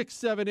 6,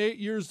 7, 8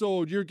 years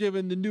old, you're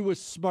given the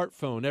newest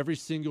smartphone every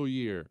single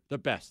year, the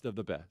best of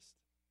the best.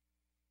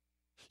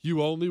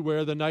 You only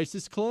wear the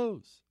nicest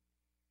clothes.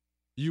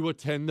 You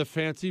attend the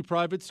fancy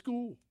private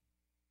school.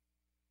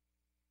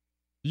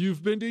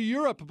 You've been to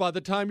Europe by the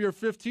time you're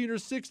 15 or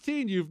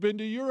 16. You've been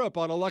to Europe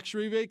on a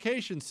luxury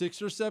vacation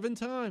 6 or 7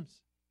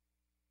 times.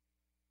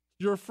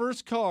 Your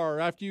first car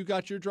after you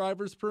got your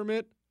driver's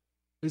permit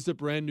is a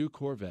brand new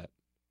Corvette.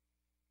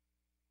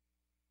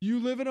 You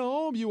live in a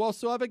home. You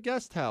also have a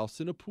guest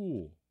house and a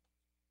pool.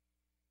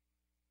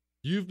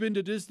 You've been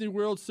to Disney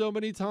World so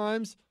many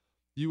times,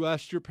 you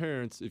asked your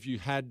parents if you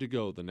had to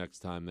go the next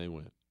time they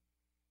went.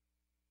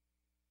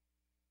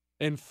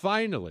 And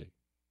finally,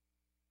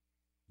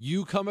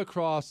 you come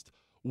across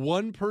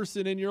one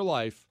person in your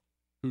life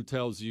who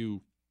tells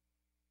you,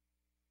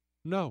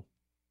 no,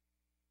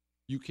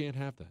 you can't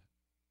have that.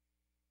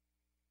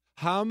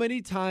 How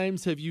many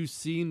times have you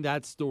seen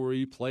that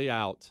story play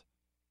out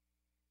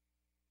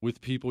with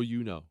people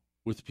you know,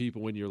 with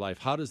people in your life?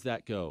 How does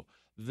that go?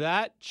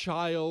 That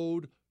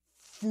child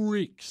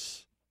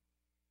freaks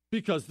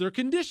because they're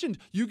conditioned.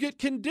 You get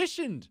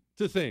conditioned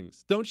to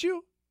things, don't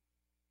you?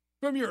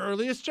 From your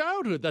earliest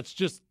childhood. That's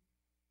just,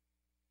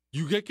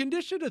 you get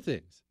conditioned to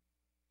things.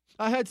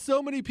 I had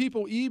so many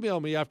people email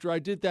me after I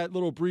did that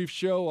little brief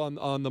show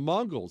on the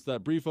Mongols,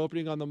 that brief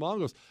opening on the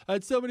Mongols. I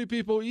had so many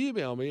people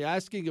email me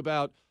asking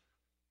about,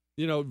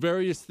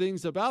 various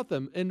things about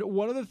them. And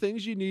one of the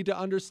things you need to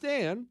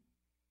understand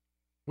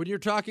when you're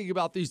talking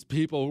about these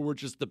people who were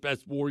just the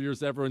best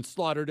warriors ever and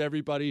slaughtered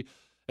everybody,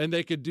 and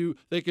they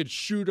could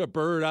shoot a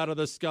bird out of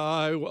the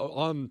sky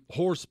on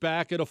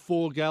horseback at a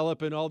full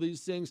gallop and all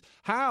these things.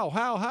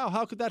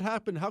 How could that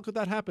happen? How could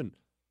that happen?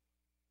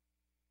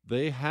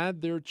 They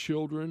had their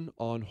children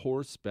on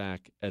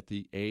horseback at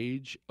the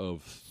age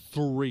of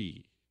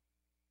 3.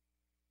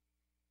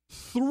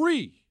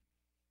 3.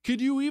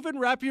 Could you even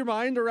wrap your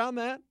mind around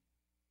that?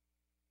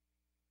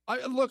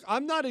 Look,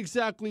 I'm not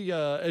exactly,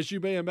 as you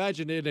may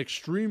imagine, an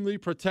extremely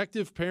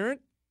protective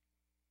parent.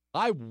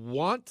 I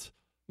want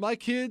my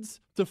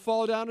kids to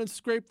fall down and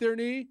scrape their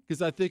knee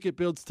because I think it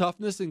builds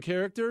toughness and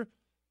character.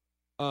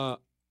 I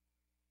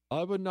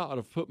would not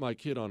have put my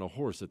kid on a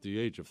horse at the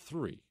age of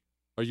 3.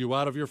 Are you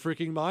out of your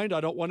freaking mind? I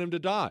don't want him to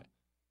die.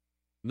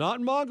 Not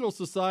in Mongol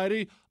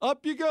society.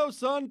 Up you go,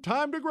 son.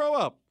 Time to grow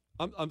up.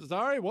 I'm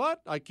sorry,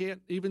 what? I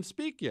can't even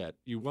speak yet.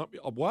 You want me?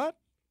 What?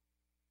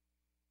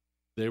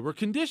 They were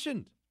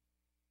conditioned.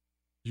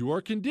 You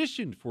are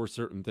conditioned for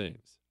certain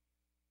things.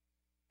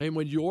 And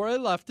when you're a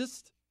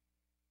leftist,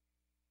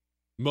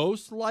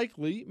 most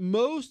likely,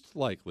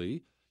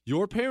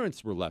 your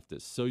parents were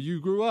leftists. So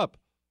you grew up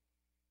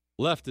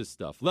leftist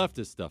stuff.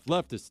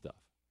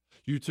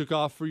 You took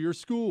off for your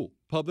school,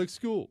 public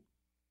school.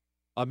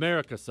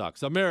 America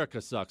sucks,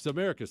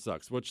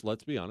 which,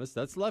 let's be honest,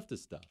 that's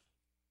leftist stuff.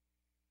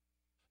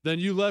 Then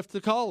you left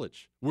to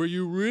college, where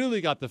you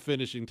really got the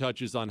finishing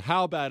touches on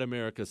how bad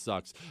America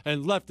sucks,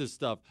 and leftist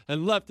stuff,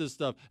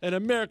 and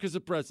America's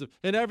oppressive,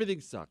 and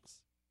everything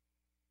sucks.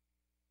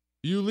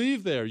 You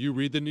leave there, you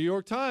read the New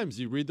York Times,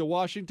 you read the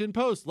Washington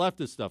Post,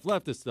 leftist stuff.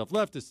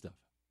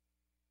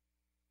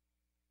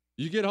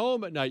 You get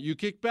home at night, you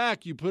kick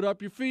back, you put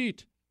up your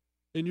feet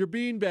in your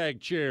beanbag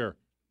chair.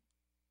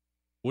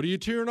 What do you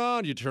turn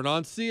on? You turn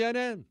on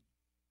CNN.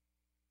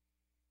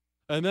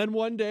 And then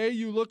one day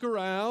you look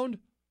around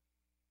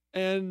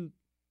and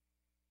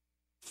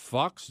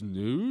Fox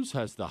News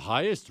has the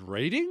highest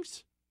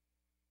ratings?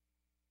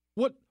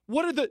 What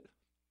are the...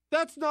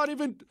 That's not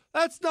even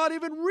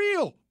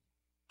real.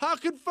 How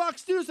can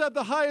Fox News have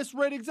the highest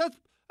ratings?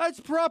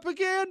 That's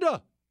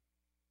propaganda.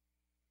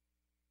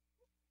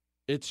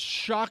 It's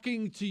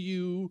shocking to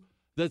you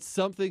that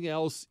something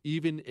else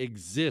even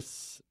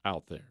exists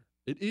out there.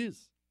 It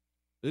is.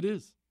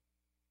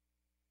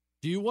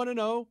 Do you want to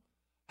know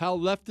how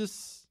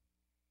leftists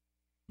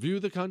view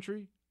the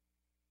country?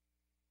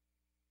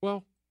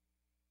 Well,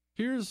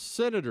 here's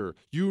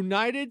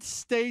United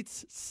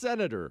States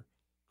Senator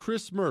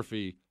Chris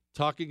Murphy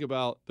talking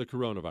about the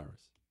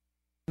coronavirus.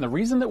 The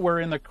reason that we're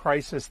in the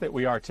crisis that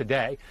we are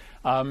today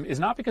is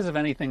not because of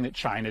anything that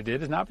China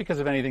did. It's not because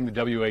of anything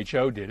the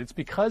WHO did. It's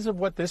because of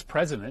what this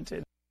president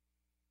did.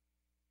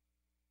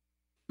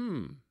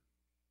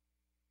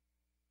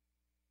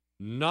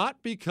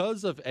 Not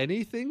because of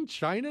anything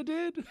China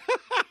did?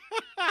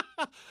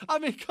 I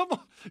mean,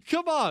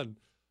 come on.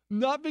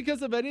 Not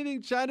because of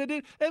anything China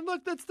did. And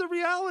look, that's the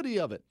reality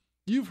of it.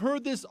 You've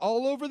heard this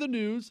all over the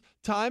news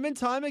time and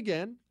time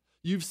again.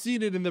 You've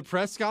seen it in the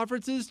press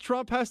conferences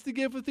Trump has to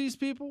give with these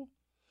people.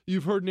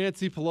 You've heard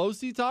Nancy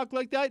Pelosi talk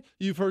like that.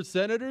 You've heard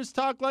senators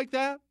talk like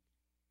that.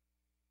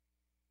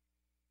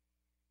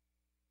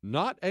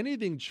 Not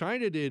anything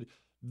China did.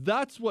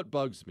 That's what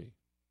bugs me.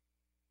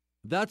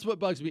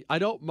 I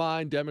don't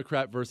mind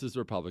Democrat versus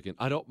Republican.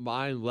 I don't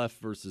mind left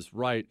versus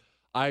right.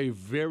 I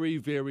very,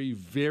 very,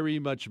 very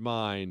much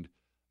mind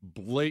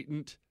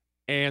blatant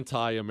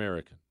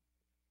anti-American.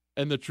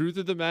 And the truth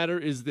of the matter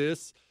is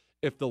this: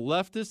 if the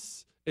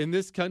leftists in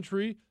this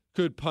country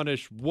could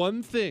punish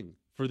one thing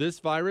for this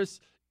virus,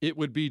 it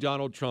would be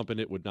Donald Trump and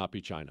it would not be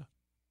China.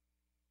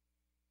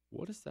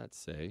 What does that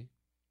say?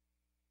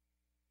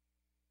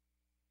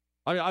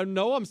 I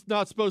know I'm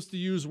not supposed to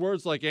use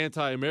words like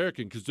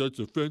anti-American because that's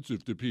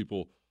offensive to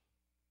people.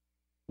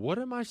 What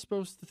am I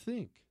supposed to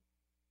think?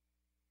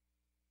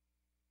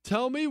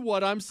 Tell me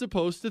what I'm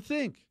supposed to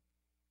think.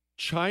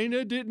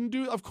 China didn't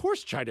do... Of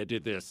course China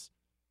did this.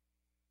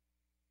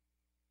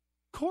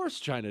 Of course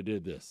China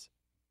did this.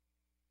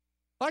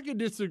 I can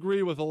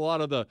disagree with a lot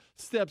of the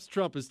steps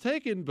Trump has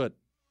taken, but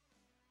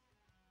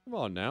come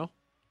on now.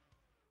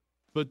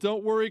 But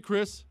don't worry,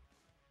 Chris.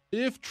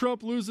 if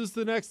Trump loses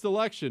the next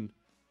election,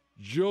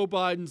 Joe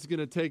Biden's going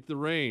to take the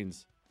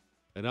reins.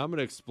 And I'm going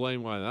to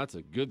explain why that's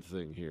a good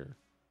thing here.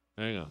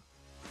 Hang on.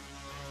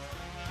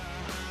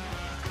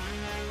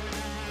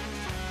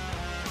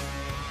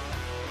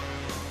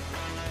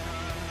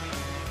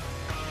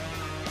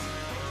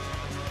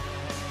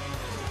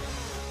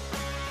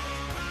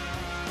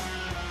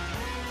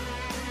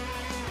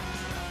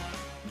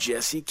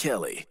 Jesse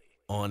Kelly,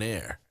 on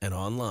air and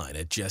online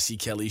at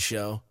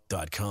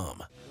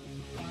jessekellyshow.com.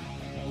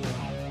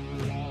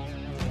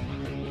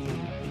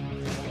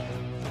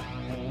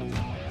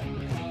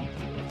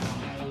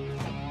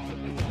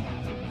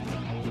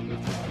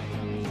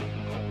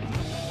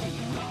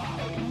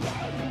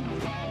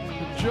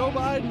 Joe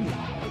Biden.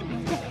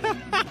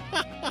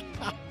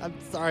 I'm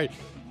sorry.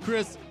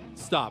 Chris,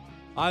 stop.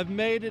 I've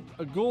made it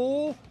a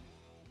goal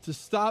to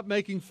stop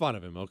making fun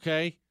of him,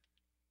 okay?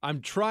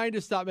 I'm trying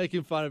to stop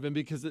making fun of him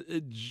because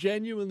it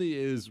genuinely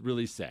is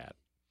really sad.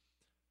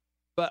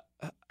 But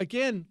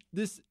again,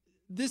 this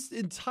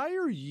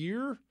entire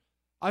year,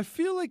 I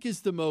feel like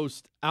is the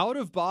most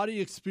out-of-body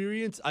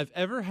experience I've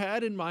ever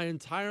had in my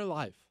entire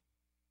life.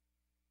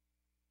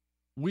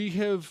 We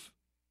have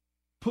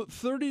put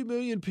 30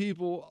 million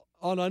people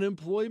on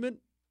unemployment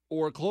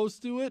or close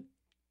to it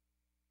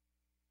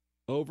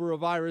over a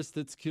virus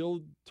that's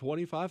killed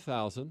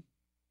 25,000.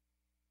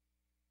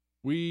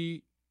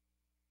 We're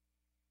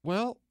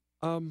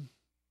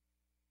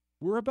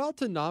about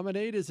to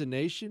nominate as a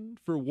nation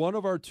for one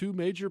of our two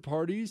major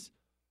parties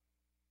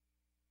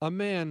a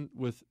man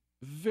with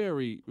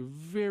very,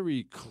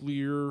 very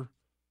clear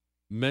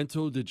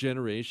mental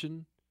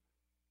degeneration.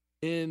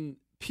 And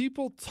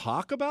people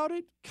talk about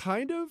it,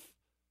 kind of,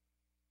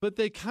 but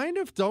they kind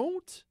of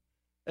don't.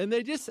 And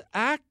they just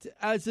act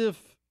as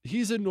if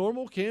he's a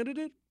normal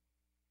candidate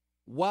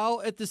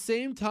while at the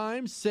same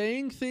time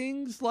saying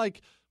things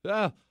like,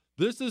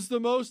 this is the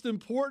most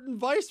important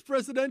vice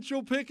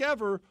presidential pick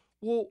ever.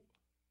 Well,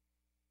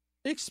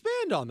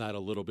 expand on that a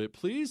little bit,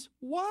 please.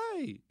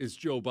 Why is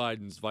Joe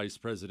Biden's vice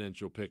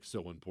presidential pick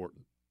so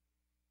important?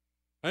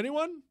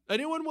 Anyone?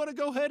 Anyone want to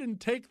go ahead and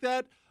take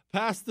that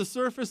past the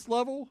surface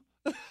level?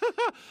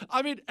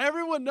 I mean,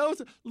 everyone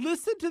knows.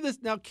 Listen to this.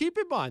 Now, keep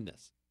in mind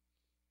this.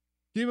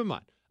 Keep in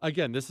mind.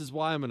 Again, this is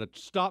why I'm going to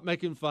stop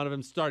making fun of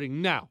him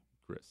starting now,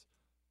 Chris.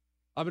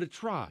 I'm going to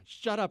try.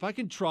 Shut up. I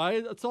can try.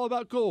 It's all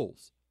about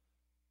goals.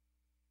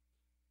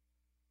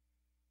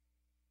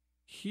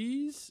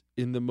 He's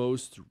in the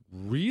most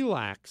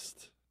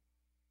relaxed,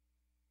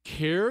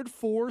 cared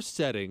for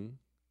setting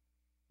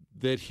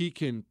that he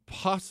can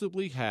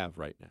possibly have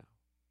right now.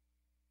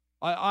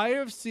 I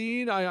have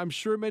seen, I'm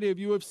sure many of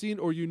you have seen,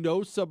 or you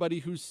know somebody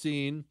who's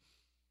seen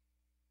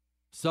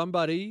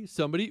somebody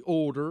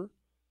older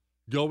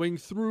going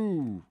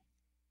through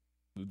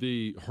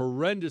the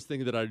horrendous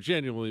thing that I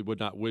genuinely would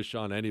not wish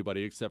on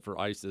anybody except for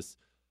ISIS,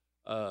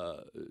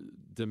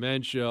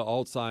 dementia,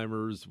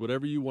 Alzheimer's,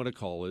 whatever you want to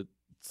call it,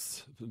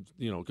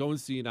 going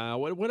senile,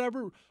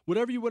 whatever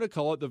you want to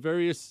call it, the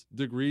various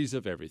degrees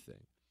of everything.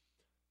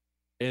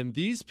 And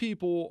these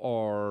people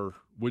are,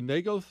 when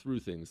they go through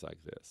things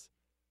like this,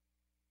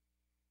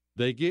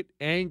 they get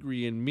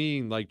angry and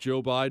mean like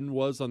Joe Biden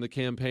was on the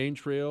campaign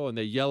trail, and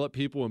they yell at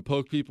people and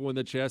poke people in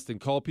the chest and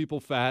call people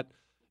fat.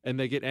 And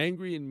they get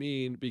angry and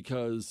mean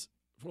because,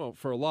 well,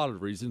 for a lot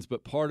of reasons,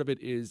 but part of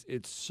it is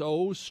it's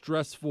so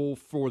stressful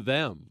for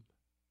them.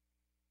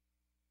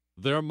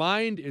 Their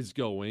mind is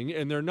going,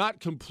 and they're not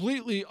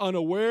completely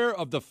unaware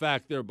of the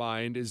fact their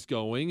mind is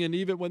going. And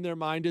even when their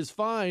mind is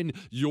fine,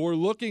 you're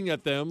looking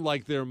at them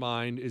like their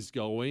mind is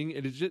going.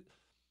 And it's just,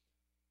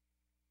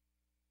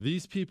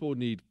 these people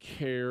need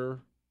care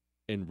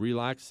and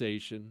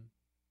relaxation.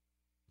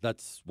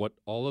 That's what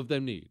all of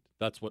them need.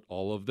 That's what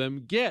all of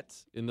them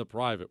get in the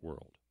private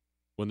world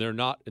when they're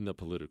not in the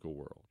political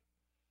world.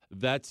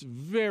 That's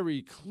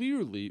very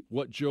clearly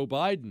what Joe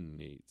Biden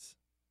needs.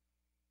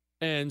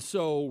 And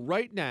so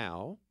right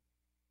now,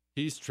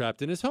 he's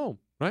trapped in his home,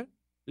 right?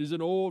 He's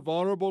an old,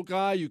 vulnerable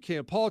guy. You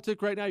can't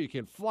politic right now. You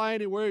can't fly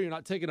anywhere. You're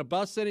not taking a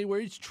bus anywhere.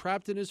 He's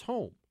trapped in his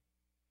home.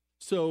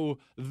 So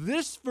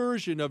this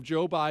version of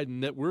Joe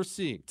Biden that we're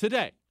seeing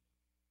today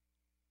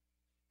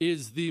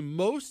is the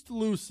most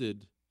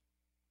lucid,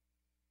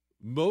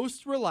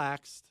 most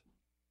relaxed,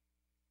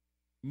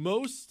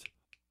 most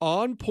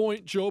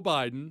on-point Joe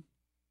Biden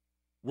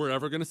we're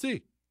ever going to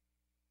see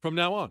from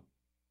now on.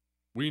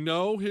 We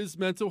know his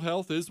mental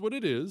health is what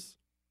it is.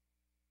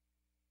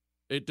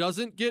 It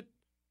doesn't get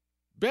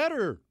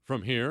better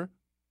from here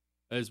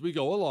as we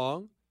go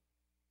along.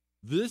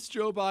 This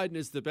Joe Biden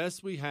is the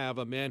best we have,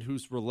 a man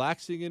who's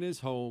relaxing in his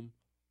home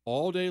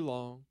all day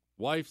long.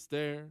 Wife's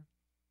there,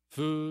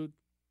 food,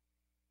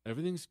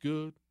 everything's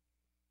good,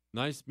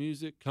 nice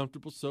music,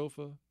 comfortable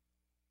sofa,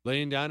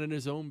 laying down in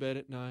his own bed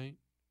at night.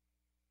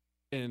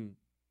 And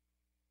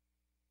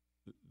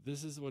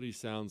this is what he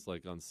sounds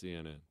like on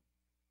CNN.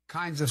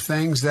 Kinds of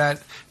things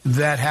that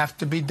have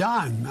to be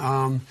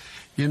done.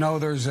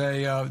 There's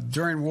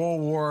during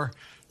World War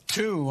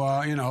II,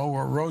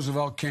 where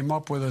Roosevelt came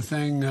up with a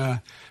thing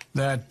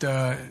that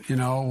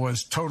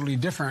was totally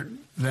different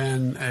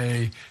than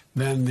he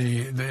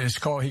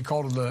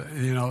called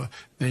it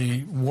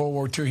the World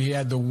War II. He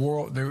had the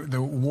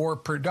War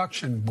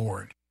Production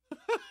Board.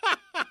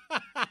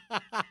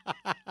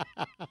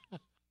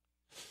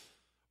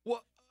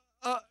 Well,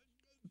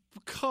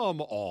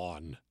 come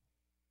on.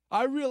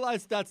 I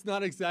realize that's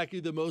not exactly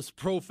the most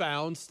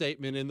profound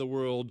statement in the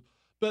world,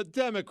 but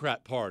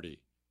Democrat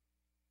Party,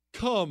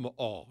 come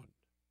on.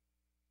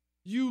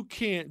 You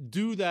can't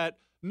do that,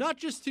 not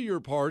just to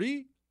your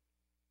party.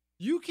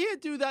 You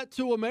can't do that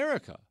to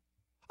America.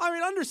 I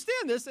mean,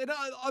 understand this, and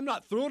I'm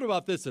not thrilled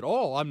about this at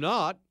all. I'm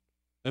not.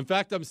 In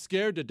fact, I'm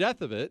scared to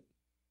death of it.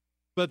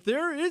 But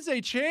there is a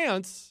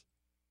chance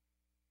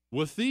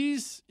with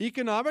these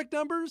economic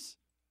numbers,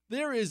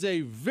 there is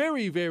a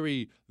very,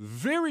 very,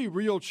 very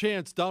real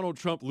chance Donald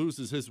Trump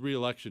loses his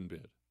reelection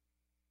bid.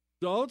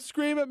 Don't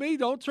scream at me.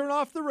 Don't turn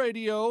off the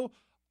radio.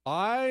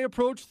 I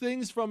approach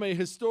things from a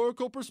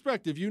historical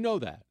perspective. You know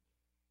that.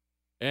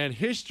 And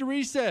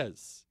history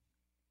says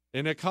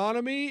an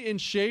economy in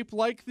shape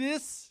like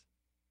this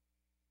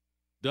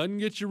doesn't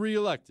get you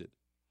reelected.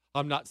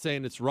 I'm not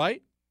saying it's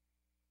right.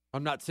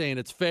 I'm not saying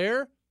it's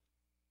fair.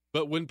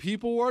 But when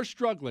people are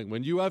struggling,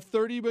 when you have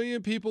 30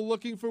 million people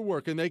looking for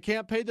work and they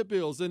can't pay the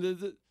bills,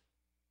 and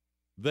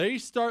they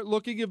start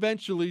looking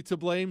eventually to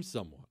blame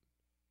someone.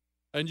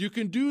 And you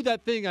can do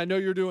that thing I know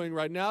you're doing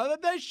right now,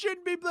 that they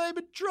shouldn't be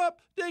blaming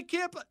Trump. They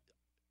can't.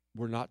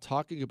 We're not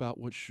talking about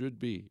what should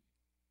be.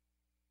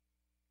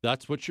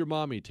 That's what your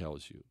mommy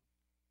tells you.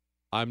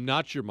 I'm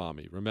not your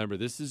mommy. Remember,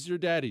 this is your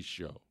daddy's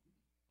show.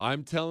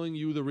 I'm telling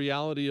you the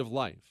reality of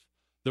life.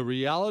 The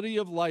reality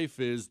of life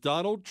is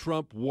Donald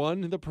Trump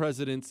won the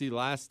presidency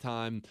last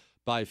time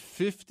by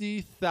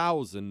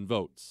 50,000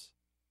 votes.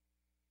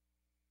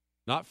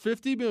 Not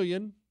 50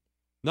 million,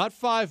 not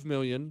 5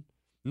 million,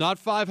 not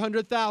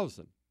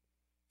 500,000.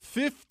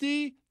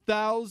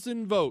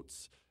 50,000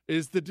 votes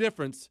is the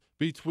difference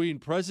between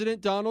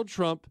President Donald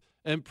Trump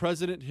and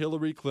President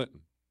Hillary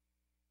Clinton.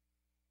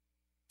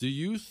 Do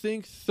you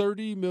think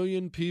 30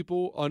 million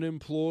people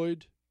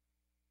unemployed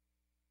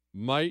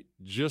might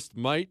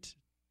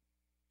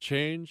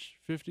change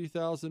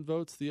 50,000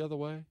 votes the other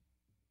way?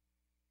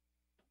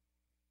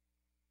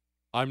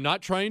 I'm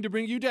not trying to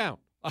bring you down.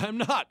 I'm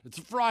not. It's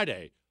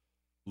Friday.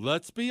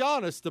 Let's be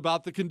honest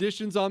about the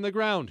conditions on the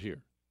ground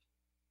here.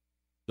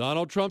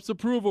 Donald Trump's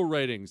approval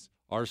ratings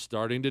are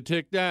starting to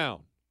tick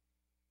down.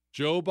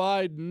 Joe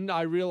Biden,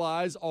 I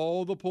realize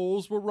all the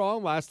polls were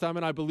wrong last time,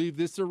 and I believe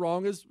this are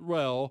wrong as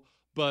well,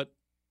 but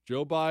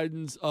Joe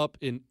Biden's up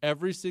in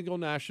every single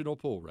national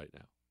poll right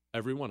now.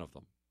 Every one of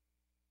them.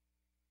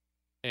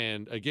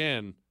 And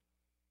again,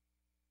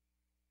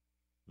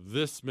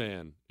 this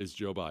man is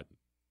Joe Biden.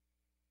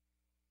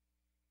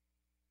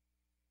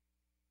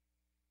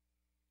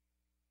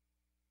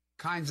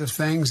 Kinds of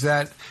things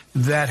that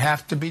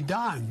have to be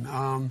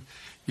done.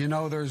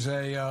 There's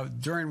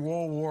during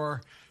World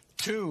War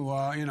II,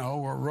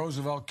 where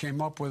Roosevelt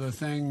came up with a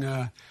thing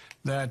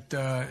that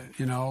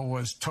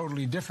was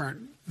totally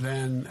different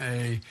than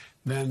he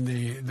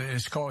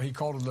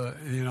called it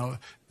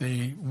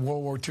the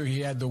World War II. He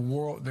had the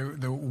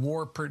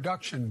War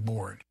Production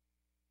Board.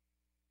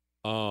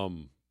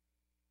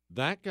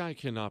 That guy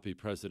cannot be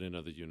president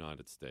of the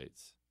United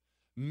States.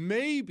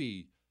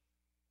 Maybe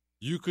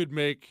you could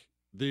make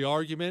the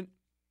argument,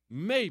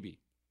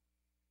 maybe,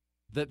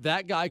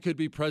 that guy could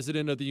be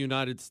president of the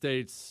United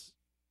States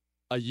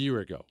a year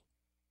ago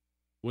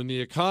when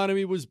the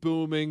economy was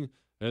booming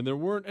and there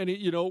weren't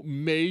any,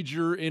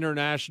 major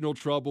international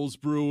troubles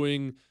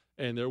brewing,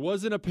 and there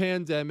wasn't a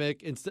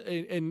pandemic.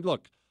 And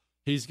look,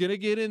 he's going to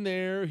get in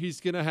there. He's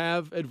going to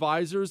have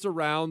advisors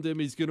around him.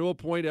 He's going to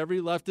appoint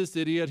every leftist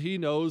idiot he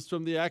knows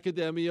from the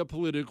academia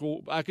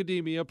political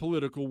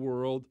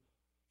world,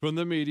 from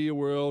the media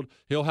world.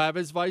 He'll have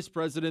his vice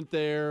president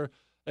there,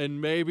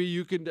 and maybe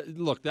you can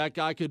look. That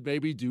guy could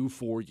maybe do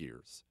 4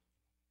 years.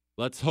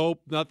 Let's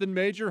hope nothing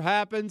major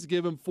happens.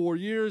 Give him 4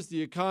 years.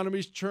 The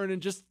economy's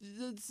churning.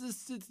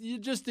 You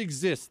just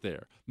exist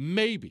there.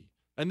 Maybe.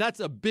 And that's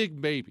a big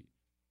maybe.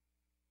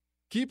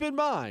 Keep in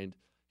mind,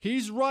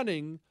 he's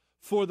running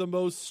for the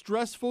most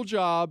stressful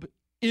job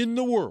in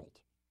the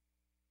world.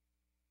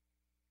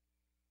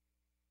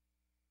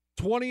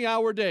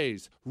 20-hour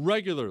days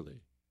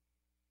regularly.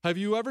 Have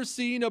you ever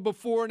seen a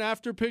before and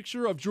after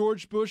picture of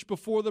George Bush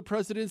before the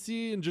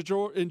presidency and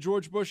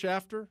George Bush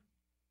after?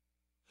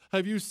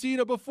 Have you seen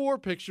a before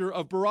picture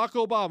of Barack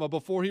Obama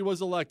before he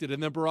was elected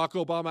and then Barack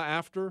Obama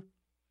after?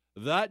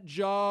 That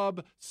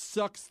job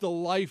sucks the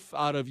life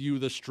out of you,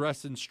 the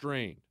stress and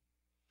strain.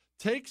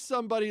 Take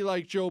somebody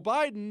like Joe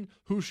Biden,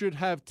 who should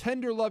have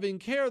tender, loving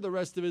care the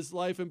rest of his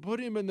life, and put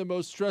him in the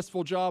most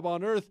stressful job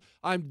on earth.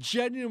 I'm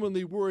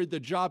genuinely worried the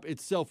job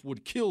itself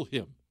would kill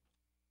him,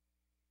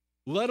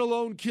 let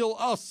alone kill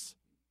us.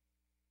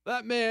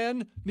 That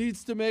man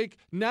needs to make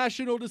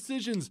national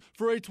decisions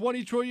for a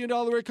 $20 trillion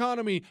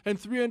economy and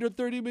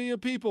 330 million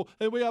people,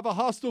 and we have a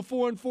hostile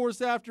foreign force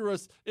after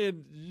us.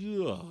 And,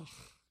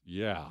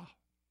 yeah.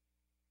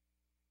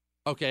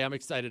 Okay, I'm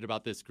excited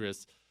about this,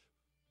 Chris.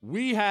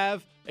 We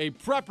have a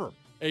prepper,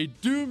 a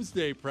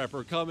doomsday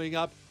prepper coming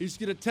up. He's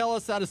going to tell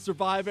us how to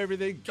survive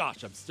everything.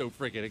 Gosh, I'm so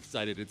freaking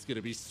excited. It's going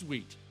to be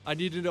sweet. I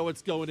need to know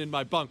what's going in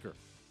my bunker.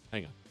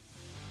 Hang on.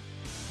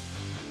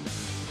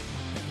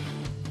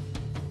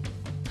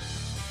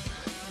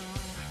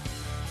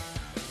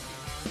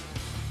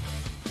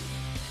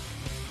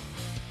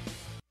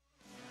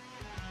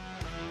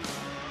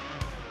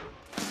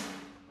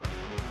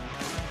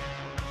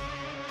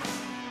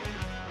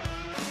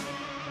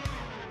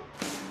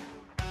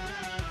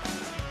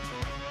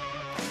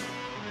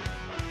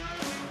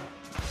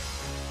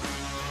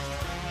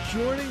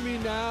 Joining me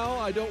now,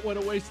 I don't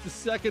want to waste a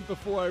second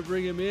before I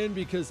bring him in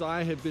because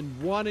I have been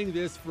wanting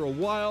this for a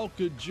while.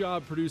 Good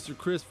job, producer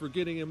Chris, for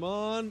getting him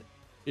on.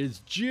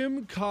 Is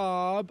Jim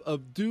Cobb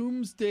of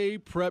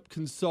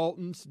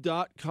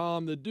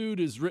DoomsdayPrepConsultants.com. The dude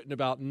has written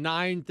about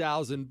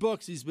 9,000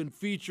 books. He's been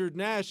featured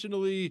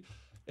nationally.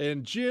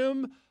 And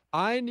Jim,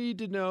 I need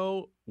to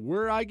know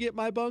where I get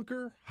my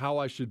bunker, how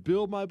I should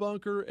build my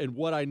bunker, and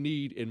what I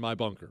need in my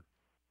bunker.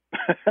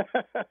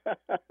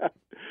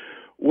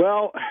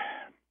 Well,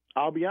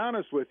 I'll be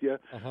honest with you.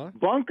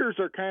 Bunkers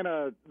are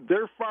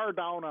they're far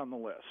down on the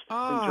list in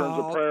terms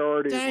of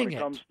priorities when it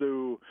comes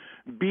to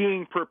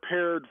being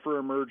prepared for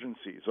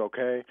emergencies,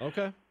 okay?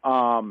 Okay.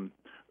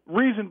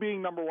 Reason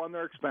being, number one,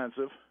 they're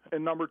expensive.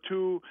 And number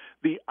two,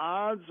 the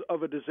odds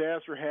of a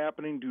disaster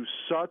happening to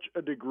such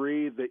a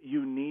degree that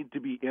you need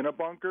to be in a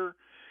bunker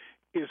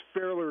is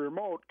fairly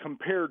remote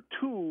compared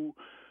to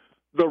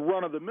the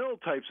run-of-the-mill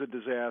types of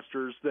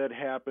disasters that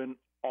happen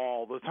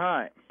all the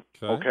time.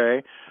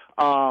 Okay.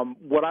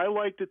 What I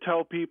like to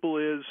tell people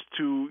is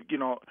to,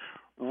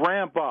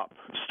 ramp up.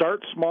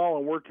 Start small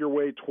and work your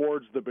way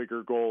towards the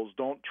bigger goals.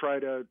 Don't try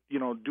to,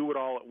 do it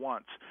all at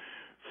once.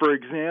 For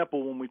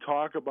example, when we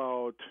talk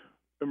about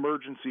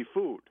emergency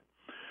food,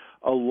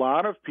 a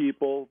lot of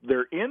people,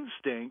 their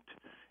instinct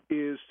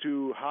is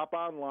to hop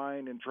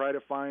online and try to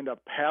find a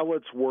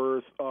pallet's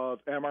worth of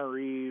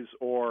MREs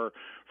or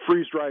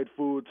freeze-dried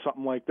food,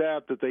 something like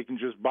that they can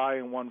just buy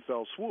in one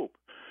fell swoop.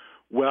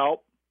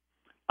 Well,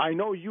 I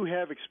know you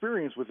have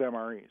experience with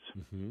MREs.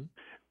 Mm-hmm.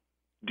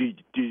 Do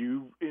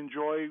you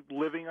enjoy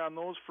living on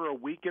those for a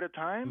week at a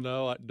time?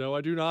 No, I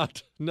do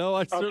not. No,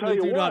 I certainly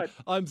do not.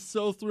 I'm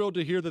so thrilled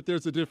to hear that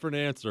there's a different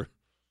answer.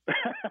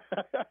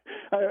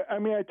 I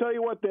mean, I tell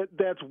you what,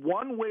 that's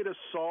one way to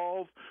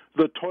solve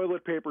the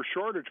toilet paper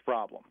shortage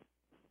problem.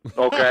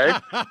 Okay.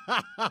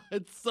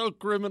 It's so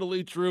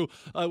criminally true.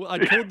 I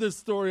told this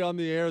story on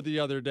the air the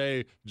other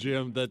day,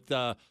 Jim, that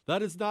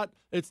that is not,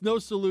 it's no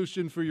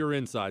solution for your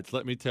insides,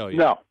 let me tell you.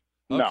 No.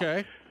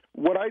 Okay.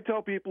 What I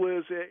tell people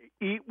is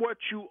eat what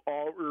you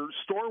or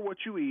store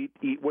what you eat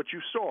what you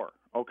store,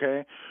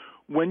 okay?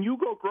 When you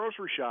go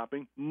grocery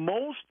shopping,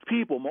 most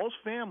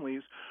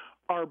families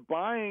are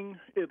buying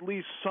at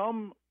least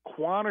some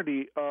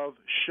quantity of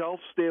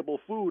shelf-stable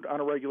food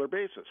on a regular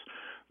basis.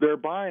 They're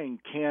buying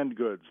canned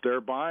goods. They're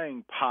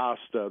buying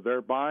pasta.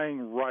 They're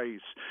buying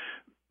rice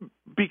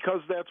because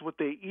that's what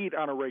they eat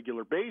on a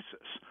regular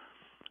basis.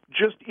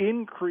 Just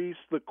increase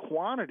the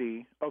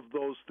quantity of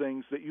those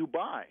things that you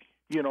buy.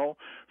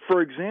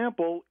 For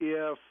example,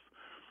 if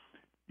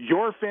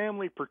your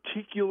family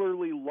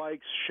particularly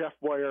likes Chef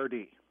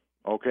Boyardee,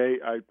 okay,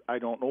 I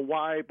don't know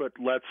why, but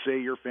let's say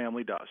your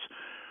family does,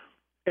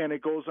 and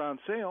it goes on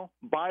sale,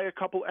 buy a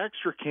couple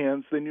extra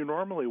cans than you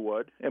normally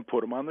would and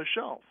put them on the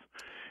shelf.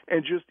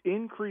 And just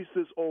increase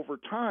this over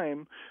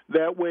time.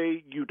 That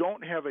way you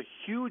don't have a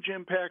huge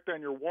impact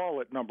on your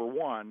wallet, number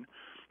one.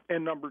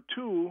 And number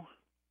two,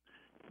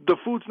 the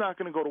food's not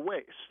going to go to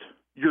waste.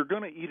 You're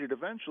going to eat it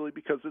eventually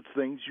because it's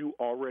things you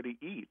already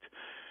eat.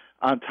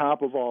 On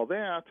top of all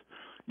that,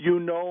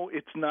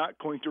 it's not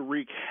going to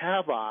wreak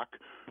havoc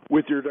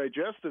with your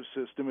digestive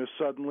system if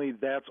suddenly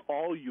that's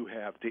all you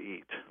have to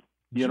eat.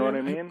 You know what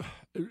I mean?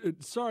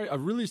 Sorry, a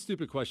really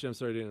stupid question. I'm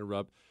sorry to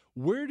interrupt.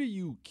 Where do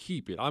you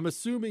keep it? I'm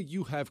assuming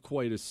you have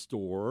quite a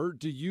store.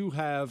 Do you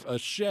have a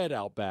shed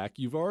out back?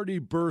 You've already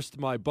burst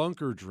my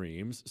bunker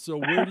dreams. So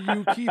where do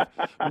you keep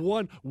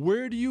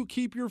where do you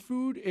keep your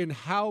food, and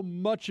how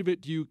much of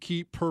it do you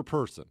keep per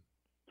person?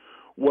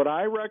 What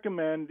I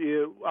recommend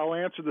is, I'll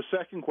answer the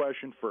second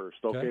question first,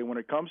 okay? When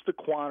it comes to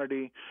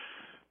quantity,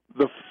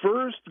 the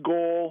first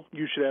goal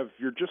you should have, if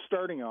you're just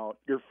starting out,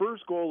 your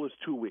first goal is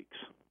 2 weeks.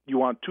 You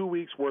want 2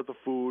 weeks worth of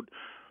food,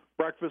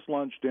 breakfast,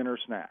 lunch, dinner,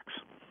 snacks.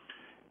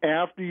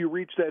 After you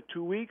reach that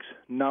 2 weeks,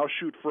 now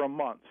shoot for a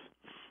month.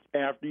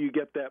 After you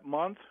get that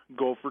month,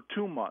 go for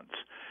 2 months.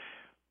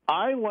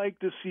 I like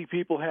to see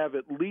people have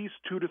at least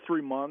 2 to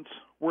 3 months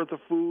worth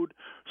of food.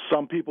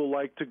 Some people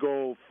like to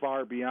go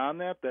far beyond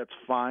that. That's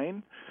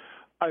fine.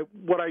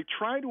 What I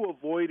try to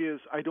avoid is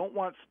I don't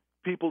want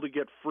people to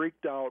get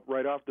freaked out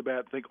right off the bat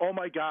and think, oh,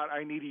 my God,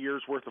 I need a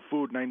year's worth of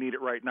food and I need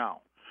it right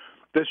now.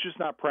 That's just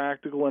not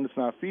practical and it's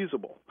not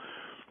feasible.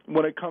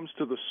 When it comes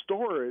to the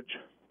storage,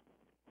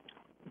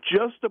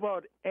 just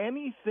about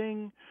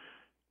anything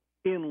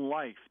in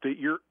life that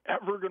you're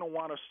ever going to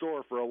want to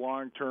store for a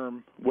long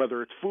term,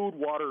 whether it's food,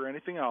 water, or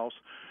anything else,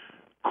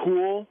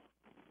 cool,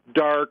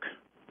 dark,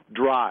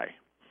 dry.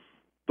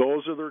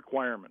 Those are the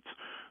requirements.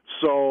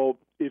 So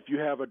if you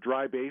have a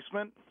dry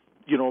basement,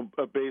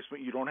 a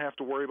basement you don't have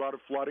to worry about it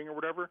flooding or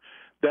whatever,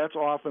 that's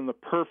often the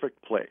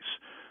perfect place.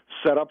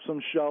 Set up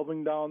some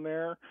shelving down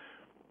there,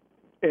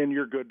 and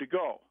you're good to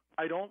go.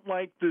 I don't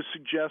like to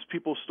suggest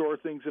people store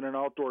things in an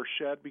outdoor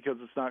shed because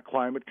it's not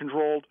climate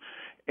controlled.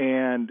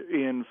 And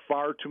in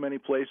far too many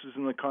places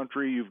in the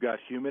country, you've got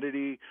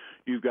humidity,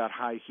 you've got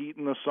high heat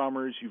in the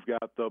summers, you've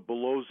got the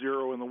below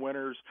zero in the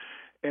winters,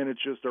 and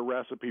it's just a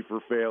recipe for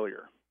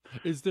failure.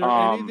 Is there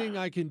anything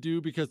I can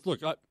do? Because,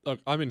 look,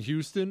 I'm in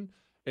Houston,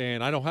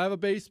 and I don't have a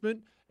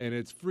basement, and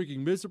it's freaking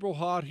miserable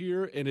hot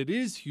here, and it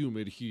is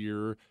humid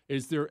here.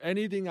 Is there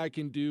anything I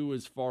can do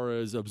as far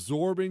as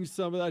absorbing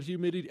some of that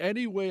humidity?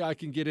 Any way I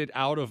can get it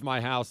out of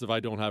my house if I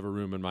don't have a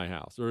room in my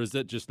house? Or is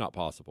that just not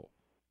possible?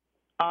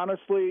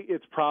 Honestly,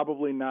 it's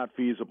probably not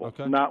feasible.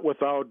 Okay. Not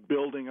without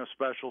building a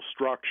special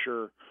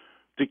structure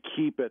to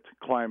keep it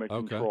climate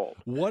controlled.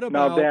 What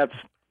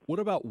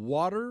about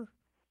water,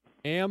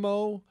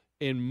 ammo,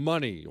 and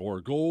money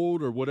or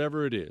gold or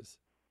whatever it is?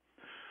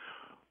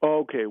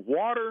 Okay,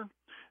 water.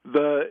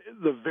 The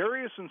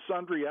various and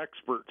sundry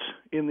experts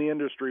in the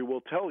industry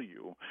will tell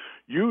you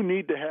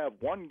need to have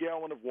 1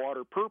 gallon of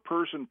water per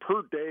person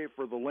per day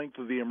for the length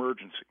of the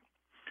emergency.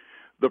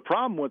 The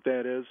problem with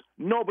that is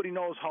nobody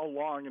knows how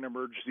long an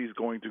emergency is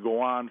going to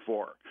go on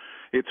for.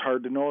 It's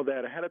hard to know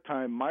that ahead of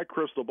time. My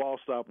crystal ball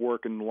stopped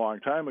working a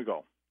long time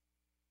ago.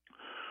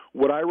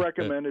 What I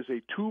recommend is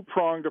a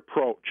two-pronged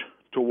approach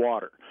to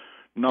water.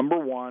 Number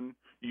one,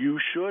 you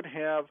should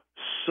have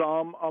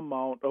some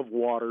amount of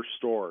water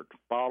stored.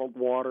 Bottled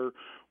water,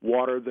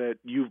 water that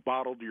you've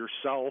bottled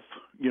yourself,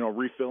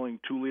 refilling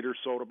 2-liter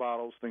soda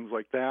bottles, things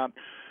like that.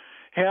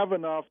 Have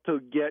enough to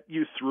get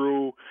you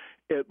through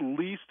at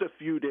least a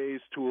few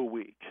days to a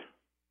week,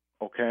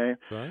 okay?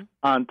 Right.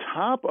 On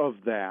top of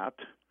that,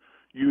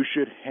 you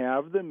should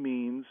have the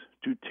means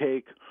to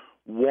take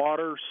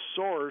water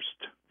sourced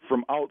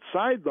from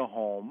outside the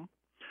home,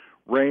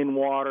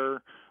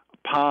 rainwater,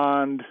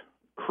 pond,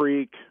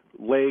 creek,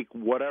 lake,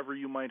 whatever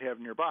you might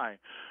have nearby.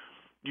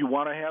 You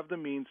want to have the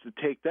means to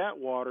take that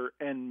water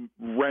and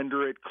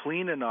render it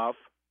clean enough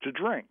to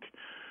drink.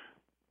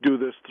 Do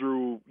this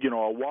through,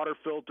 a water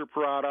filter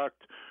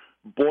product,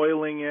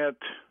 boiling it,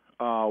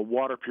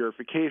 water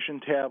purification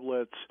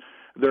tablets.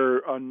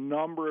 There are a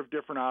number of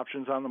different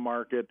options on the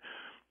market.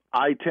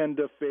 I tend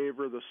to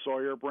favor the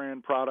Sawyer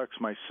brand products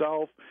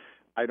myself.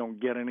 I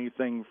don't get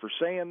anything for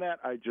saying that.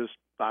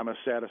 I'm a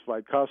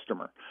satisfied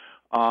customer.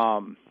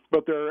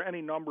 But there are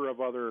any number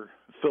of other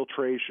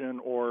filtration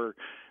or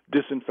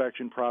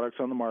disinfection products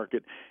on the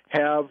market.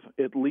 Have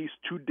at least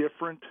 2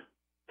 different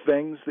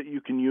things that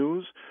you can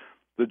use.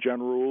 The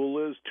general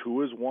rule is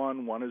 2 is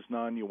 1, 1 is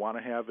none. You want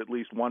to have at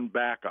least 1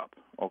 backup,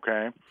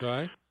 okay?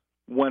 Okay.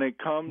 When it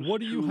comes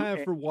What do you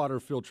have for water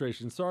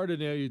filtration? Sorry to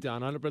nail you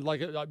down on it, but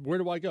where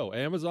do I go?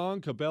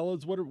 Amazon,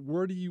 Cabela's? What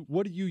do you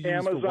use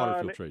Amazon, for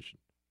water filtration?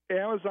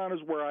 Amazon is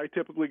where I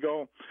typically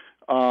go.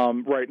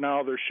 Right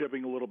now, they're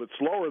shipping a little bit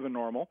slower than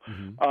normal.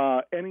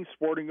 Mm-hmm. Any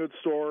sporting goods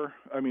store,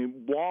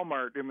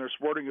 Walmart in their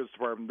sporting goods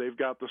department, they've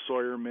got the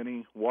Sawyer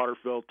Mini water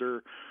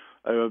filter.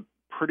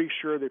 Pretty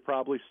sure they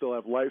probably still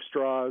have Life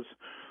Straws,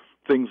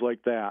 things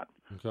like that.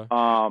 Okay.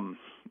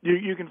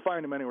 You can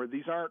find them anywhere.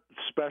 These aren't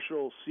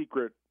special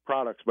secret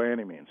products by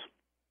any means.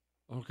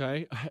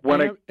 Okay.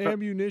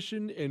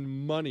 Ammunition and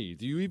money.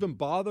 Do you even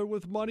bother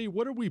with money?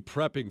 What are we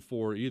prepping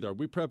for either? Are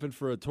we prepping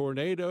for a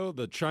tornado,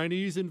 the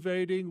Chinese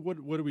invading? What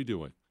are we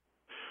doing?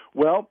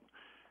 Well,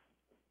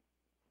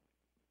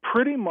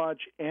 pretty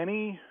much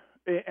any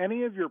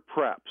of your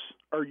preps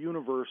are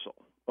universal,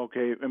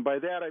 okay? And by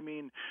that I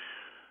mean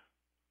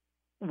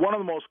one of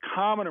the most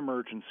common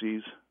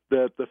emergencies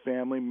that the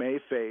family may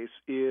face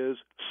is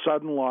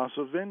sudden loss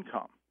of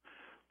income.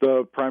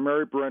 The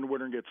primary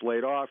breadwinner gets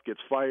laid off, gets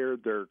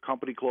fired, their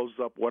company closes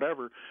up,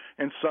 whatever,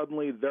 and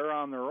suddenly they're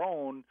on their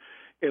own,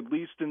 at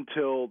least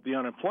until the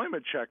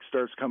unemployment check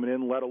starts coming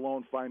in, let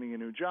alone finding a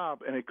new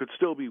job, and it could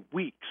still be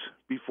weeks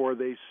before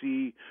they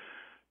see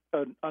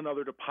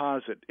another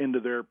deposit into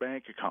their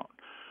bank account.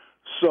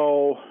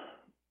 So,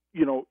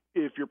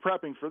 if you're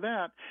prepping for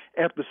that,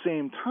 at the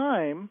same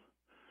time,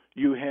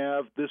 you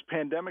have this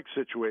pandemic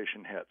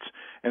situation hits,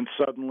 and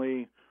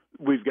suddenly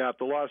we've got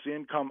the loss of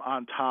income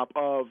on top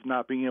of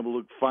not being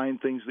able to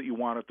find things that you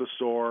want at the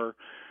store.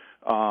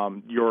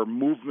 Your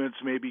movements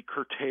may be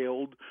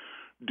curtailed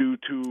due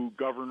to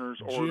governor's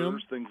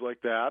orders, things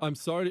like that. I'm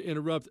sorry to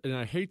interrupt, and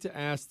I hate to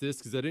ask this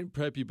because I didn't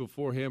prep you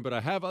beforehand, but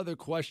I have other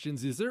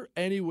questions. Is there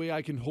any way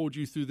I can hold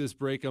you through this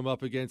break I'm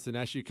up against and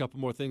ask you a couple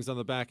more things on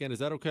the back end? Is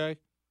that okay?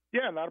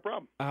 Yeah, not a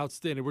problem.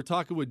 Outstanding. We're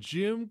talking with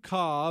Jim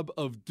Cobb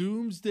of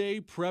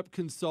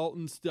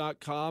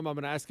DoomsdayPrepConsultants.com. I'm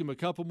going to ask him a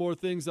couple more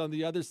things on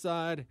the other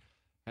side.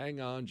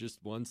 Hang on just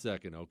 1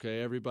 second, okay,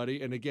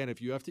 everybody? And again,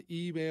 if you have to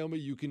email me,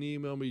 you can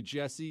email me,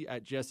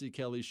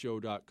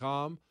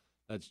 Jesse@JesseKellyShow.com.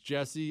 That's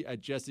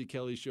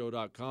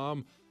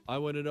Jesse@JesseKellyShow.com. I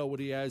want to know what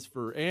he has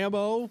for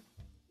ammo.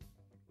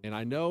 And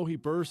I know he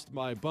burst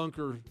my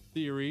bunker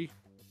theory,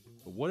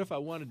 but what if I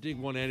want to dig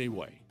one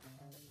anyway?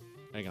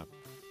 Hang on.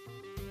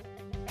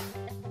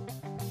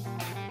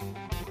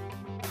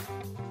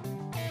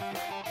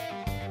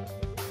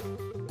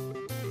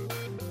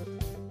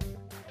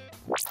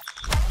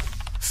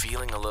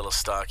 Feeling a little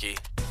stocky?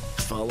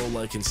 Follow,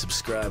 like, and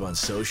subscribe on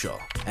social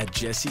at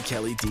Jesse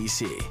Kelly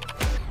DC.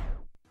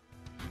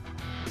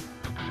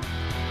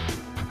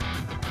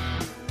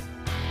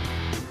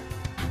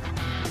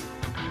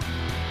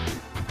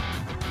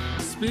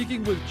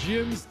 Speaking with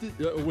Jim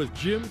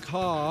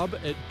Cobb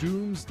at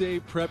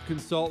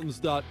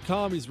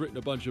DoomsdayPrepConsultants.com. He's written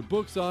a bunch of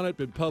books on it,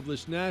 been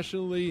published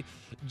nationally.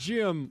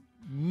 Jim,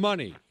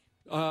 money.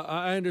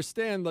 I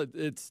understand that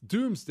it's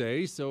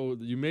doomsday, so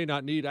you may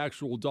not need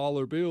actual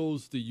dollar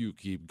bills. Do you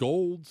keep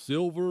gold,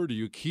 silver? Do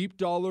you keep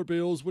dollar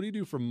bills? What do you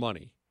do for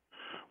money?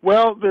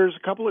 Well, there's a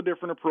couple of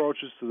different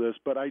approaches to this,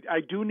 but I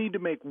do need to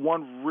make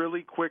one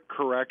really quick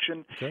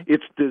correction. Okay.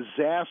 It's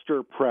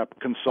disaster prep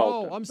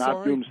consultant, I'm not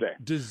sorry. doomsday.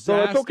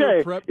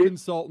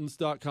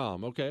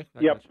 DisasterPrepConsultants.com. Okay.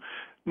 Yep.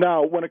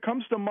 Now, when it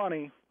comes to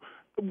money,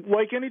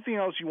 like anything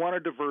else, you want to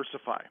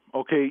diversify.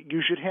 Okay,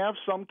 you should have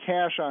some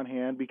cash on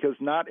hand because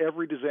not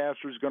every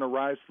disaster is going to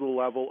rise to the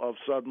level of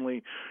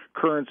suddenly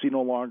currency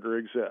no longer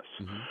exists.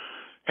 Mm-hmm.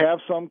 Have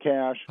some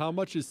cash. How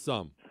much is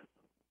some?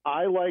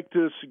 I like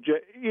to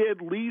suggest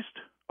at least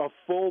a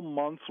full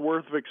month's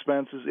worth of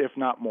expenses, if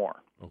not more.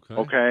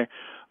 Okay.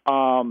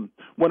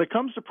 When it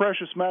comes to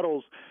precious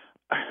metals,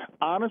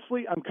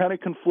 honestly, I'm kind of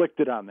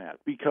conflicted on that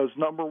because,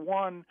 number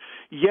one,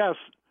 yes,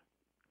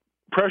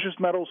 precious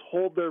metals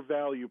hold their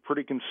value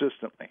pretty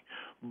consistently.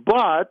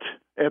 But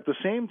at the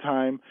same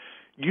time,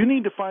 you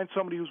need to find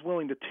somebody who's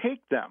willing to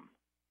take them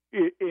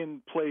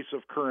in place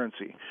of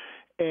currency.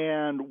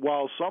 And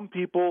while some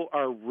people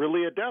are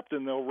really adept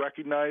and they'll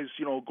recognize,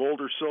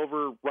 gold or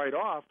silver right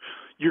off,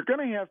 you're going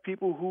to have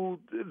people who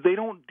they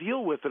don't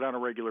deal with it on a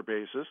regular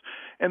basis,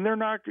 and they're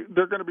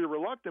going to be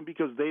reluctant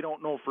because they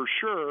don't know for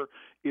sure,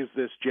 is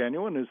this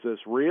genuine, is this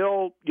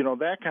real,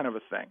 that kind of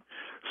a thing.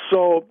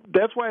 So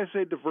that's why I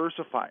say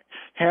diversify.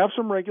 Have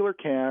some regular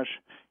cash,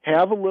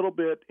 have a little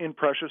bit in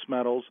precious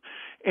metals,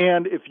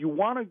 and if you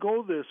want to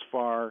go this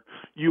far,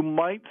 you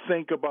might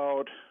think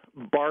about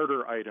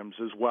barter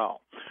items as well.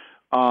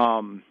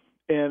 And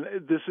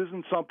this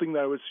isn't something that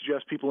I would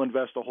suggest people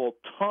invest a whole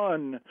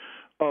ton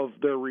of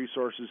their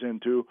resources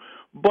into,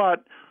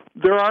 but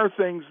there are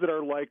things that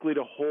are likely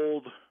to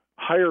hold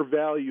higher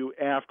value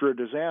after a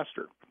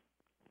disaster.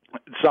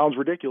 It sounds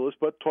ridiculous,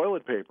 but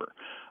toilet paper,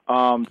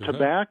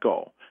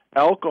 tobacco,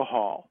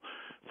 alcohol,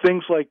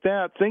 things like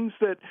that, things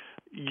that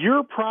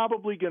you're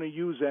probably going to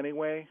use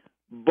anyway,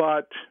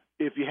 but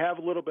if you have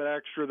a little bit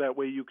extra, that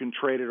way you can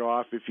trade it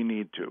off if you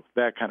need to,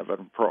 that kind of an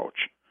approach.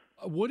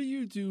 What do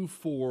you do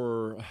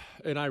for,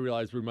 and I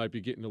realize we might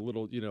be getting a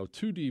little,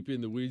 too deep in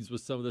the weeds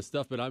with some of this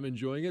stuff, but I'm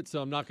enjoying it,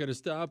 so I'm not going to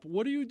stop.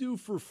 What do you do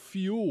for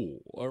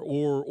fuel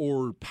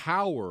or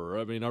power?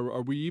 I mean,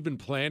 are we even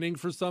planning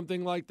for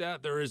something like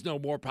that? There is no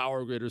more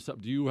power grid or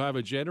something. Do you have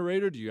a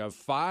generator? Do you have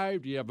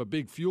 5? Do you have a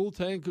big fuel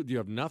tank? Do you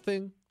have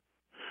nothing?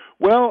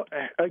 Well,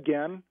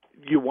 again,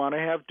 you want to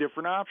have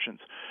different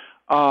options.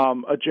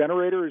 A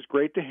generator is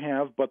great to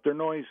have, but they're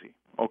noisy.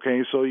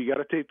 Okay, so you got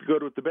to take the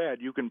good with the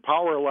bad. You can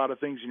power a lot of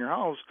things in your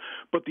house,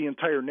 but the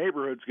entire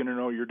neighborhood's going to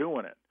know you're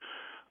doing it.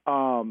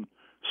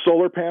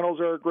 Solar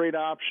panels are a great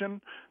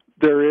option.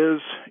 There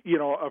is,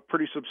 a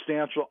pretty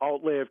substantial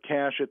outlay of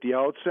cash at the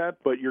outset,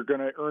 but you're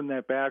going to earn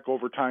that back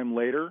over time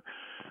later.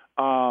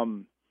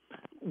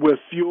 With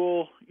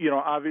fuel,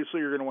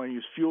 obviously you're going to want to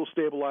use fuel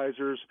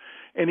stabilizers,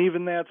 and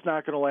even that's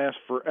not going to last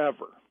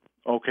forever.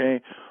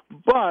 Okay,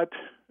 but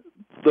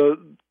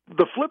the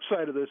flip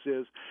side of this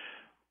is,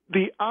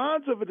 the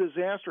odds of a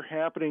disaster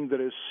happening that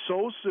is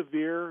so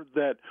severe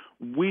that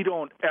we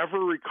don't ever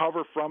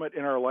recover from it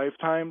in our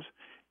lifetimes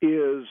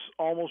is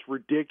almost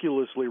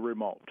ridiculously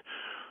remote.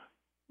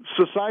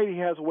 Society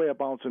has a way of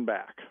bouncing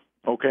back,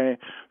 okay?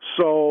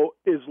 So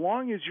as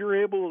long as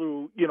you're able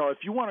to,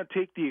 if you want to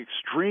take the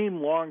extreme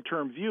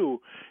long-term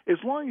view,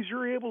 as long as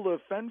you're able to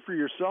fend for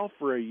yourself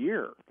for a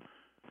year,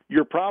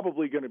 you're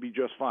probably going to be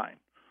just fine.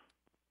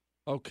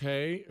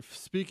 Okay.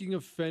 Speaking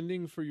of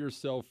fending for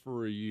yourself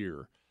for a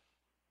year,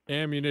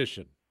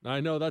 ammunition.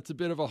 I know that's a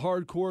bit of a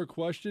hardcore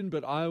question,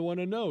 but I want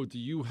to know, do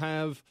you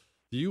have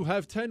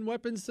 10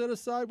 weapons set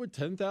aside with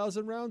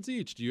 10,000 rounds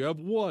each? Do you have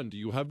one? Do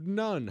you have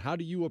none? How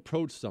do you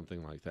approach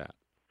something like that?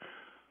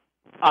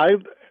 I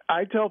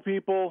tell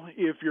people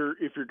if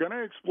you're going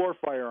to explore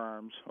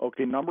firearms,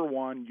 okay, number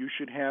one, you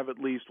should have at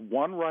least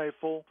one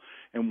rifle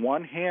and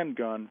one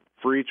handgun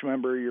for each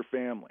member of your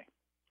family.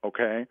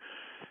 Okay?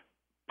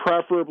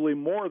 Preferably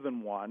more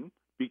than one.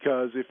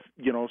 Because if,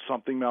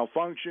 something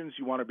malfunctions,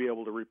 you want to be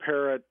able to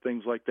repair it,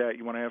 things like that.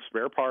 You want to have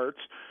spare parts,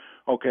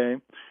 okay?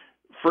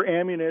 For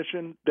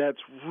ammunition, that's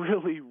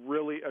really,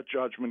 really a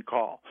judgment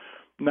call.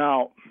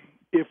 Now,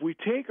 if we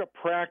take a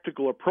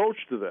practical approach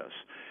to this,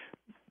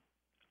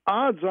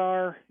 odds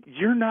are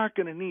you're not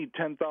going to need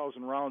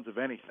 10,000 rounds of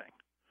anything,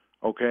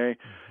 okay?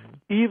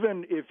 Mm-hmm.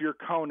 Even if you're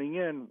counting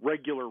in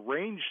regular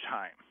range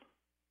time,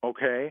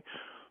 okay?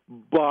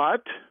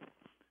 But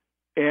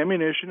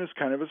ammunition is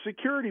kind of a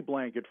security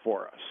blanket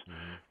for us.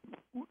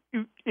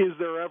 Mm-hmm. Is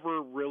there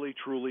ever really,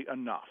 truly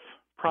enough?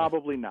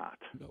 Probably not.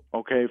 No.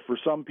 Okay, for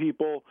some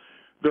people,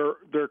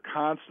 they're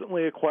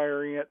constantly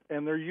acquiring it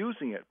and they're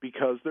using it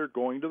because they're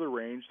going to the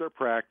range, they're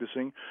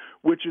practicing,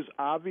 which is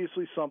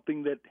obviously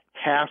something that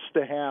has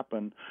to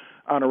happen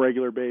on a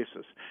regular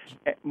basis.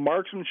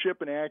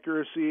 Marksmanship and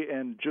accuracy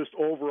and just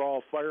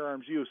overall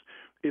firearms use,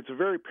 it's a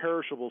very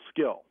perishable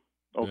skill.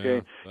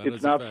 Okay, yeah,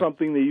 it's not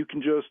something that you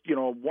can just,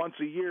 once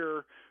a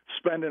year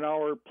spend an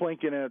hour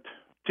plinking at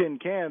tin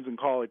cans and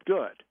call it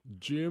good.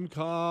 Jim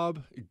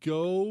Cobb,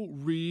 go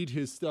read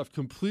his stuff.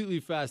 Completely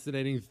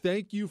fascinating.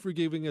 Thank you for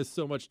giving us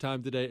so much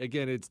time today.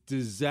 Again, it's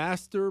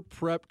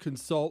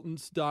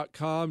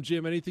disasterprepconsultants.com.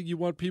 Jim, anything you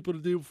want people to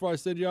do before I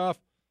send you off?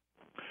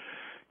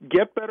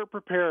 Get better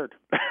prepared.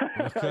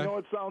 Okay. I know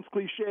it sounds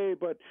cliche,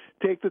 but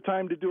take the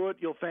time to do it.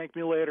 You'll thank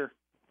me later.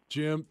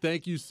 Jim,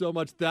 thank you so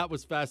much. That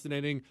was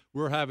fascinating.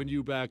 We're having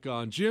you back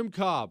on. Jim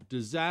Cobb,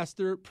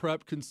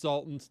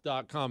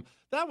 disasterprepconsultants.com.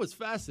 That was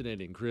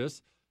fascinating,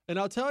 Chris. And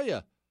I'll tell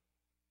you,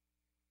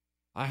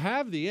 I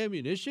have the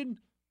ammunition,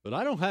 but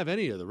I don't have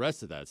any of the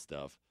rest of that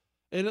stuff.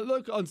 And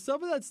look, on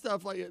some of that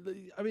stuff,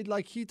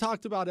 like he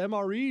talked about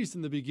MREs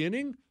in the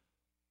beginning.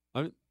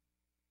 That's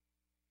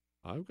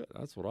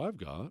what I've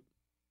got.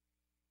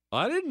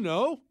 I didn't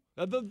know.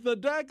 The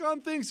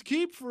daggone things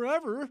keep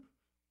forever.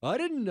 I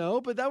didn't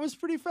know, but that was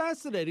pretty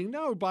fascinating.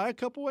 No, buy a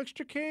couple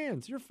extra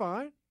cans. You're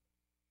fine.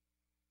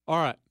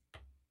 All right.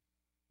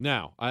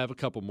 Now, I have a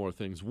couple more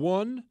things.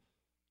 One,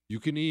 you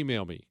can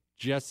email me,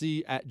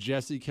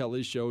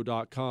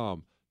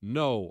 jesse@jessekellyshow.com.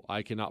 No,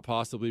 I cannot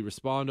possibly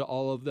respond to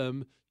all of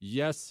them.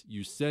 Yes,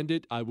 you send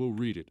it, I will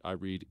read it. I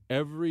read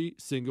every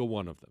single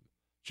one of them.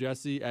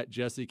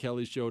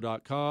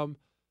 jesse@jessekellyshow.com.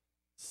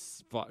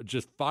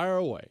 Just fire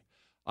away.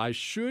 I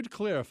should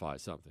clarify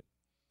something.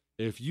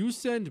 If you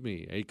send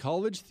me a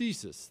college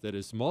thesis that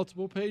is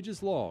multiple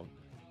pages long,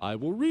 I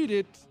will read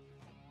it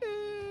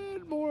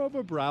in more of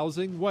a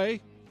browsing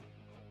way.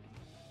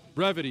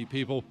 Brevity,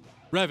 people.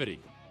 Brevity.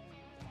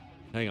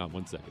 Hang on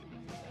one second.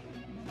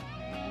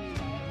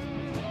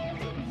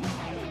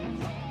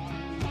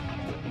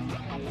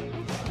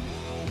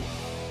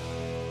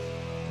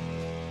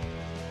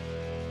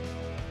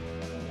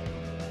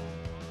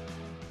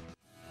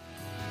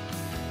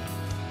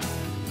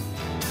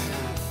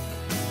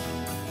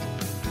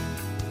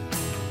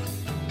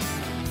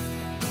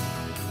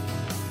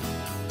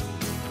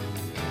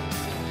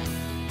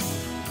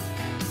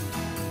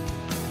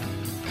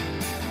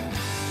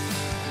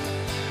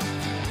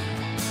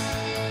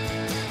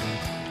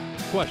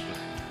 Question.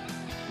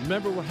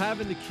 Remember, we're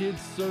having the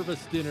kids'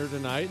 service dinner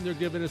tonight, and they're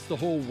giving us the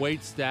whole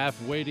wait staff,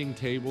 waiting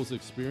tables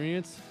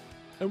experience.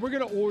 And we're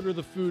going to order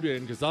the food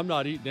in because I'm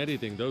not eating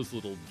anything those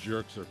little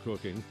jerks are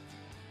cooking.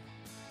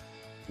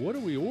 What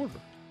do we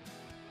order?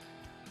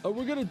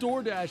 We're going to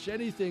DoorDash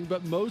anything,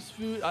 but most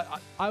food,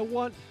 I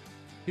want,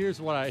 here's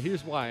why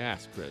I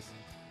asked, Chris.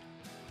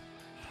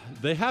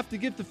 They have to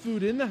get the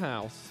food in the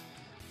house.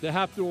 They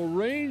have to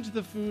arrange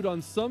the food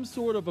on some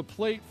sort of a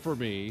plate for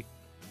me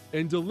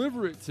and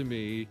deliver it to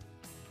me.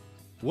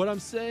 What I'm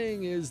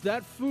saying is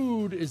that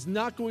food is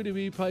not going to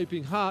be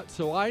piping hot,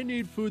 so I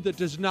need food that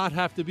does not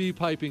have to be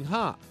piping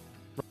hot.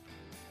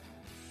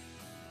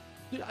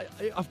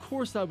 Of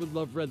course I would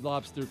love Red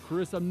Lobster,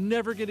 Chris. I'm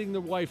never getting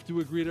the wife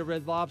to agree to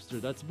Red Lobster.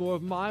 That's more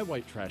of my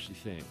white trashy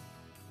thing.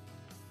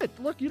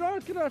 Look, you're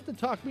not going to have to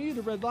talk me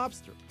into Red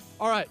Lobster.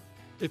 All right,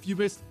 if you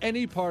missed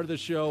any part of the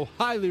show,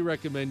 highly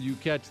recommend you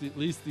catch at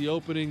least the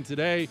opening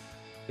today.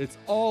 It's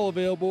all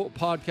available,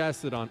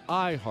 podcasted on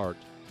iHeart,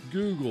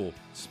 Google,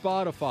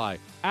 Spotify,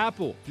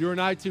 Apple. If you're an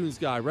iTunes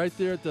guy, right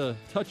there at the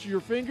touch of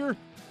your finger.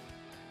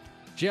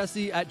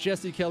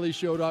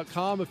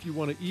 Jesse@jessekellyshow.com if you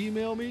want to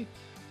email me.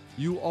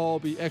 You all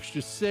be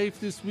extra safe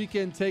this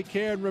weekend. Take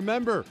care. And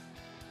remember,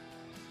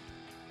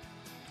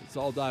 let's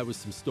all die with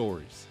some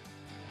stories.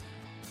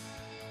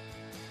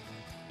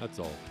 That's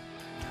all.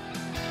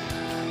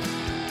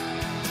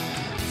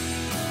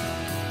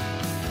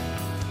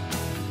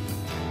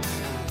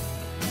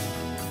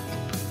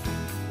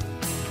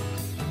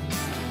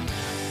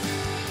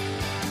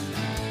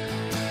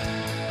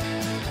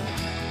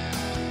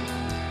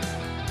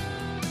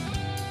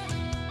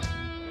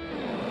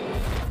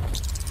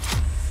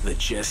 The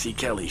Jesse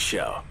Kelly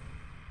Show.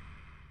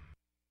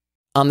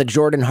 On the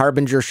Jordan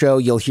Harbinger Show,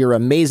 you'll hear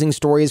amazing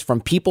stories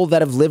from people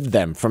that have lived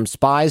them, from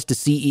spies to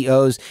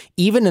CEOs,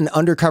 even an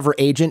undercover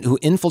agent who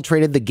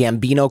infiltrated the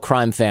Gambino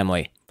crime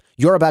family.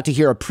 You're about to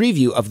hear a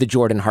preview of the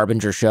Jordan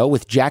Harbinger Show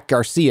with Jack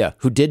Garcia,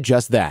 who did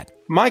just that.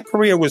 My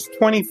career was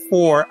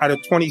 24 out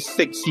of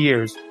 26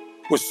 years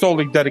was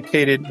solely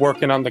dedicated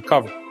working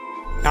undercover.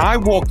 Now I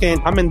walk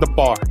in, I'm in the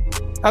bar.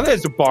 Now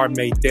there's a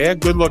barmaid there,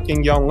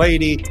 good-looking young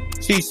lady.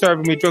 She's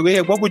serving me a drink.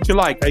 Hey, what would you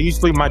like?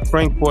 Usually my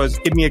drink was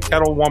give me a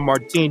Ketel One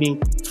martini,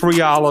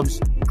 3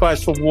 olives,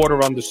 glass of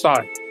water on the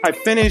side. I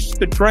finish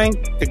the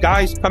drink. The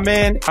guys come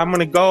in. I'm going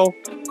to go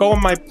in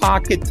my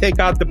pocket, take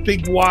out the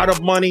big wad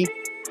of money.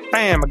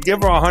 Bam, I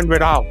give her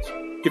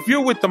 $100. If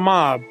you're with the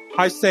mob,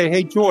 I say,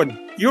 hey,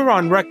 Jordan, you're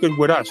on record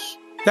with us.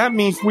 That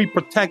means we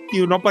protect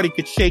you. Nobody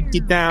could shake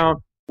you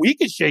down. We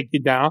could shake you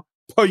down,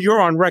 but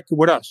you're on record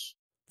with us.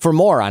 For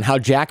more on how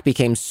Jack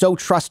became so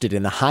trusted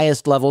in the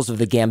highest levels of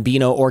the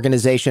Gambino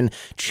organization,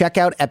 check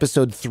out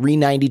episode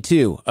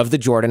 392 of The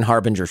Jordan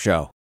Harbinger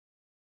Show.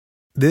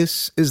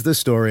 This is the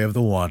story of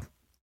the one.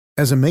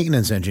 As a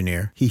maintenance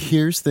engineer, he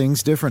hears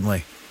things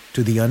differently.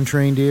 To the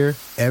untrained ear,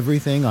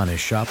 everything on his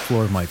shop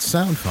floor might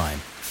sound fine,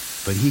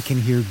 but he can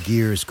hear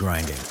gears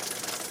grinding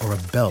or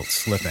a belt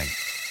slipping.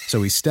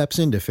 So he steps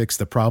in to fix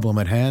the problem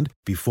at hand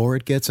before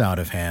it gets out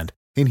of hand.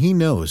 And he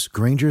knows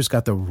Grainger's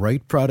got the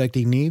right product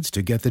he needs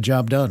to get the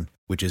job done,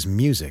 which is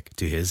music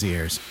to his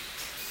ears.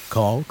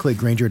 Call, click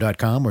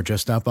Grainger.com, or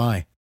just stop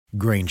by.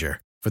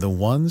 Grainger, for the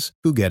ones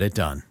who get it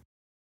done.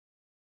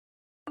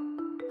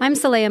 I'm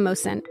Saleha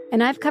Mohsin,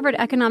 and I've covered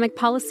economic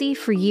policy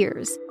for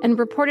years and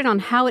reported on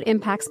how it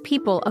impacts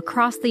people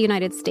across the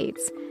United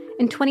States.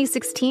 In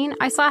 2016,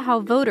 I saw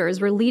how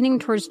voters were leaning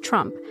towards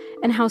Trump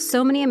and how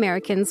so many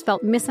Americans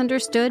felt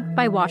misunderstood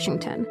by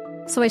Washington.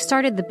 So I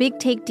started The Big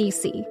Take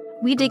DC.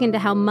 We dig into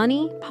how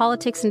money,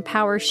 politics, and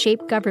power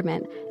shape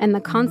government and the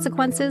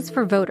consequences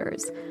for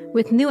voters.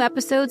 With new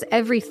episodes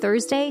every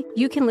Thursday,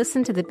 you can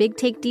listen to The Big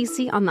Take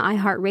DC on the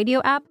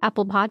iHeartRadio app,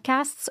 Apple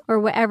Podcasts, or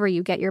wherever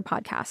you get your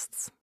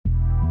podcasts.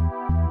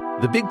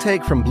 The Big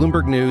Take from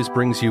Bloomberg News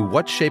brings you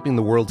what's shaping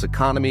the world's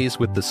economies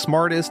with the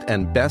smartest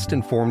and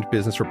best-informed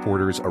business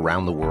reporters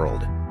around the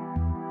world.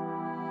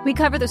 We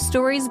cover the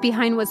stories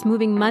behind what's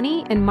moving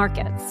money and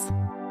markets,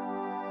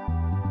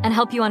 and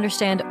help you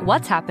understand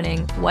what's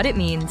happening, what it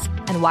means,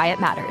 and why it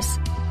matters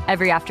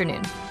every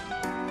afternoon.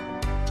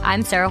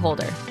 I'm Sarah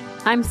Holder.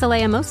 I'm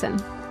Saleha Mohsin.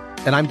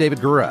 And I'm David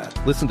Gura.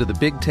 Listen to The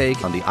Big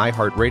Take on the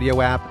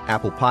iHeartRadio app,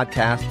 Apple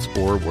Podcasts,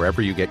 or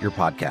wherever you get your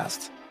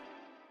podcasts.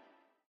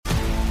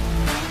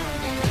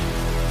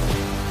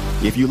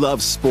 If you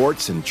love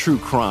sports and true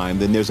crime,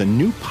 then there's a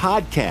new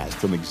podcast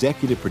from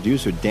executive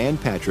producer Dan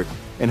Patrick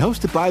and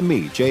hosted by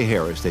me, Jay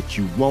Harris, that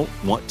you won't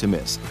want to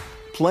miss.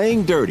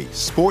 Playing Dirty: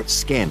 Sports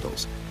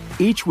Scandals.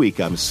 Each week,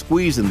 I'm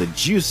squeezing the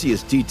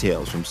juiciest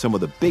details from some of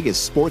the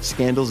biggest sports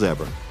scandals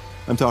ever.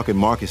 I'm talking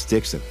Marcus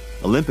Dixon,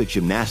 Olympic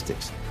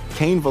gymnastics,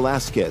 Cain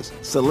Velasquez,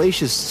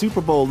 salacious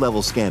Super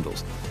Bowl-level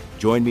scandals.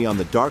 Join me on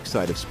the dark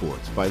side of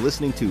sports by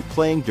listening to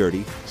Playing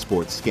Dirty: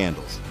 Sports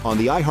Scandals on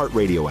the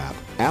iHeartRadio app,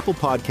 Apple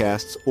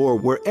Podcasts, or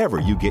wherever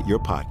you get your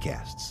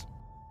podcasts.